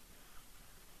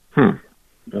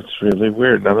 That's really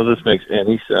weird. None of this makes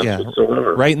any sense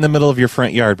whatsoever. Right in the middle of your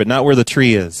front yard, but not where the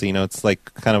tree is. It's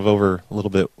like kind of over a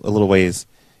little ways.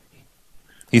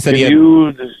 He said, Can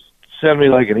you just send me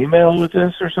like an email with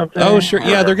this or something? Oh, sure.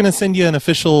 Yeah, they're going to send you an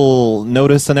official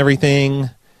notice and everything.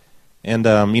 And,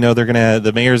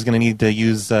 the mayor's going to need to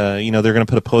use, they're going to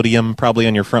put a podium probably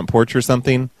on your front porch or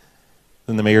something.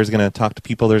 Then the mayor's going to talk to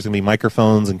people. There's going to be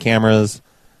microphones and cameras.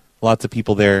 Lots of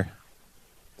people there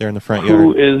in the front yard.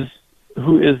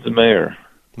 Who is the mayor?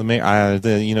 The mayor,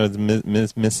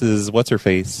 Mrs.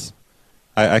 What's-Her-Face.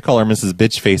 I call her Mrs.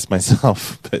 Bitchface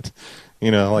myself, but...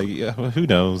 who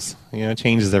knows? It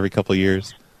changes every couple of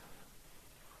years.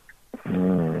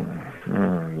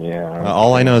 Yeah.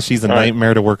 All I know is she's a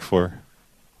nightmare to work for.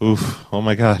 Oof! Oh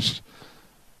my gosh.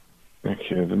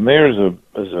 Okay, the mayor is a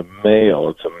male.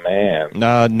 It's a man.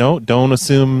 No, don't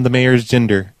assume the mayor's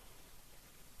gender.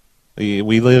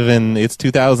 We live in it's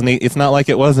 2008. It's not like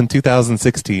it was in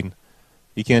 2016.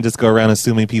 You can't just go around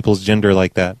assuming people's gender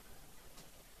like that.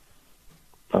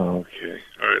 Okay.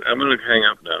 All right, I'm going to hang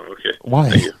up now. Okay. Why?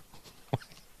 Thank you.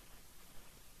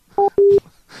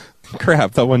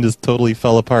 Crap, that one just totally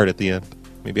fell apart at the end.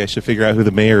 Maybe I should figure out who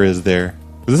the mayor is there.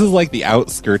 This is like the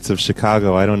outskirts of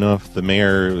Chicago. I don't know if the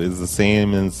mayor is the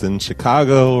same as in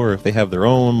Chicago or if they have their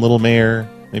own little mayor.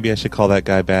 Maybe I should call that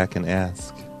guy back and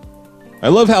ask. I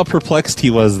love how perplexed he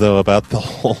was, though, about the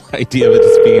whole idea of it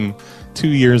just being 2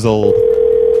 years old.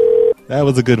 That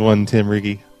was a good one, Tim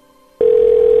Riggi.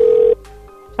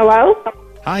 Hello?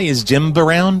 Hi, is Jim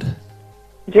around?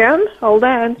 Jim? Hold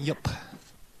on. Yep.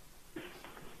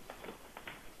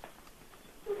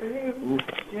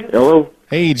 Hello?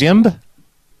 Hey, Jim?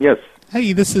 Yes.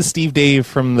 Hey, this is Steve Dave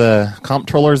from the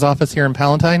Comptroller's office here in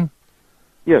Palatine.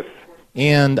 Yes.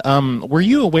 And were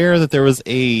you aware that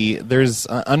there's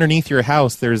underneath your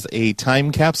house, there's a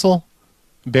time capsule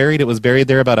buried? It was buried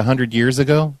there about 100 years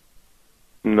ago?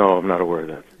 No, I'm not aware of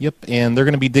that. Yep, and they're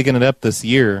going to be digging it up this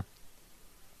year.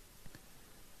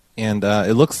 And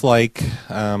it looks like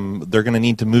they're going to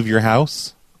need to move your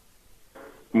house.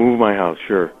 Move my house,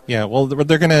 sure. Yeah, well,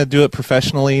 they're going to do it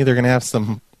professionally. They're going to have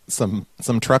some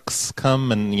trucks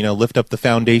come and lift up the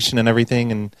foundation and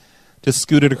everything, and just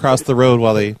scoot it across the road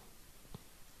while they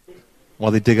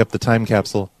dig up the time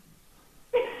capsule.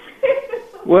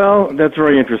 Well, that's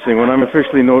very interesting. When I'm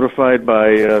officially notified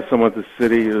by someone at the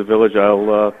city or the village,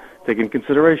 I'll take in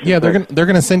consideration. Yeah, they're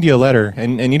going to send you a letter,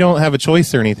 and you don't have a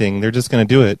choice or anything. They're just going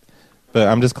to do it. But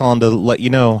I'm just calling to let you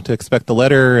know to expect the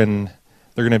letter, and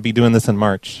they're going to be doing this in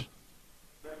March.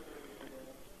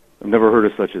 I've never heard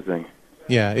of such a thing.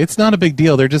 Yeah, it's not a big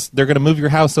deal. They're going to move your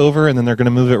house over, and then they're going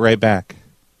to move it right back.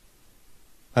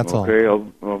 That's all. Okay,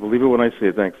 I'll believe it when I see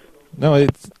it. Thanks. No,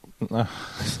 it's...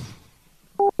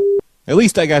 At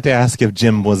least I got to ask if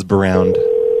Jim was around.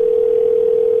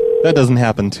 That doesn't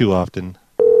happen too often.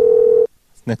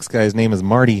 This next guy's name is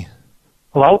Marty.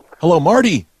 Hello? Hello,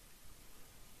 Marty.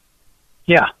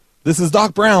 Yeah. This is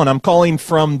Doc Brown. I'm calling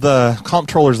from the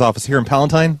Comptroller's office here in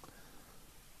Palatine.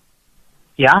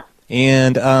 Yeah?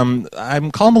 And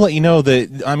I'm calling to let you know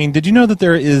that, did you know that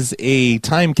there is a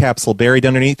time capsule buried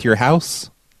underneath your house?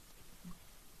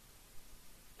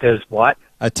 There's what?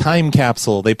 A time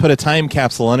capsule. They put a time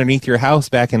capsule underneath your house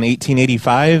back in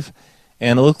 1885,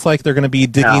 and it looks like they're going to be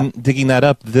digging that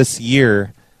up this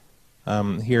year,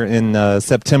 here in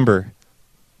September.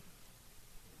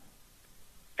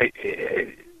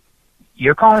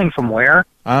 You're calling from where?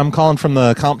 I'm calling from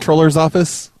the Comptroller's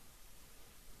office.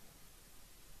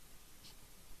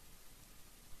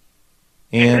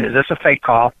 And is this a fake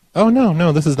call? Oh,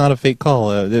 no, this is not a fake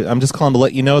call. I'm just calling to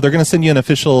let you know. They're going to send you an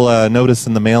official notice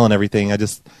in the mail and everything. I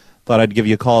just thought I'd give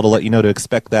you a call to let you know to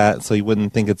expect that so you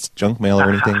wouldn't think it's junk mail or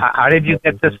anything. How did you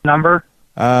get this number?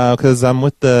 Because I'm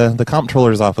with the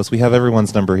Comptroller's office. We have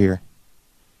everyone's number here.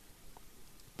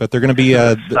 But they're going to be...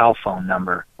 a cell phone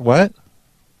number. What?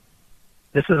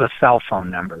 This is a cell phone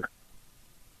number.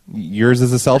 Yours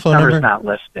is a cell phone number? Number's not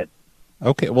listed.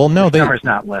 Okay, well, no, number's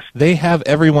not listed. They have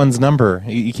everyone's number.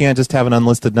 You can't just have an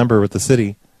unlisted number with the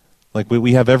city. Like,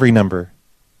 we have every number.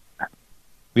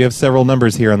 We have several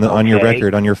numbers here on your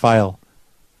record, on your file.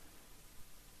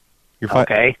 Your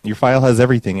file has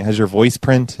everything. It has your voice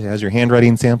print. It has your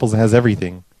handwriting samples. It has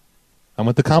everything. I'm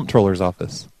with the Comptroller's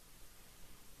office.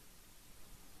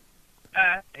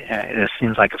 This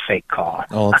seems like a fake call.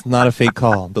 Oh, it's not a fake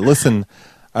call. But listen,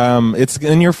 It's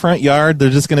in your front yard. They're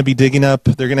just going to be digging up.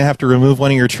 They're going to have to remove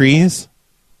one of your trees.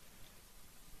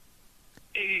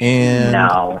 And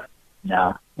No.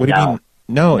 What do you mean?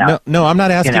 No, I'm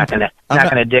not asking. You're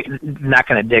not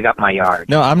gonna dig up my yard.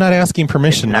 No, I'm not asking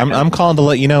permission. I'm calling to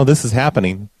let you know this is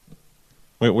happening.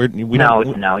 No,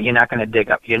 you're not gonna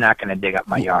dig up. You're not gonna dig up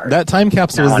my yard. That time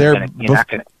capsule was there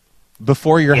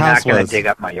before your house was. You're not gonna dig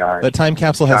up my yard. That time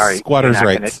capsule has squatters'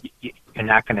 rights. You're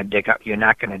not gonna dig up. You're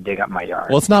not gonna dig up my yard.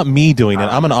 Well, it's not me doing it.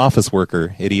 I'm an office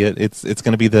worker, idiot. It's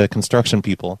going to be the construction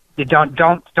people. You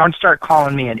don't start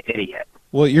calling me an idiot.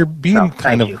 Well, you're being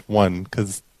kind of one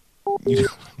because you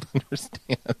don't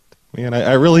understand. Man,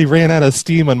 I really ran out of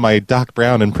steam on my Doc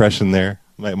Brown impression there.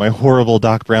 My horrible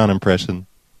Doc Brown impression.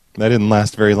 That didn't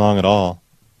last very long at all.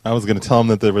 I was going to tell him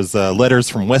that there was letters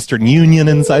from Western Union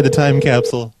inside the time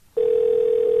capsule.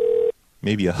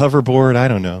 Maybe a hoverboard. I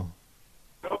don't know.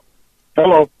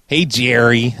 Hello. Hey,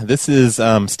 Jerry. This is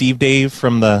Steve Dave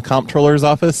from the Comptroller's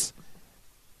office.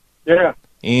 Yeah.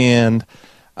 And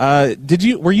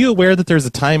were you aware that there's a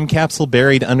time capsule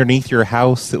buried underneath your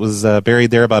house? It was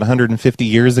buried there about 150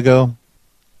 years ago.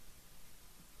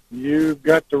 You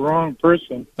got the wrong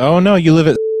person. Oh no, you live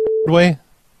at way?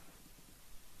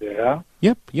 Yeah.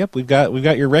 Yep. We've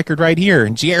got your record right here,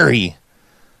 Jerry.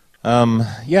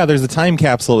 Yeah, there's a time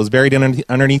capsule. It was buried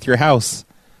underneath your house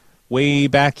way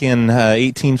back in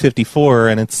 1854,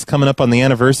 and it's coming up on the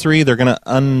anniversary. They're going to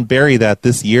unbury that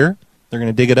this year. They're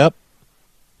going to dig it up.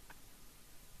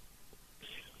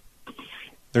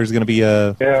 There's going to be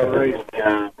a... Yeah, right.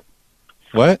 Yeah.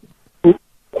 What?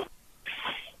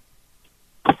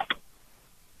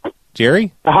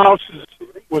 Jerry? The house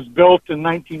was built in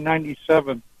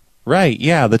 1997. Right,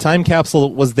 yeah. The time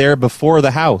capsule was there before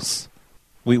the house.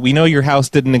 We know your house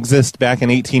didn't exist back in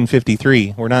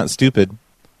 1853. We're not stupid.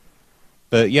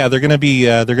 But yeah, they're going to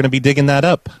be digging that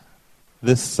up.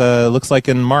 This looks like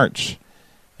in March.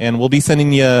 And we'll be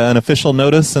sending you an official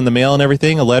notice in the mail and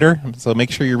everything, a letter. So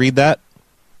make sure you read that.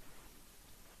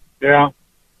 Yeah.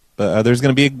 But there's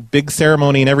going to be a big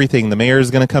ceremony and everything. The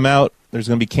mayor's going to come out. There's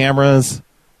going to be cameras.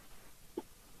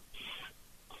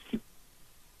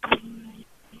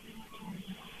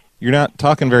 You're not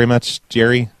talking very much,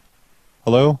 Jerry.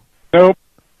 Hello? Nope.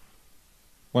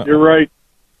 What? You're right.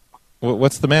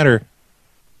 What's the matter?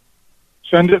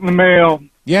 Send it in the mail.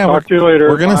 Yeah, Talk to you later.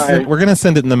 We're gonna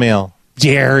send it in the mail.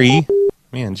 Jerry.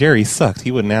 Man, Jerry sucked.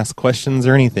 He wouldn't ask questions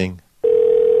or anything.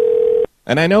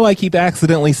 And I know I keep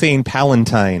accidentally saying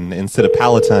Palatine instead of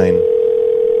Palatine.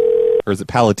 Or is it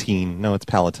Palatine? No, it's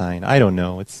Palatine. I don't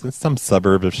know. It's some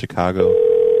suburb of Chicago.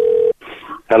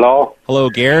 Hello? Hello,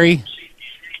 Gary?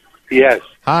 Yes.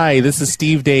 Hi, this is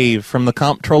Steve Dave from the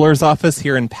Comptroller's office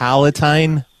here in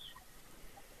Palatine.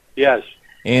 Yes.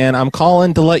 And I'm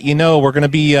calling to let you know we're going to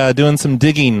be doing some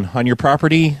digging on your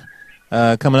property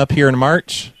coming up here in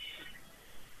March.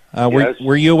 Yes.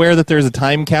 Were you aware that there's a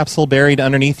time capsule buried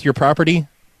underneath your property?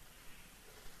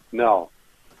 No.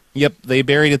 Yep, they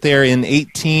buried it there in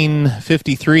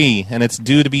 1853, and it's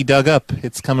due to be dug up.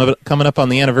 It's coming up on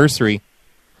the anniversary.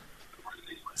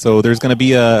 So there's going to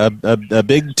be a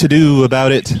big to-do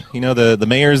about it. You know, the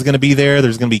mayor's going to be there.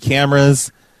 There's going to be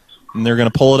cameras. And they're going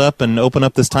to pull it up and open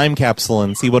up this time capsule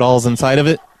and see what all's inside of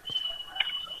it.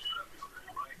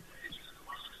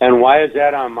 And why is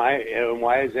that on my?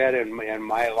 Why is that in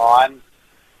my lawn?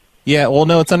 Yeah, well,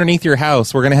 no, it's underneath your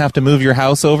house. We're going to have to move your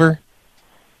house over.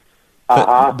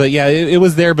 But yeah, it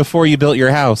was there before you built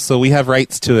your house, so we have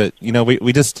rights to it. You know,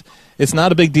 we just, it's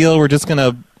not a big deal. We're just going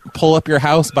to pull up your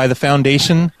house by the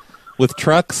foundation with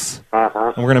trucks, and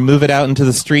we're going to move it out into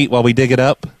the street while we dig it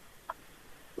up.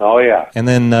 Oh, yeah. And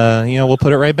then, we'll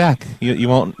put it right back. You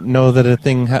won't know that a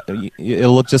thing,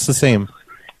 it'll look just the same.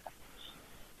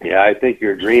 Yeah, I think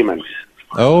you're dreaming.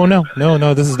 Oh,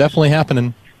 no, this is definitely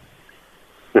happening.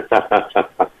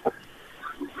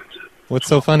 What's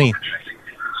so funny?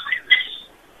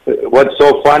 What's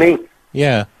so funny?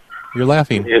 Yeah, you're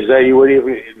laughing. Is that you would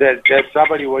even that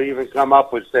somebody would even come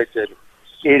up with such an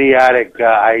idiotic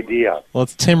idea. Well,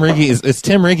 it's Tim Riggi. It's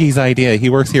Tim Riggi's idea. He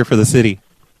works here for the city.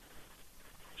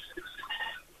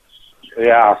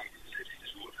 Yeah.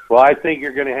 Well, I think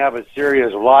you're going to have a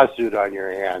serious lawsuit on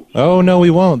your hands. Oh no, we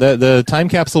won't. The time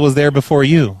capsule was there before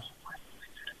you,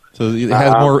 so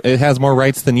it has more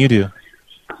rights than you do.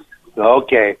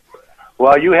 Okay.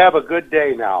 Well, you have a good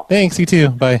day now. Thanks. You too.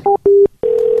 Bye.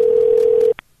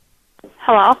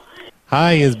 Hello?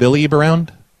 Hi, is Billy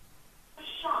around?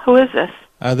 Who is this?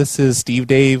 This is Steve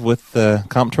Dave with the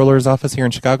Comptroller's office here in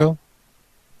Chicago.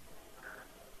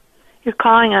 You're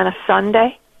calling on a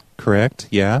Sunday? Correct,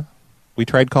 yeah. We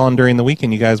tried calling during the week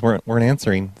and you guys weren't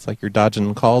answering. It's like you're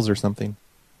dodging calls or something.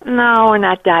 No, we're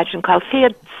not dodging calls. He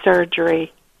had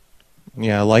surgery.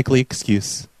 Yeah, likely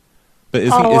excuse. But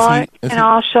is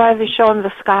I'll show him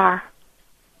the scar.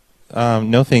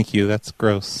 No, thank you. That's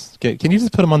gross. Can you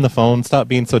just put him on the phone? Stop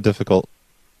being so difficult.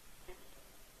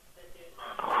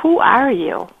 Who are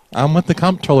you? I'm with the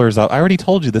comptrollers. I already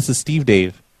told you. This is Steve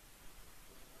Dave.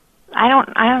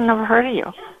 I never heard of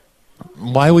you.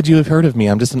 Why would you have heard of me?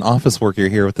 I'm just an office worker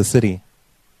here with the city.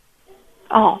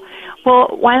 Oh, well,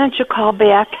 why don't you call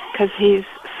back? Because he's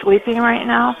sleeping right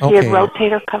now. Okay. He had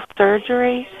rotator cuff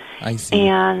surgery. I see.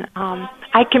 And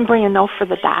I can bring a note for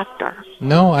the doctor.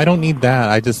 No, I don't need that.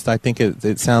 I think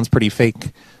it sounds pretty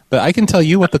fake. But I can tell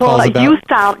you what the call's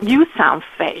about. You sound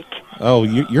fake. Oh,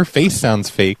 your face sounds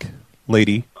fake,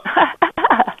 lady.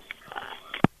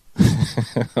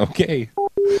 Okay.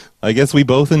 I guess we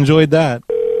both enjoyed that.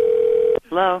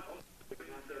 Hello?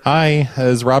 Hi,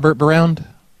 is Robert around?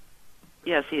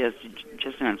 Yes, he is.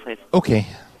 Just a minute, please. Okay.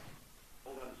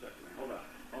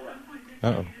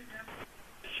 Uh-oh.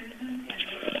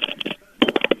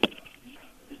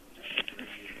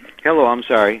 Hello, I'm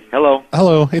sorry. Hello?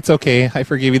 Hello, it's okay. I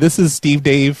forgive you. This is Steve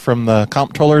Dave from the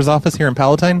comptroller's office here in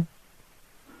Palatine.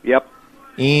 Yep.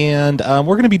 And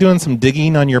we're going to be doing some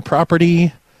digging on your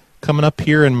property coming up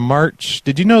here in March.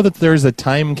 Did you know that there's a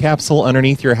time capsule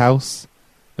underneath your house?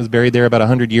 It was buried there about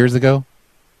 100 years ago.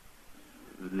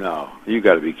 No, you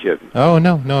got to be kidding. Oh,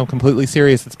 no, I'm completely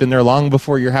serious. It's been there long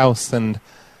before your house, and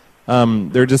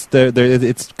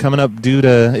it's coming up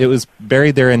it was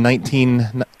buried there in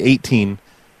 1918,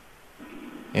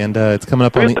 and it's coming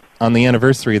up on the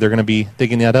anniversary. They're going to be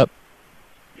digging that up.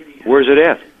 Where's it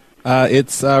at?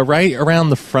 It's right around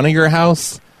the front of your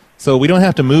house, so we don't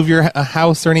have to move your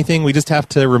house or anything. We just have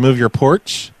to remove your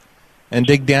porch and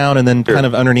dig down and then kind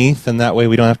of underneath, and that way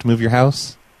we don't have to move your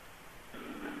house.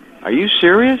 Are you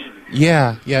serious?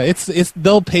 Yeah. It's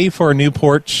they'll pay for a new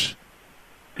porch.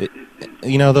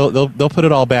 They'll put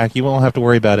it all back. You won't have to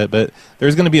worry about it. But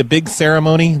there's going to be a big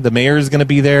ceremony. The mayor's going to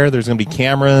be there. There's going to be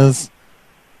cameras.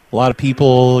 A lot of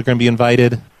people are going to be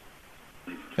invited.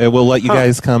 We'll let you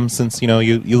guys come since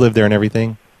you live there and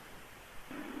everything.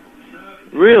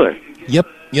 Really? Yep.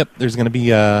 There's going to be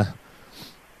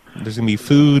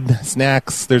food,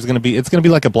 snacks. It's going to be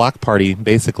like a block party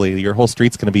basically. Your whole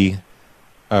street's going to be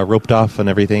roped off and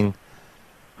everything.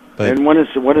 But and when is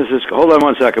this? Hold on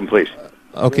one second, please.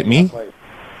 Okay, me? Make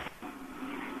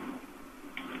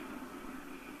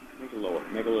it lower.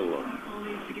 Make it a little lower.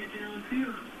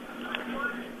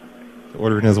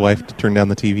 Ordering his wife to turn down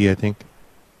the TV, I think.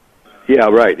 Yeah,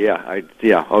 right. Yeah,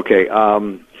 okay.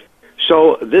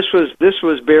 So this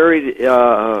was buried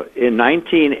in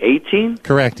 1918.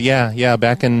 Correct. Yeah.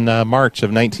 Back in March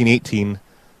of 1918.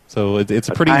 So it's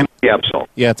a pretty time capsule.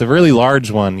 Yeah, it's a really large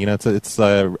one. It's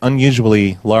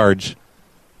unusually large.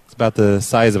 It's about the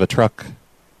size of a truck,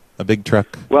 a big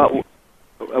truck. Well,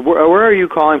 where are you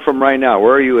calling from right now?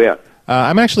 Where are you at?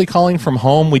 I'm actually calling from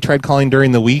home. We tried calling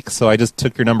during the week, so I just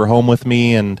took your number home with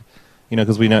me, and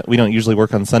because we don't usually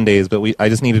work on Sundays, but I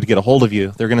just needed to get a hold of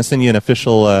you. They're going to send you an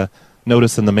official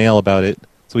notice in the mail about it,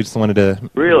 so we just wanted to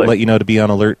let you know to be on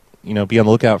alert. Be on the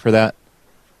lookout for that.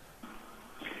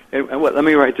 And let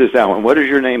me write this down. What is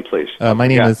your name, please? My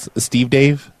name is Steve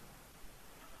Dave.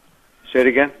 Say it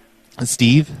again.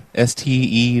 Steve,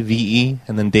 Steve,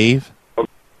 and then Dave.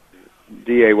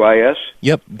 Days.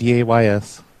 Yep,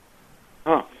 Days.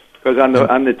 Huh? Because on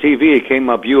the TV it came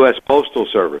up U.S. Postal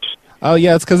Service. Oh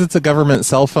yeah, it's because it's a government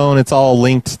cell phone. It's all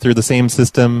linked through the same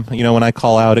system. When I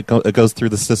call out, it goes through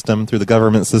the system, through the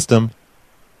government system.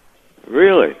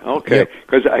 Really? Okay.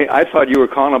 Because I thought you were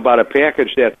calling about a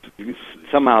package that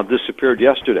somehow disappeared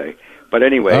yesterday. But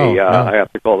anyway, no. I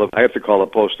have to call the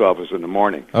post office in the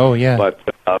morning. Oh yeah. But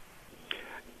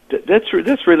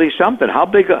that's really something. How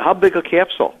big a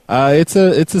capsule? It's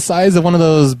the size of one of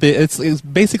those. It's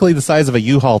basically the size of a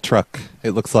U-Haul truck.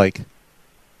 It looks like.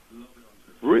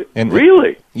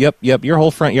 Really? Yep. Your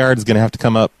whole front yard is going to have to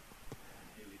come up.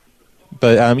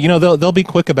 But they'll be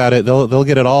quick about it. They'll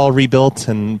get it all rebuilt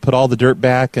and put all the dirt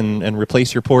back and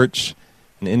replace your porch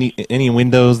and any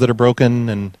windows that are broken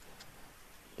and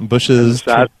bushes. And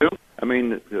the sod too? I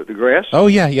mean the grass? Oh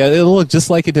yeah. It'll look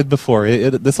just like it did before.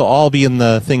 This will all be in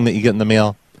the thing that you get in the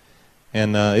mail,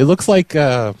 and it looks like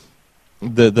the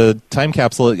time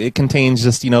capsule. It contains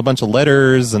just a bunch of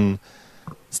letters and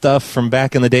stuff from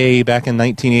back in the day, back in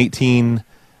 1918.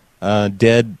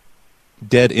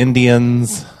 Dead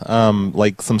Indians,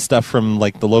 like some stuff from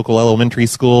like the local elementary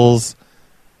schools,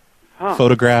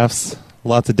 photographs,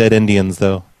 lots of dead Indians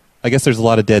though. I guess there's a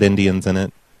lot of dead Indians in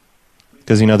it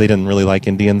because they didn't really like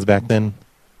Indians back then.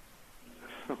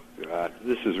 Oh God,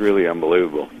 this is really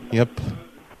unbelievable. Yep.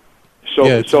 So,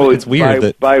 yeah, it's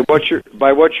weird by what you're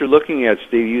looking at,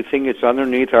 Steve, you think it's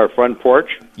underneath our front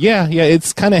porch? Yeah,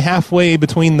 it's kind of halfway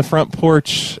between the front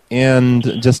porch and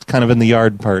just kind of in the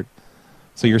yard part.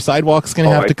 So your sidewalk's going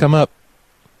to have to come up.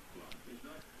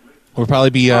 We'll probably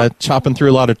be chopping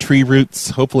through a lot of tree roots.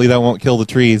 Hopefully that won't kill the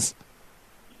trees.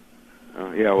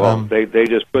 Yeah, well, they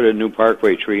just put a new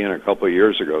parkway tree in a couple of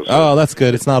years ago. So. Oh, that's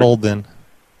good. It's not old then.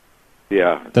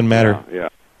 Yeah. Doesn't matter. Yeah.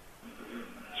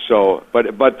 So, but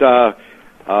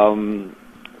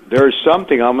there's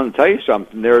something. I'm going to tell you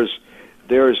something. There's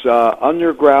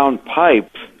underground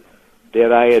pipe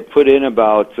that I had put in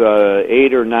about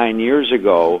 8 or 9 years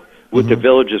ago with the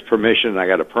village's permission. I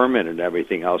got a permit and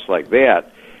everything else like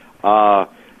that.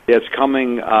 That's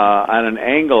coming on an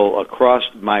angle across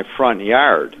my front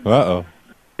yard. Uh-oh.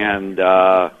 And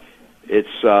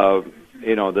it's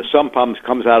the sump pump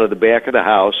comes out of the back of the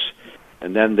house.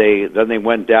 And then they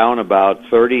went down about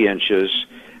 30 inches,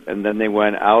 and then they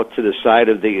went out to the side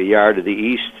of the yard, to the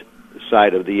east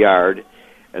side of the yard,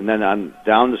 and then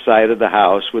down the side of the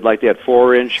house with like that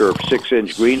 4-inch or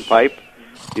 6-inch green pipe,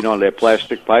 that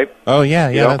plastic pipe. Oh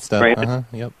yeah, that stuff. Right?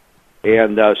 Yep.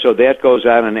 And so that goes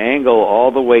on an angle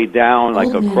all the way down,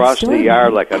 like across the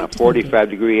yard, like on a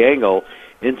 45-degree angle,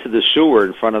 into the sewer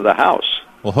in front of the house.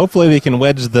 Well, hopefully they can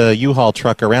wedge the U-Haul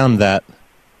truck around that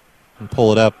and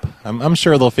pull it up. I'm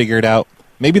sure they'll figure it out.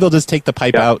 Maybe they'll just take the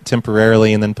pipe out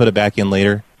temporarily and then put it back in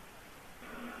later.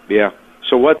 Yeah.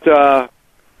 So what? But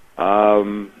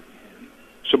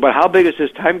how big is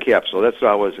this time capsule? That's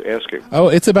what I was asking. Oh,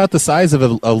 it's about the size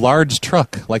of a large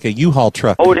truck, like a U-Haul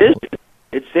truck. Oh, it is?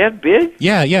 It's that big?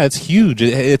 Yeah, it's huge.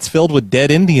 It's filled with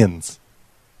dead Indians.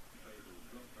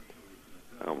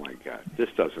 Oh my God, this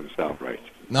doesn't sound right.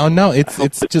 No,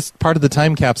 it's just part of the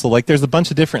time capsule. Like, there's a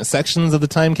bunch of different sections of the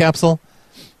time capsule,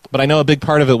 but I know a big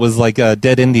part of it was like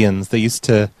dead Indians. They used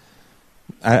to,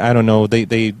 I don't know,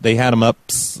 they had them up.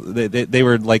 They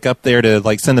were like up there to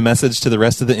like send a message to the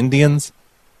rest of the Indians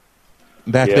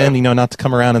back then. Not to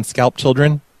come around and scalp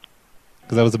children,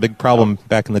 because that was a big problem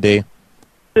back in the day.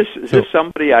 Is this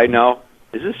somebody I know?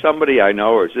 Is this somebody I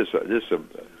know, or is this a?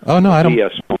 Oh no, I don't.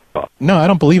 BS phone call? No, I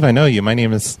don't believe I know you. My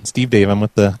name is Steve Dave. I'm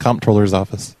with the comptroller's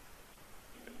office.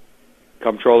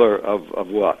 Comptroller of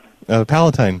what?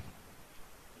 Palatine.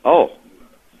 Oh.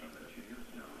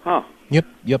 Huh. Yep.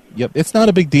 It's not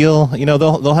a big deal.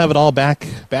 They'll have it all back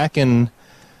in.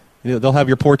 They'll have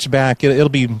your porch back. It'll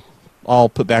be all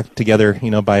put back together.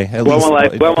 By at least.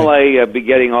 When will I be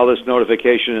getting all this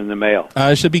notification in the mail?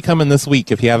 It should be coming this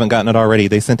week if you haven't gotten it already.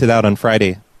 They sent it out on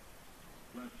Friday.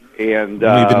 And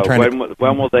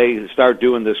when will they start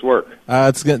doing this work?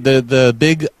 It's the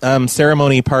big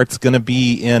ceremony part's going to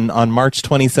be on March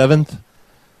 27th.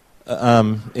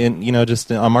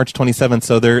 Just on March 27th.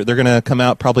 So they're going to come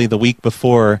out probably the week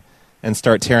before and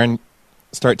start tearing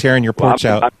your porch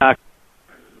out.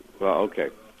 Okay,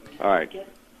 all right.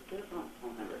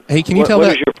 Hey, can you tell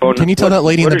that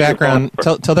lady in the background?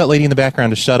 Tell that lady in the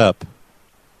background to shut up.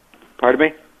 Pardon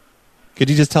me? Could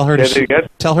you just tell her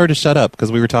to shut up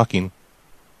because we were talking?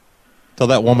 Tell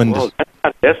that woman. Well,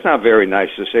 that's not very nice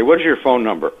to say. What is your phone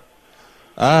number?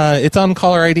 It's on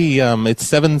caller ID. It's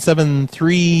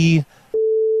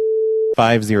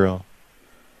 77350.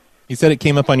 You said it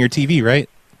came up on your TV, right?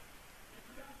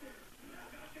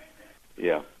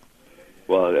 Yeah.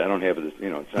 Well, I don't have it.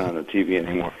 It's not on the TV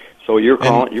anymore. So you're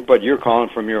calling, but you're calling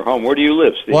from your home. Where do you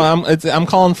live, Steve? Well, I'm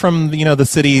calling from the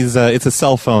city's. It's a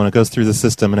cell phone. It goes through the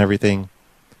system and everything.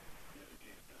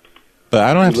 But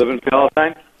I don't have. You live in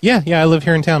Palatine? Yeah, I live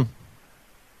here in town.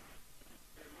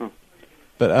 Huh.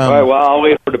 But all right. Well, I'll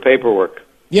wait for the paperwork.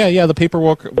 Yeah. The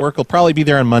paperwork will probably be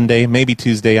there on Monday, maybe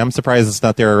Tuesday. I'm surprised it's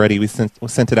not there already. We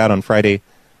sent it out on Friday.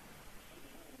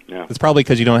 Yeah. It's probably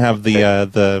because you don't have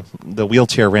the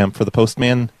wheelchair ramp for the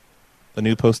postman, the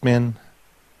new postman,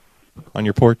 on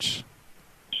your porch.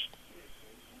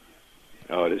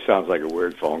 Oh, this sounds like a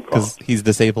weird phone call. Because he's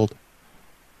disabled.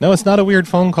 No, it's not a weird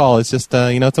phone call. It's just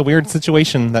it's a weird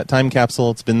situation. That time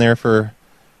capsule. It's been there for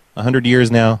 100 years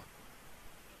now.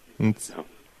 All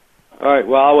right.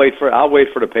 Well, I'll wait for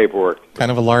the paperwork.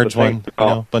 Kind of a large one.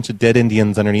 A bunch of dead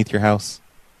Indians underneath your house.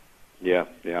 Yeah.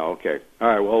 Okay. All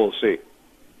right. Well, we'll see.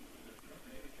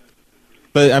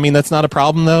 But I mean, that's not a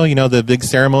problem, though. The big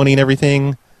ceremony and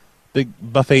everything, big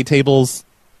buffet tables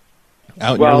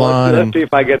out in your lawn. Let's see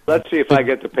if I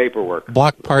get the paperwork.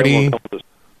 Block party.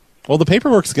 Well, the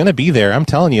paperwork's going to be there. I'm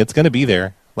telling you, it's going to be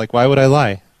there. Like, why would I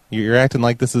lie? You're acting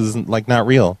like this is like not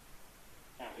real.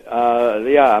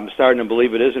 Yeah, I'm starting to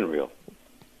believe it isn't real.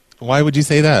 Why would you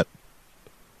say that?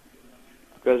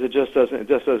 Because it just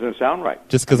doesn't sound right.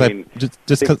 Just because the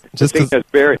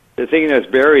thing that's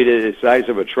buried is the size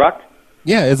of a truck.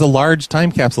 Yeah, it's a large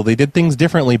time capsule. They did things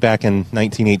differently back in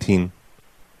 1918.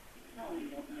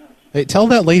 Hey, tell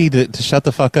that lady to shut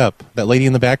the fuck up. That lady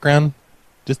in the background,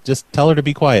 just tell her to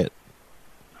be quiet.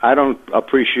 I don't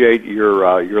appreciate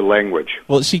your language.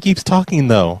 Well, she keeps talking,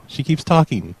 though. She keeps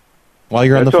talking while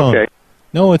you're on the That's phone. okay.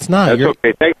 No, it's not. That's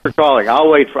okay. Thanks for calling. I'll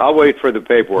wait for the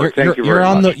paperwork. Thank you very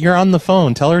much. You're on the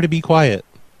phone. Tell her to be quiet.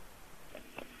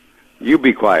 You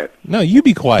be quiet. No, you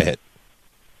be quiet.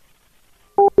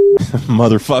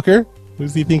 Motherfucker. Who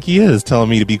does he think he is telling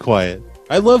me to be quiet?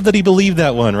 I love that he believed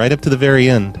that one right up to the very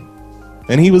end.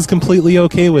 And he was completely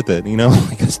okay with it, you know?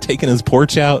 Like, just taking his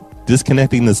porch out,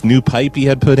 disconnecting this new pipe he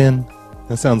had put in.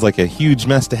 That sounds like a huge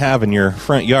mess to have in your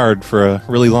front yard for a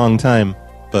really long time.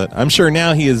 But I'm sure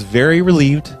now he is very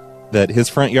relieved that his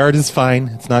front yard is fine.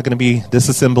 It's not going to be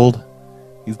disassembled.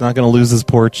 He's not going to lose his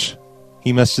porch.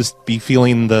 He must just be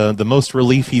feeling the most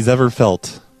relief he's ever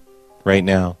felt right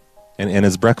now. And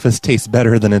his breakfast tastes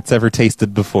better than it's ever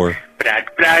tasted before. Brad.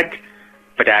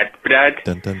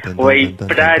 Wait,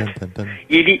 Brad,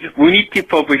 we need to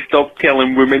probably stop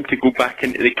telling women to go back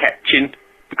into the kitchen.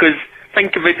 Because,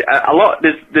 think of it,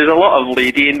 there's a lot of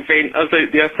lady inventors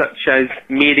out there, such as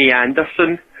Mary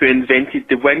Anderson, who invented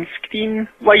the windscreen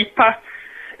wiper.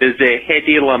 There's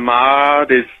Hedy Lamarr,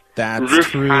 there's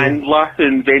Ruth Handler, who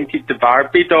invented the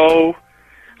Barbie doll.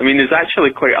 I mean, there's actually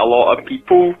quite a lot of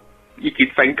people you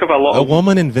could think of. A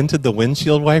woman invented the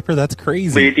windshield wiper? That's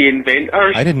crazy. Lady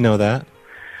inventors. I didn't know that.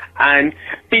 And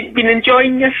been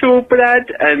enjoying your show,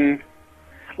 Brad. And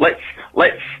let's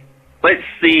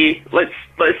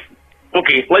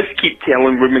keep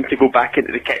telling women to go back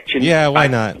into the kitchen. Yeah, why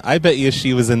not? I bet you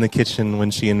she was in the kitchen when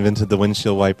she invented the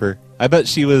windshield wiper. I bet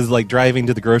she was like driving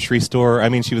to the grocery store. I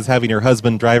mean, she was having her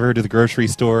husband drive her to the grocery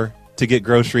store to get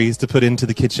groceries to put into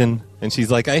the kitchen. And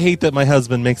she's like, I hate that my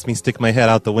husband makes me stick my head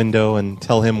out the window and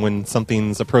tell him when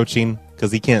something's approaching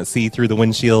because he can't see through the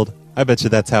windshield. I bet you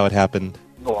that's how it happened.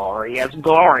 Glorious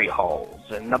glory holes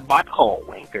and the butthole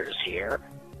winkers here.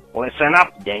 Listen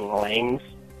up, dinglings.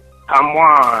 Come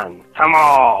on, come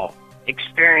all.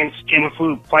 Experienced skin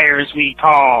flute players we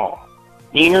call.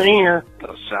 Neener,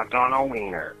 go suck on a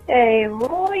wiener. Hey,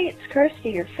 Roy, it's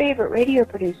Kirsty, your favorite radio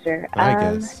producer. I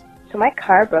guess. So my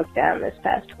car broke down this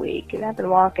past week, and I've been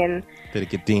walking Did it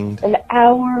get dinged? an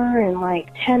hour and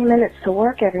like 10 minutes to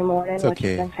work every morning, It's which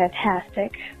okay. has been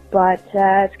fantastic. But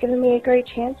it's given me a great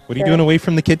chance What are you doing away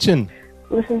from the kitchen?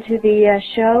 listen to the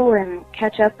show and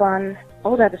catch up on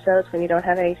old episodes when you don't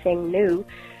have anything new.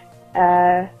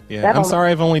 Yeah, I'm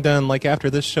sorry I've only done, like after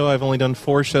this show, I've only done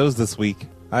 4 shows this week.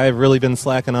 I've really been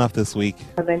slacking off this week.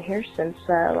 I've been here since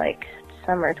like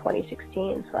summer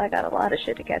 2016, so I got a lot of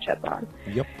shit to catch up on.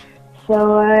 Yep.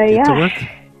 So Get to yeah, work.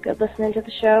 good listening to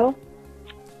the show.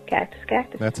 Cactus.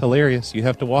 That's hilarious. You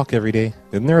have to walk every day.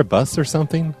 Isn't there a bus or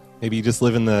something? Maybe you just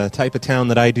live in the type of town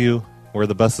that I do, where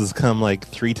the buses come like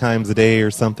 3 times a day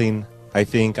or something. I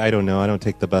think. I don't know. I don't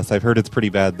take the bus. I've heard it's pretty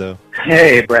bad, though.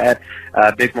 Hey, Brad.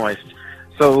 Big Moist.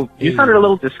 So you sounded a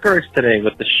little discouraged today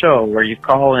with the show where you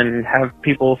call and have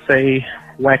people say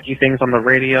wacky things on the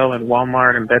radio and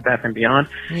Walmart and Bed Bath & Beyond.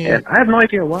 Yeah. And I have no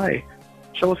idea why.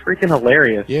 The show was freaking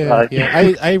hilarious. Yeah.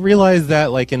 I realized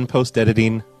that, like, in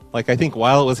post-editing. Like, I think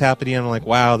while it was happening, I'm like,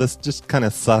 wow, this just kind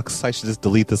of sucks. I should just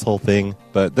delete this whole thing.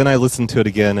 But then I listened to it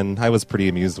again, and I was pretty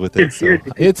amused with it. So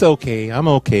it's okay. I'm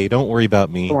okay. Don't worry about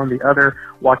me. On the other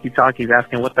walkie-talkies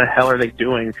asking what the hell are they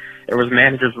doing. There was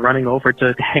managers running over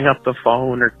to hang up the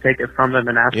phone or take it from them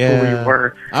and ask who you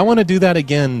were. I want to do that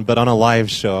again, but on a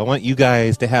live show. I want you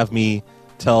guys to have me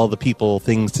tell the people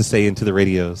things to say into the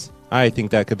radios. I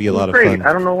think that could be a lot of fun.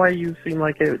 I don't know why you seem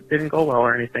like it didn't go well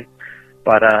or anything.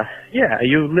 But, yeah,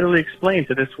 you literally explained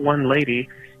to this one lady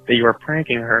that you were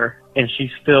pranking her, and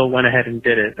she still went ahead and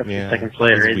did it a few seconds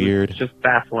later. That was weird. It's just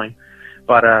baffling.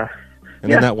 But,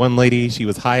 And then that one lady, she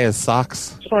was high as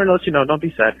socks. Just wanted to let you know, don't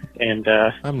be sad. And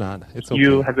I'm not. It's okay.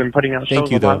 You have been putting out Thank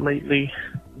shows you, a lot though. lately,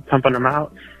 pumping them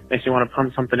out. Makes you want to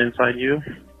pump something inside you.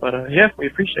 But, yeah, we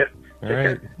appreciate it. All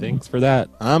right, thanks for that.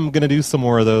 I'm going to do some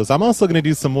more of those. I'm also going to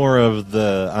do some more of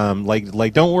the,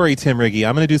 like don't worry, Tim Riggi.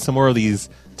 I'm going to do some more of these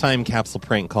time capsule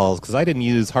prank calls because I didn't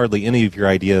use hardly any of your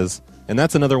ideas. And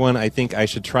that's another one I think I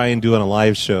should try and do on a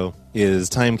live show is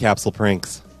time capsule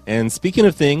pranks. And speaking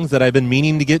of things that I've been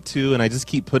meaning to get to and I just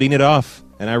keep putting it off,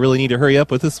 and I really need to hurry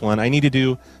up with this one, I need to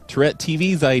do Tourette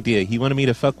TV's idea. He wanted me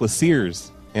to fuck with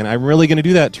Sears. And I'm really going to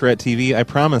do that, Tourette TV. I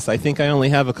promise. I think I only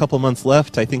have a couple months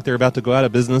left. I think they're about to go out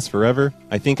of business forever.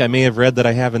 I think I may have read that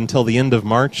I have until the end of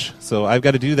March. So I've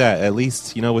got to do that at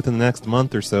least, within the next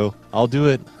month or so. I'll do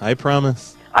it. I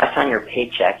promise. I sign your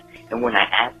paycheck, and when I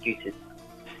ask you to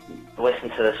listen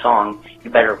to the song, you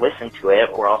better listen to it,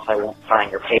 or else I won't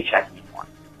sign your paycheck anymore.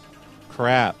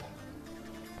 crap.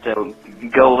 So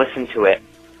go listen to it,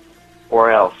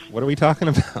 or else. What are we talking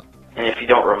about? And if you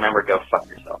don't remember, go fuck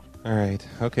yourself. All right.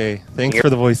 Okay. Thanks for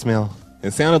the voicemail.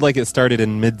 It sounded like it started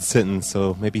in mid-sentence,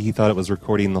 so maybe he thought it was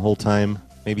recording the whole time.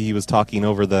 Maybe he was talking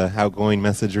over the outgoing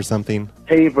message or something.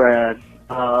 Hey, Brad.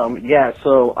 Yeah,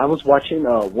 so I was watching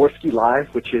Worski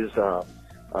Live, which is a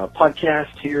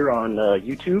podcast here on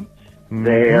YouTube. Mm-hmm.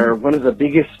 They're one of the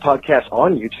biggest podcasts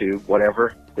on YouTube,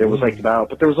 whatever. There was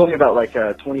but there was only about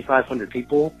 2,500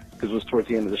 people because it was towards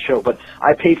the end of the show. But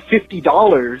I paid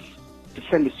 $50 to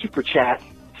send a super chat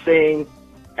saying,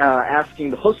 asking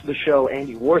the host of the show,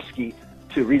 Andy Worski,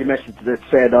 to read a message that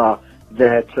said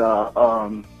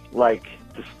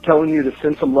just telling you to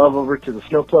send some love over to the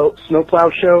Snow Plow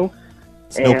Show.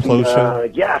 Snow Plow Show?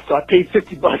 Yeah, so I paid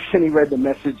 $50 and he read the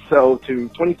message. So to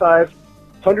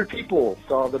 2,500 people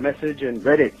saw the message and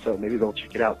read it, so maybe they'll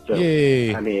check it out. So,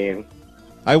 Yay. I mean...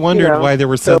 I wondered why there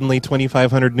were suddenly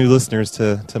 2,500 new listeners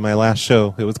to my last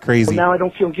show. It was crazy. Well, now I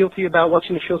don't feel guilty about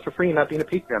watching the shows for free and not being a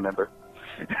Patreon member.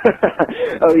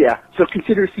 Oh, yeah. So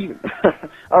consider receiving.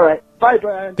 All right. Bye,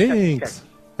 Brian. Thanks.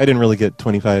 I didn't really get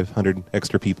 2,500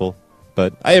 extra people,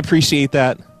 but I appreciate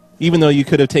that. Even though you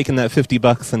could have taken that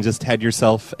 $50 and just had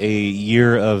yourself a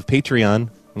year of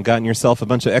Patreon and gotten yourself a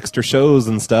bunch of extra shows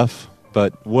and stuff.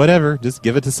 But whatever. Just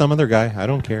give it to some other guy. I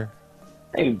don't care.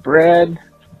 Hey, Brad.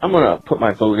 I'm going to put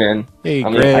my vote in. Hey,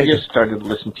 Greg. I just started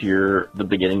listening to the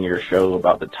beginning of your show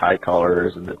about the tie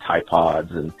collars and the tie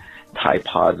pods and tie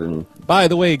pods. And by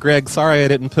the way, Greg, sorry I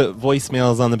didn't put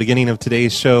voicemails on the beginning of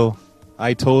today's show.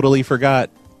 I totally forgot.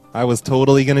 I was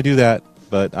totally going to do that,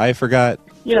 but I forgot.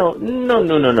 No human,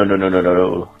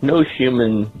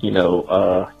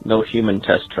 no human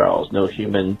test trials, no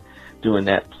human doing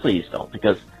that. Please don't,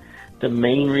 because the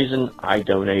main reason I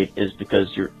donate is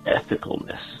because your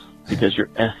ethicalness. Because your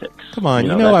ethics. Come on,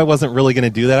 you know I wasn't really going to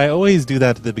do that. I always do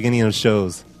that at the beginning of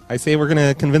shows. I say we're going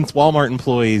to convince Walmart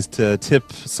employees to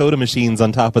tip soda machines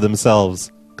on top of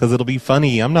themselves, because it'll be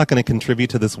funny. I'm not going to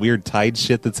contribute to this weird Tide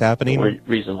shit that's happening. The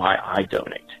reason why I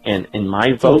donate. And in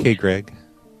my vote, okay, Greg,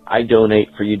 I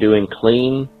donate for you doing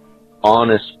clean,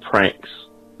 honest pranks.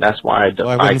 That's why I donate.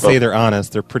 Well, I wouldn't say they're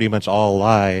honest. They're pretty much all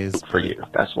lies. For you.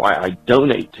 That's why I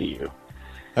donate to you.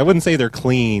 I wouldn't say they're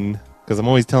clean. Because I'm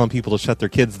always telling people to shut their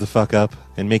kids the fuck up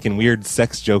and making weird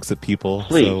sex jokes at people.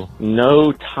 Please,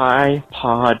 no tie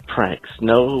pod pranks.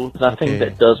 Nothing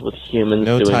that does with humans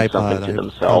doing something to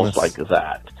themselves like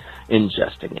that.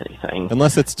 Ingesting anything.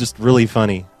 Unless it's just really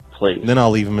funny. Please. Then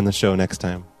I'll leave them in the show next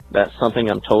time. That's something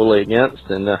I'm totally against,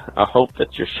 and I hope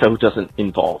that your show doesn't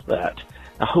involve that.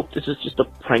 I hope this is just a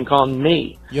prank on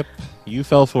me. Yep. You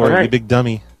fell for it, you big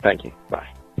dummy. Thank you. Bye.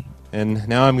 And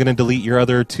now I'm going to delete your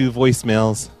other 2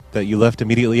 voicemails that you left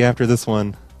immediately after this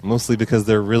one, mostly because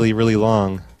they're really, really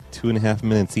long. 2.5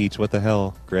 minutes each. What the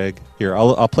hell, Greg? Here,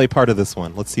 I'll play part of this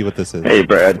one. Let's see what this is. Hey,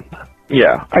 Brad.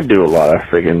 Yeah, I do a lot of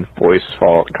friggin' voice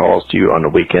calls to you on the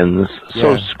weekends,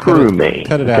 so screw me.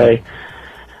 Cut it okay?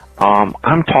 Out.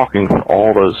 I'm talking for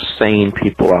all those sane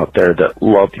people out there that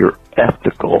love your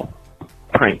ethical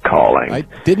prank calling. I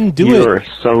didn't do it. You're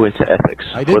so into ethics.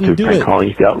 I didn't do prank it. Calling,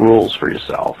 you've got rules for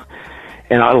yourself.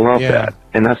 And I love that.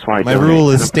 And that's why I my rule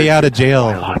is stay out of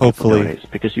jail, hopefully.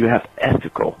 Because you have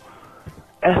ethical,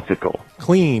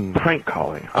 clean prank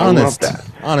calling. Honest. I love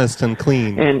that. Honest and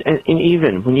clean. And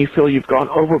even when you feel you've gone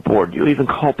overboard, you even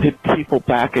call people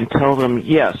back and tell them,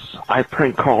 yes, I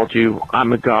prank called you.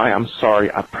 I'm a guy. I'm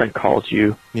sorry. I prank called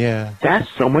you. Yeah. That's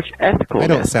so much ethical. I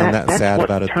don't sound that sad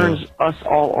about it, though. That's what turns us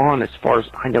all on as far as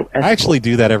I know. Ethical. I actually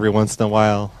do that every once in a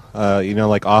while.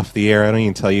 Like off the air. I don't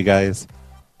even tell you guys.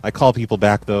 I call people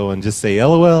back, though, and just say,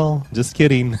 LOL, just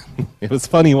kidding. It was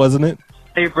funny, wasn't it?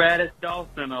 Hey, Brad, it's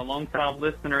Dawson, a long-time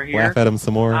listener here. Laugh at him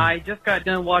some more. I just got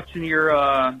done watching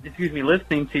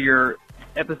listening to your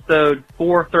episode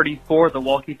 434, the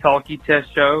walkie-talkie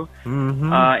test show.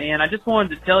 Mm-hmm. And I just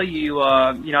wanted to tell you,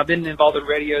 I've been involved in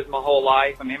radios my whole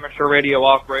life. I'm an amateur radio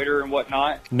operator and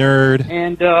whatnot. Nerd.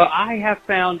 And I have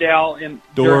found out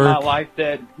during my life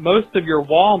that most of your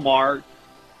Walmarts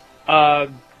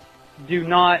do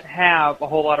not have a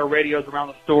whole lot of radios around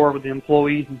the store with the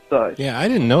employees and such. Yeah, I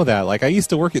didn't know that. Like, I used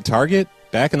to work at Target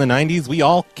back in the 90s. We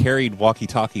all carried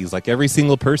walkie-talkies, like every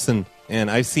single person.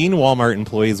 And I've seen Walmart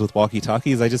employees with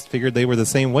walkie-talkies. I just figured they were the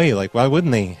same way. Like, why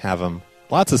wouldn't they have them?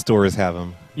 Lots of stores have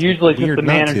them. Usually it's just the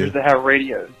managers that have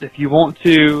radios. If you want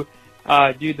to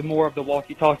do the more of the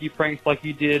walkie-talkie pranks like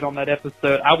you did on that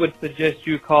episode, I would suggest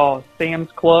you call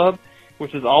Sam's Club,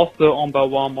 which is also owned by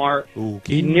Walmart.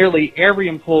 Okay. Nearly every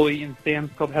employee in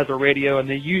Sam's Club has a radio, and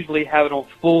they usually have it on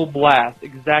full blast,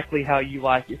 exactly how you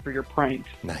like it for your pranks.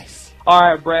 Nice. All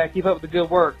right, Brad, keep up with the good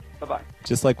work. Bye-bye.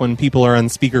 Just like when people are on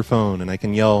speakerphone and I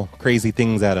can yell crazy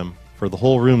things at them for the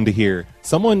whole room to hear.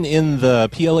 Someone in the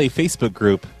PLA Facebook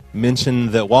group mentioned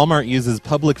that Walmart uses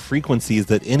public frequencies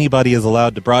that anybody is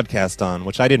allowed to broadcast on,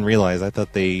 which I didn't realize. I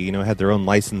thought they, had their own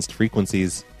licensed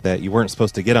frequencies that you weren't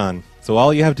supposed to get on. So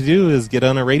all you have to do is get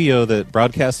on a radio that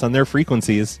broadcasts on their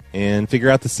frequencies and figure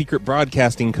out the secret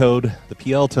broadcasting code, the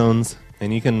PL tones,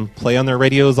 and you can play on their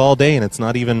radios all day, and it's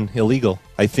not even illegal.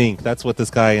 I think. That's what this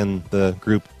guy in the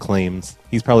group claims.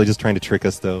 He's probably just trying to trick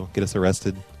us, though, get us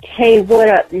arrested. Hey, what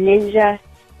up, Ninja?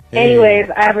 Hey.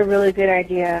 Anyways, I have a really good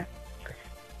idea.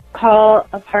 Call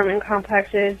apartment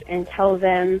complexes and tell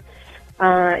them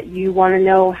you want to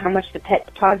know how much the pet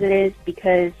deposit is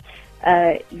because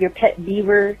your pet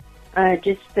beaver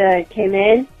just came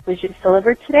in, was just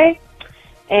delivered today,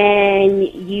 and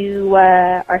you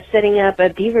are setting up a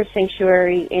beaver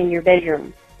sanctuary in your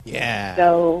bedroom. Yeah.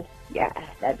 So, yeah,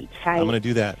 that'd be tight. I'm going to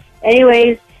do that.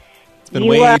 Anyways, It's been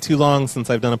way too long since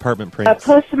I've done apartment pranks.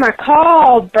 posted my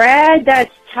call, Brad.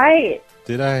 That's tight.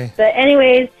 Did I? But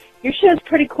anyways, your show's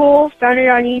pretty cool. Found it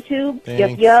on YouTube.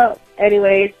 Thanks. Yup.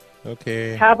 Anyways,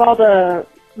 Okay. have all the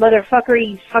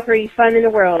fuckery fun in the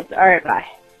world. All right, bye.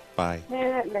 Bye. Man,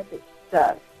 that message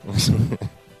sucks.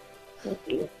 Thank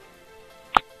you.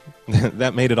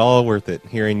 That made it all worth it,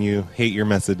 hearing you hate your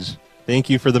message. Thank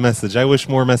you for the message. I wish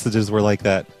more messages were like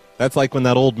that. That's like when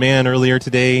that old man earlier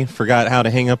today forgot how to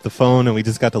hang up the phone and we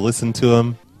just got to listen to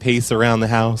him pace around the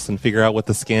house and figure out what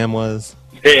the scam was.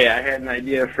 Hey, I had an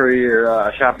idea for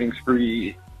your shopping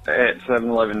spree at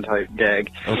 7-Eleven type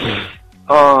gag. Okay.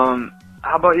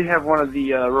 How about you have one of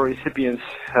the recipients,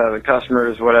 the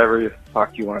customers, whatever the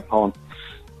fuck you want to call them,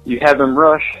 you have them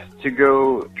rush to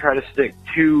go try to stick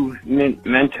 2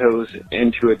 Mentos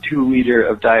into a 2-liter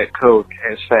of Diet Coke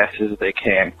as fast as they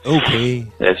can. Okay.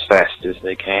 As fast as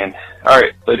they can. All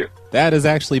right, later. That has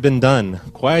actually been done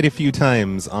quite a few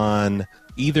times on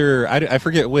either, I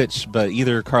forget which, but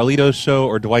either Carlito's show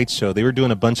or Dwight's show. They were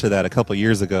doing a bunch of that a couple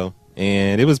years ago.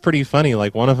 And it was pretty funny.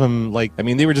 Like one of them,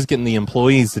 they were just getting the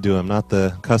employees to do them, not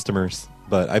the customers.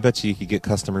 But I bet you could get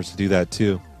customers to do that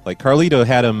too. Like Carlito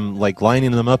had them lining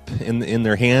them up in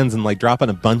their hands and dropping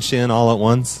a bunch in all at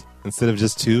once instead of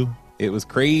just 2. It was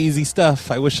crazy stuff.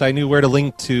 I wish I knew where to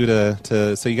link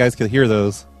to so you guys could hear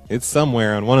those. It's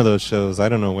somewhere on one of those shows. I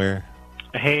don't know where.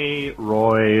 Hey,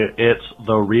 Roy, it's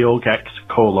the real Gex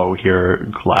Colo here.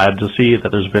 Glad to see that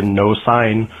there's been no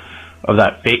sign of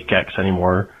that fake Gex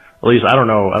anymore. At least I don't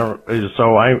know.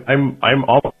 So I'm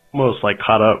almost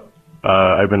caught up.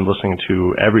 I've been listening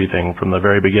to everything from the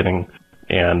very beginning,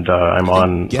 and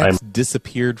Gex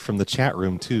disappeared from the chat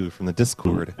room too, from the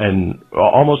Discord, and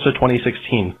almost to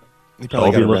 2016. So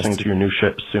I'll be listening to your new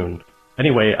shit soon.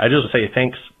 Anyway, I just say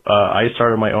thanks. I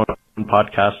started my own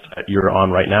podcast that you're on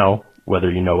right now,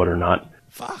 whether you know it or not.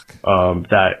 Fuck.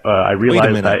 I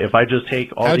realized that if I just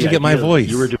take all How'd the you get my ideas voice?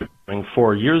 you were doing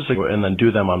 4 years ago and then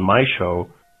do them on my show,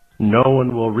 no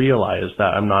one will realize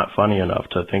that I'm not funny enough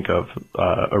to think of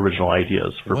original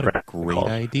ideas for What a great calls.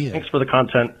 idea. Thanks for the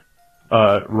content,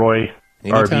 Roy,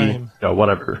 Anytime. RB,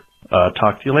 whatever.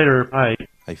 Talk to you later. Bye.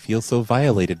 I feel so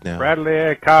violated now. Bradley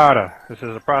A. Carter, this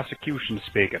is the prosecution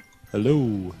speaking.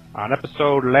 Hello. On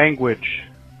episode Language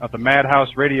of the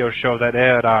Madhouse radio show that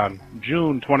aired on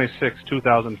June 26,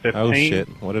 2015. Oh shit,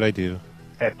 what did I do?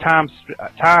 At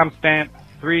timestamp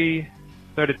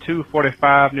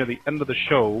 3:32:45 near the end of the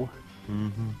show,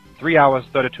 3 hours,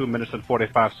 32 minutes, and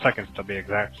 45 seconds to be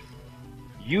exact.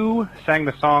 You sang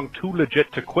the song Too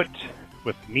Legit to Quit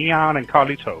with Neon and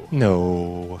Carlito.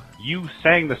 No. You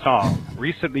sang the song.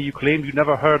 Recently you claimed you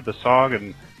never heard the song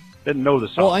and didn't know the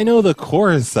song. Well, I know the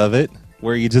chorus of it,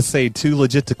 where you just say "too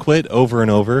legit to quit" over and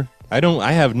over. I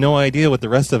have no idea what the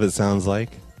rest of it sounds like.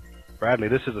 Bradley,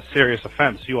 this is a serious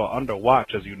offense. You are under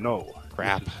watch, as you know.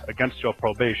 Crap. This is against your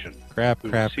probation. Crap, We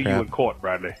will crap, see crap. you in court,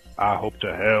 Bradley. I hope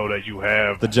to hell that you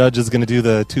have The judge is going to do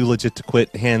the "too legit to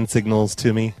quit" hand signals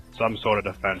to me. some sort of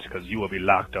defense, because you will be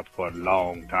locked up for a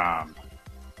long time.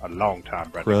 A long time,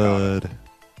 Bradley Crud. Carter.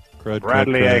 Crud,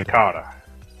 Bradley crud, A. crud. Carter.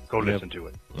 Go Yep. listen to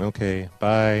it. Okay,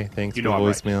 bye. Thanks You for know I'm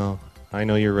right. voicemail. I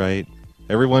know you're right.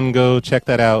 Everyone go check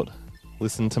that out.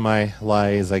 Listen to my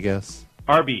lies, I guess.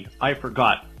 RB, I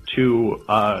forgot to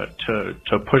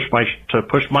push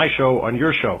my show on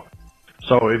your show.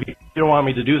 So if you don't want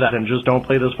me to do that, then just don't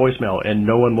play this voicemail, and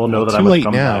no one will know that Too I'm a late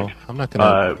scumbag. now. I'm not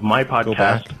gonna my go podcast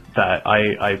back. that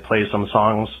I play some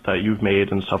songs that you've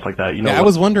made and stuff like that. You know, Yeah, I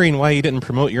was wondering why you didn't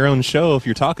promote your own show if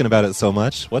you're talking about it so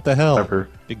much. What the hell?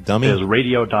 Big dummy. is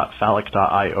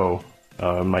radio.phallic.io.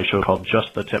 My show called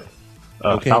Just the Tip.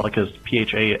 Okay. Phallic is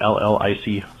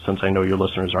PHALLIC, since I know your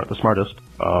listeners aren't the smartest.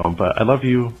 But I love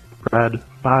you, Brad.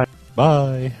 Bye.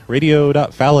 Bye.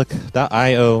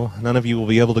 Radio.phallic.io. None of you will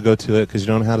be able to go to it because you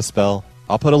don't know how to spell.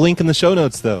 I'll put a link in the show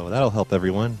notes, though. That'll help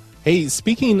everyone. Hey,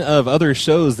 speaking of other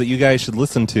shows that you guys should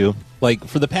listen to, like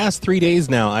for the past 3 days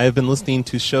now, I have been listening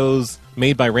to shows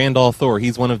made by Randall Thor.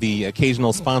 He's one of the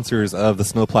occasional sponsors of the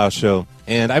Snow Plow Show.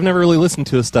 And I've never really listened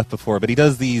to his stuff before, but he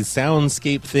does these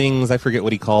soundscape things. I forget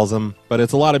what he calls them. But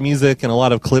it's a lot of music and a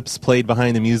lot of clips played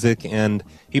behind the music. And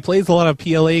he plays a lot of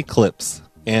PLA clips.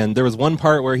 And there was one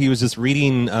part where he was just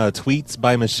reading tweets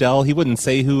by Michelle. He wouldn't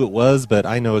say who it was, but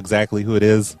I know exactly who it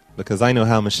is because I know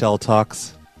how Michelle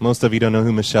talks. Most of you don't know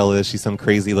who Michelle is. She's some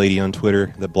crazy lady on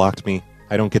Twitter that blocked me.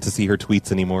 I don't get to see her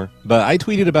tweets anymore. But I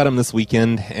tweeted about him this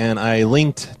weekend, and I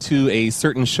linked to a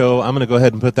certain show. I'm going to go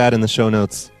ahead and put that in the show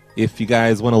notes if you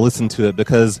guys want to listen to it,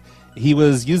 because he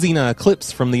was using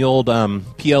clips from the old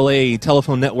PLA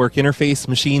telephone network interface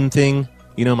machine thing,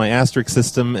 you know, my asterisk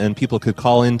system, and people could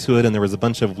call into it, and there was a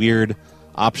bunch of weird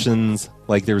options,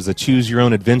 like there was a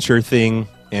choose-your-own-adventure thing,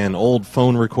 and old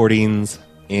phone recordings,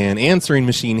 and answering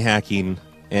machine hacking.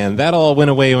 And that all went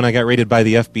away when I got raided by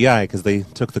the FBI because they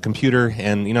took the computer,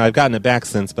 and, you know, I've gotten it back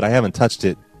since, but I haven't touched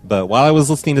it. But while I was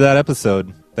listening to that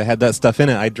episode that had that stuff in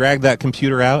it, I dragged that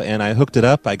computer out and I hooked it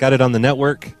up. I got it on the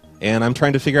network, and I'm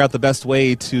trying to figure out the best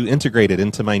way to integrate it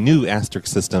into my new asterisk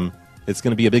system. It's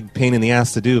going to be a big pain in the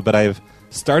ass to do, but I've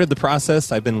started the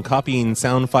process. I've been copying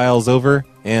sound files over,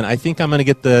 and I think I'm going to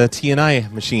get the TNI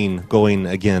machine going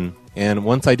again. And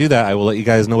once I do that, I will let you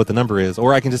guys know what the number is.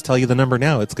 Or I can just tell you the number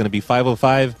now. It's going to be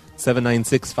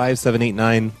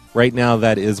 505-796-5789. Right now,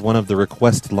 that is one of the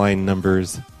request line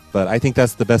numbers. But I think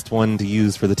that's the best one to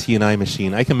use for the TNI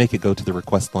machine. I can make it go to the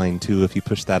request line, too, if you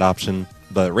push that option.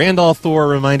 But Randall Thor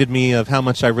reminded me of how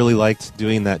much I really liked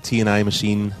doing that TNI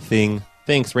machine thing.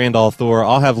 Thanks, Randall Thor.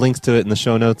 I'll have links to it in the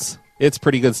show notes. It's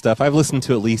pretty good stuff. I've listened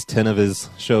to at least 10 of his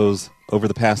shows over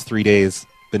the past 3 days.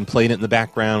 Been playing it in the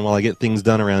background while I get things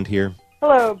done around here.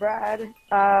 Hello, Brad.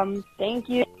 Thank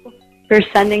you for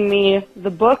sending me the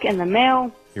book in the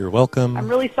mail. You're welcome. I'm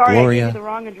really sorry Gloria. I gave you the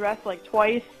wrong address like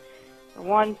twice or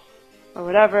once or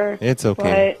whatever. It's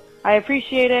okay. But I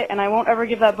appreciate it, and I won't ever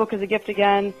give that book as a gift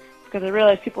again because I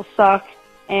realize people suck.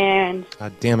 And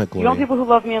God damn it, you Gloria. want people who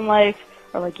love me in life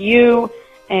are like you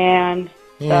and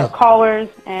Yeah. the callers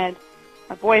and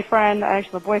my boyfriend. I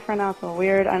actually have a boyfriend now, so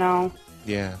weird, I know.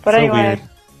 Yeah, But so anyway, weird.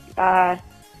 why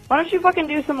don't you fucking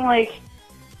do some, like,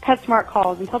 PetSmart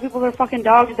calls and tell people their fucking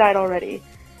dogs died already?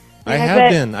 I have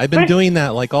been. I've been doing that,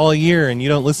 like, all year, and you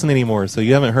don't listen anymore, so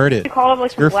you haven't heard it. You call up, like,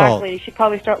 It's your some black fault. lady. She'd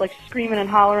probably start, like, screaming and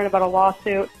hollering about a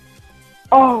lawsuit.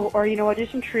 Oh, or you know what, do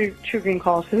some True Green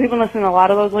calls, because we've been listening to a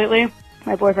lot of those lately.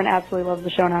 My boyfriend absolutely loves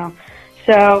the show now.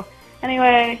 So,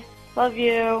 anyway, love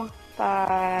you.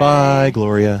 Bye. Bye,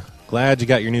 Gloria. Glad you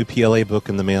got your new PLA book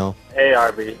in the mail. Hey,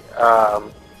 Arby.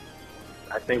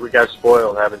 I think we got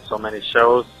spoiled having so many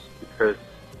shows because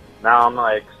now I'm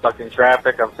like stuck in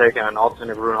traffic. I'm taking an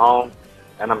alternate route home,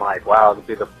 and I'm like, wow, it'd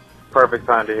be the perfect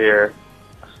time to hear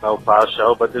a Snow Plow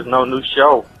Show, but there's no new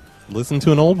show. Listen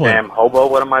to an old one. Damn hobo,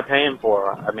 what am I paying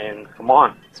for? I mean, come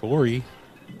on. Sorry.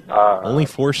 Only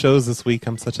 4 shows this week.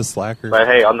 I'm such a slacker. But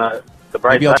hey, on the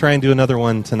bright Maybe I'll side, try and do another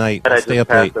one tonight. I Stay just up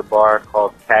passed late. a bar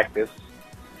called Cactus.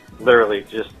 Literally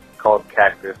just called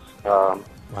Cactus. Wow.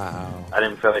 I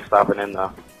didn't feel like stopping in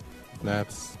though.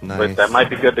 That's nice. But that might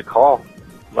be good to call.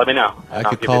 Let me know. I and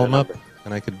I'll could give call you them the up, number.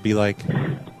 and I could be like,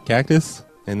 Cactus,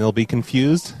 and they'll be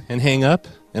confused and hang up,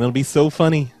 and it'll be so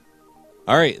funny.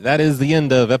 All right, that is the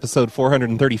end of episode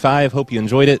 435. Hope you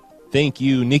enjoyed it. Thank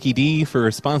you, Nickyd, for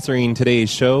sponsoring today's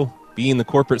show, being the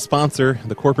corporate sponsor,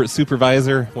 the corporate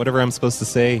supervisor, whatever I'm supposed to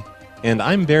say. And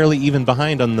I'm barely even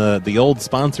behind on the old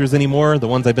sponsors anymore, the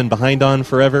ones I've been behind on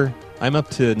forever. I'm up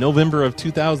to November of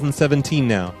 2017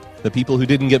 now. The people who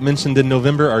didn't get mentioned in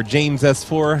November are James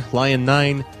S4, Lion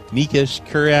 9, Nikish,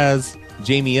 Kuraz,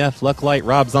 Jamie F, Lucklight,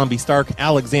 Rob Zombie Stark,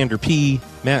 Alexander P,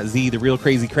 Matt Z, The Real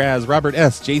Crazy Kraz, Robert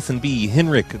S, Jason B,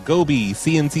 Henrik, Gobi,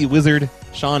 CNC Wizard,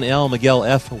 Sean L, Miguel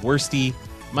F, Worsty,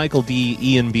 Michael D,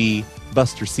 Ian B,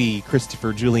 Buster C,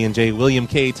 Christopher, Julian J, William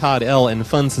K, Todd L, and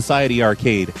Fun Society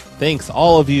Arcade. Thanks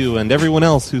all of you and everyone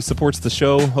else who supports the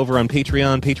show over on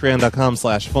Patreon,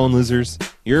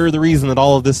 patreon.com/phonelosers. You're the reason that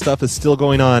all of this stuff is still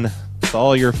going on. It's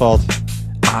all your fault.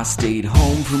 I stayed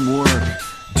home from work,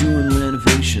 doing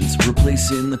renovations,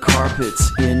 replacing the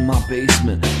carpets in my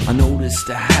basement. I noticed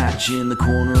a hatch in the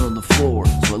corner of the floor,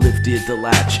 so I lifted the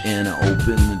latch and I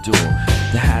opened the door.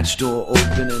 The hatch door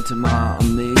opened, and to my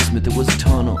amazement, there was a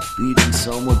tunnel leading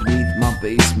somewhere beneath my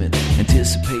basement.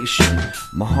 Anticipation,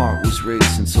 my heart was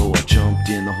racing, so I jumped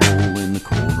in the hole in the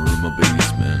corner of my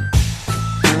basement.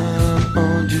 I'm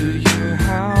under your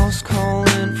house,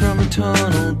 calling from a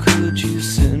tunnel. Could you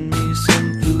send me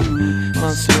some food?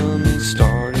 My stomach's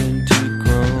starting to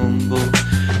grumble.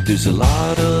 There's a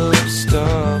lot of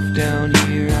stuff down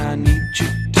here. I need you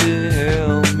to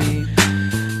help me.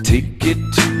 Take it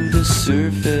to the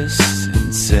surface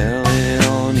and sell it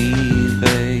on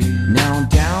eBay. Now I'm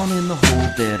down in the hole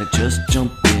that I just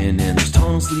jumped in, and there's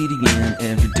tunnels leading in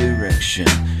every direction.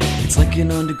 It's like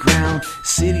an underground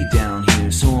city down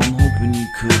here, so I'm hoping you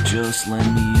could just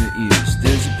lend me your ears.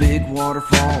 There's a big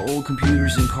waterfall, old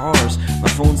computers and cars. My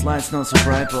phone's light's not so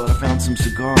bright, but I found some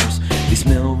cigars. They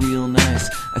smell real nice,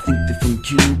 I think they're from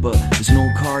Cuba. There's an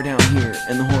old car down here,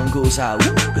 and the horn goes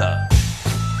Awooga.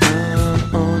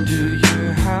 I'm under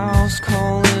your house,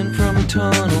 calling from a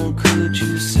tunnel. Could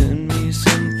you send me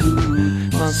some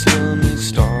food? My stomach's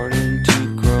starting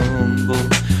to grumble.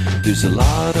 There's a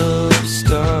lot of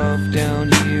stuff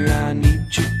down here. I need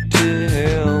you to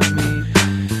help me.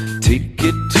 Take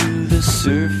it to the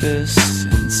surface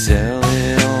and sell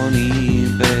it on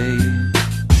eBay.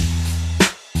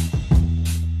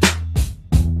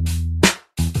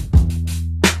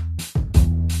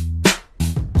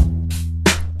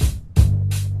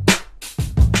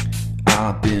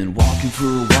 I've been walking for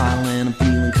a while and I'm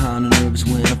feeling kinda nervous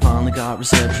when I finally got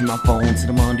reception. My phone said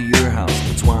I'm under your house,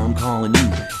 that's why I'm calling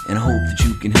you. And I hope that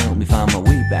you can help me find my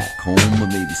way back home, or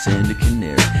maybe send a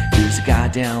canary. There's a guy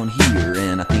down here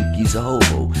and I think he's a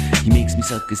hobo. He makes me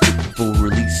suck his dick for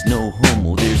release, no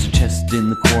homo. There's a chest in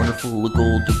the corner full of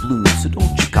gold doubloons, so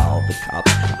don't you call the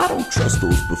cops, I don't trust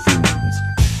those buffoons.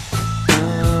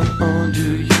 I'm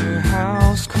under your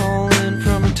house, calling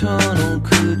from a tunnel.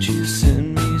 Could you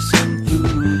send me some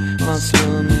food? My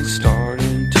stomach's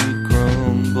starting to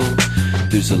grumble.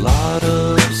 There's a lot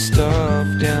of stuff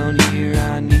down here.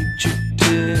 I need you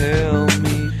to help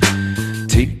me.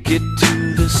 Take it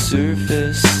to the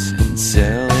surface and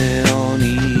sell it on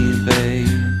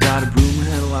eBay. Got a broom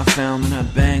handle I found and I'm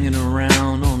banging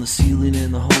around on the ceiling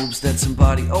in the hopes that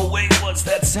somebody... Oh wait, what's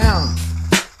that sound?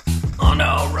 Oh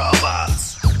no,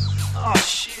 robots! Oh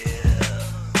shit!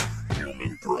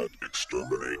 Human threat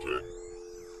exterminated.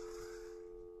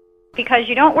 Because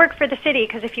you don't work for the city,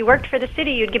 because if you worked for the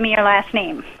city, you'd give me your last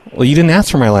name. Well, you didn't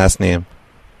ask for my last name.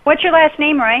 What's your last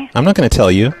name, Roy? I'm not going to tell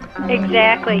you.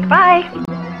 Exactly. Bye.